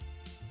it.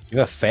 You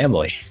have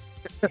family.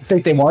 I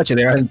think they want you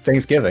there on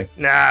Thanksgiving.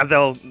 Nah,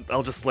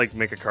 I'll just like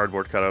make a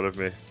cardboard cutout of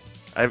me.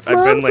 I've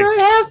been like,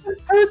 have the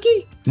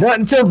turkey? Not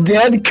until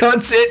Dad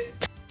cuts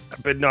it.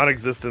 I've been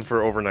non-existent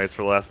for overnights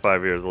for the last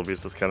 5 years. It'll be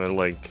just kind of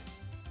like,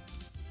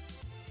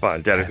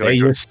 fine. Daddy's gonna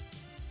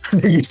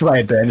They're used to my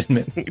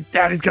abandonment.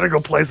 Daddy's gonna go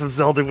play some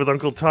Zelda with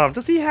Uncle Tom.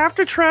 Does he have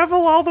to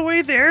travel all the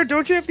way there?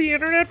 Don't you have the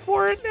internet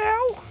for it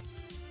now?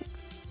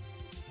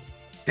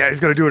 Daddy's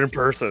gonna do it in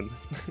person.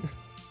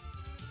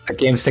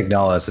 Game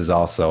Signalis is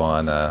also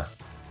on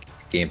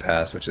Game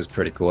Pass, which is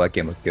pretty cool. That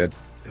game looks good.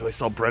 They only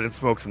sell bread and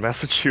smokes in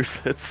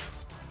Massachusetts.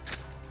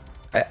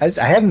 I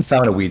haven't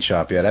found a weed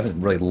shop yet. I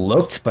haven't really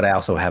looked, but I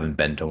also haven't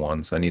been to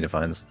one, so I need to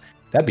find this.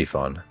 That'd be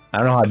fun. I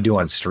don't know how to do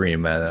on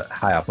stream,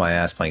 high off my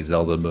ass playing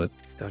Zelda, but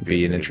that'd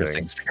be an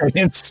interesting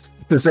experience,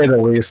 to say the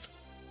least.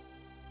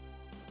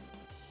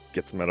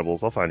 Get some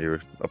edibles. I'll find you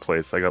a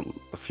place. I got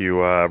a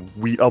few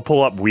I'll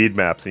pull up weed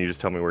maps and you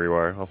just tell me where you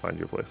are. I'll find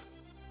you a place.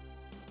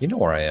 You know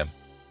where I am.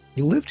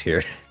 You lived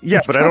here. Yeah,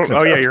 but I don't.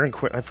 Oh yeah, you're in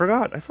Quinn. I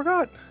forgot. I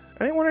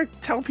didn't want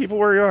to tell people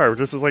where you are.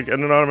 This is like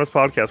an anonymous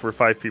podcast where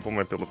 5 people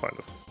might be able to find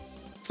us.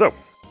 So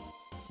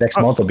next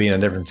month will be in a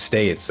different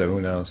state, so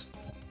who knows?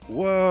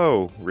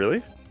 Whoa,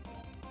 really?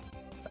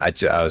 I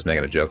was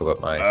making a joke about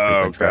my.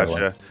 Oh,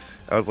 gotcha.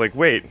 I was like,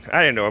 wait,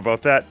 I didn't know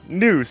about that.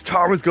 News: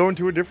 Tom was going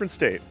to a different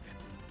state.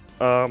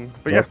 But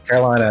yeah,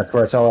 Carolina. That's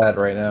where it's all at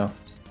right now.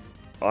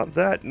 On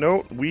that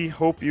note, we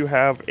hope you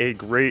have a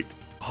great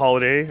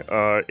holiday.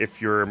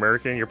 If you're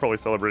American, you're probably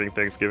celebrating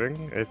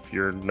Thanksgiving. If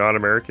you're not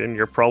American,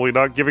 you're probably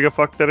not giving a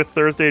fuck that it's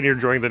Thursday and you're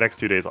enjoying the next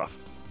 2 days off.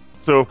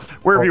 So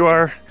wherever you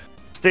are,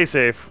 stay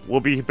safe. We'll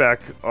be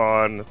back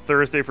on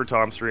Thursday for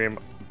Tom stream.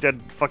 Dead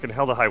fucking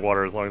hell to high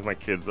water as long as my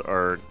kids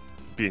are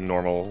being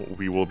normal.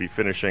 We will be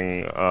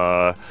finishing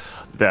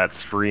that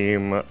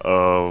stream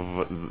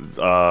of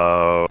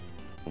blah,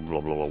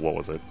 blah, blah, what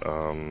was it?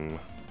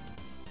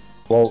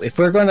 Well, if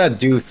we're gonna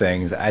do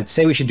things, I'd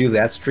say we should do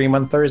that stream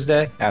on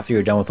Thursday after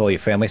you're done with all your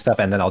family stuff,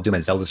 and then I'll do my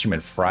Zelda stream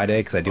on Friday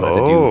because I do have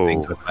to do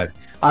things with my.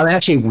 I'm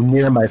actually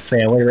near my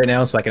family right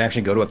now, so I can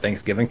actually go to a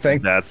Thanksgiving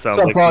thing. That sounds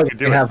so like I'm you could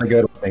do probably have to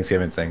go to a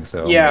Thanksgiving thing.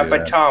 So yeah,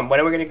 but Tom, when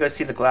are we gonna go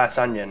see the Glass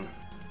Onion?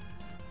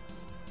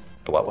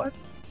 What?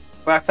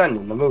 Glass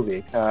Onion, the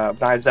movie,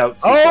 Knives Out.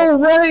 Sequel. Oh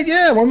right,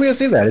 yeah. When are we gonna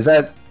see that? Is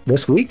that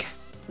this week?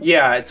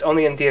 Yeah, it's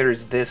only in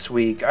theaters this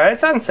week.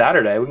 It's on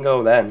Saturday. We can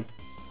go then.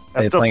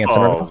 That's Dust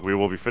Falls. We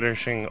will be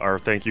finishing our.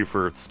 Thank you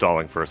for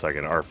stalling for a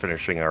second.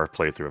 Finishing our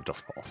playthrough of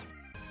Dust Falls.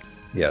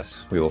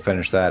 Yes, we will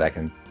finish that. I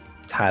can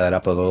tie that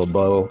up a little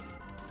bow.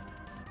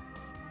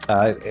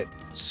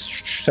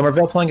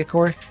 Somerville playing it,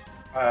 Corey?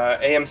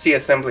 AMC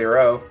Assembly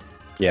Row.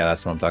 Yeah,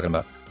 that's what I'm talking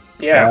about.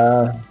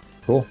 Yeah.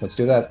 Cool. Let's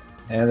do that.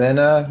 And then,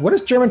 what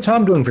is German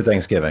Tom doing for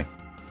Thanksgiving?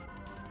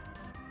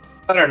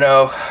 I don't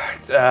know.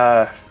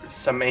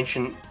 Some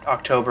ancient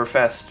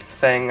Oktoberfest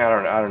thing. I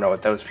don't know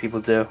what those people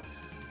do.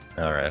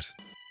 All right.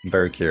 I'm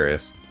very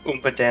curious.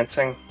 Oompa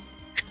dancing.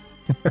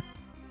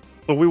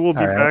 So we will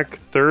be back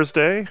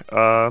Thursday.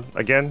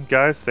 Again,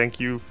 guys, thank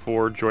you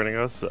for joining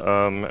us.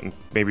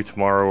 Maybe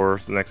tomorrow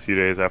or the next few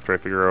days after I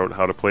figure out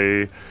how to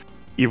play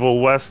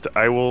Evil West,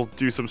 I will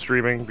do some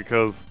streaming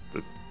because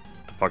the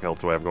fuck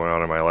else do I have going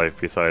on in my life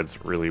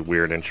besides really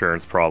weird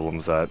insurance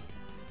problems that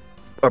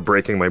are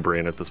breaking my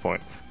brain at this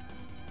point.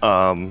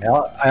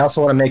 I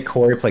also want to make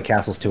Corey play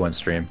Castles 2 on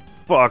stream.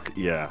 Fuck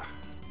yeah.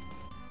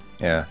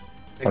 Yeah.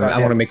 They I got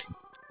want to him.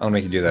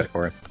 make you do that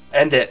for it.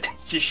 End it.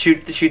 Just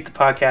shoot the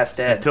podcast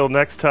dead. Until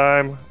next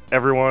time,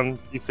 everyone,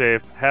 be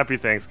safe. Happy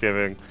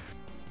Thanksgiving.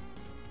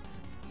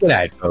 Good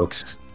night, folks.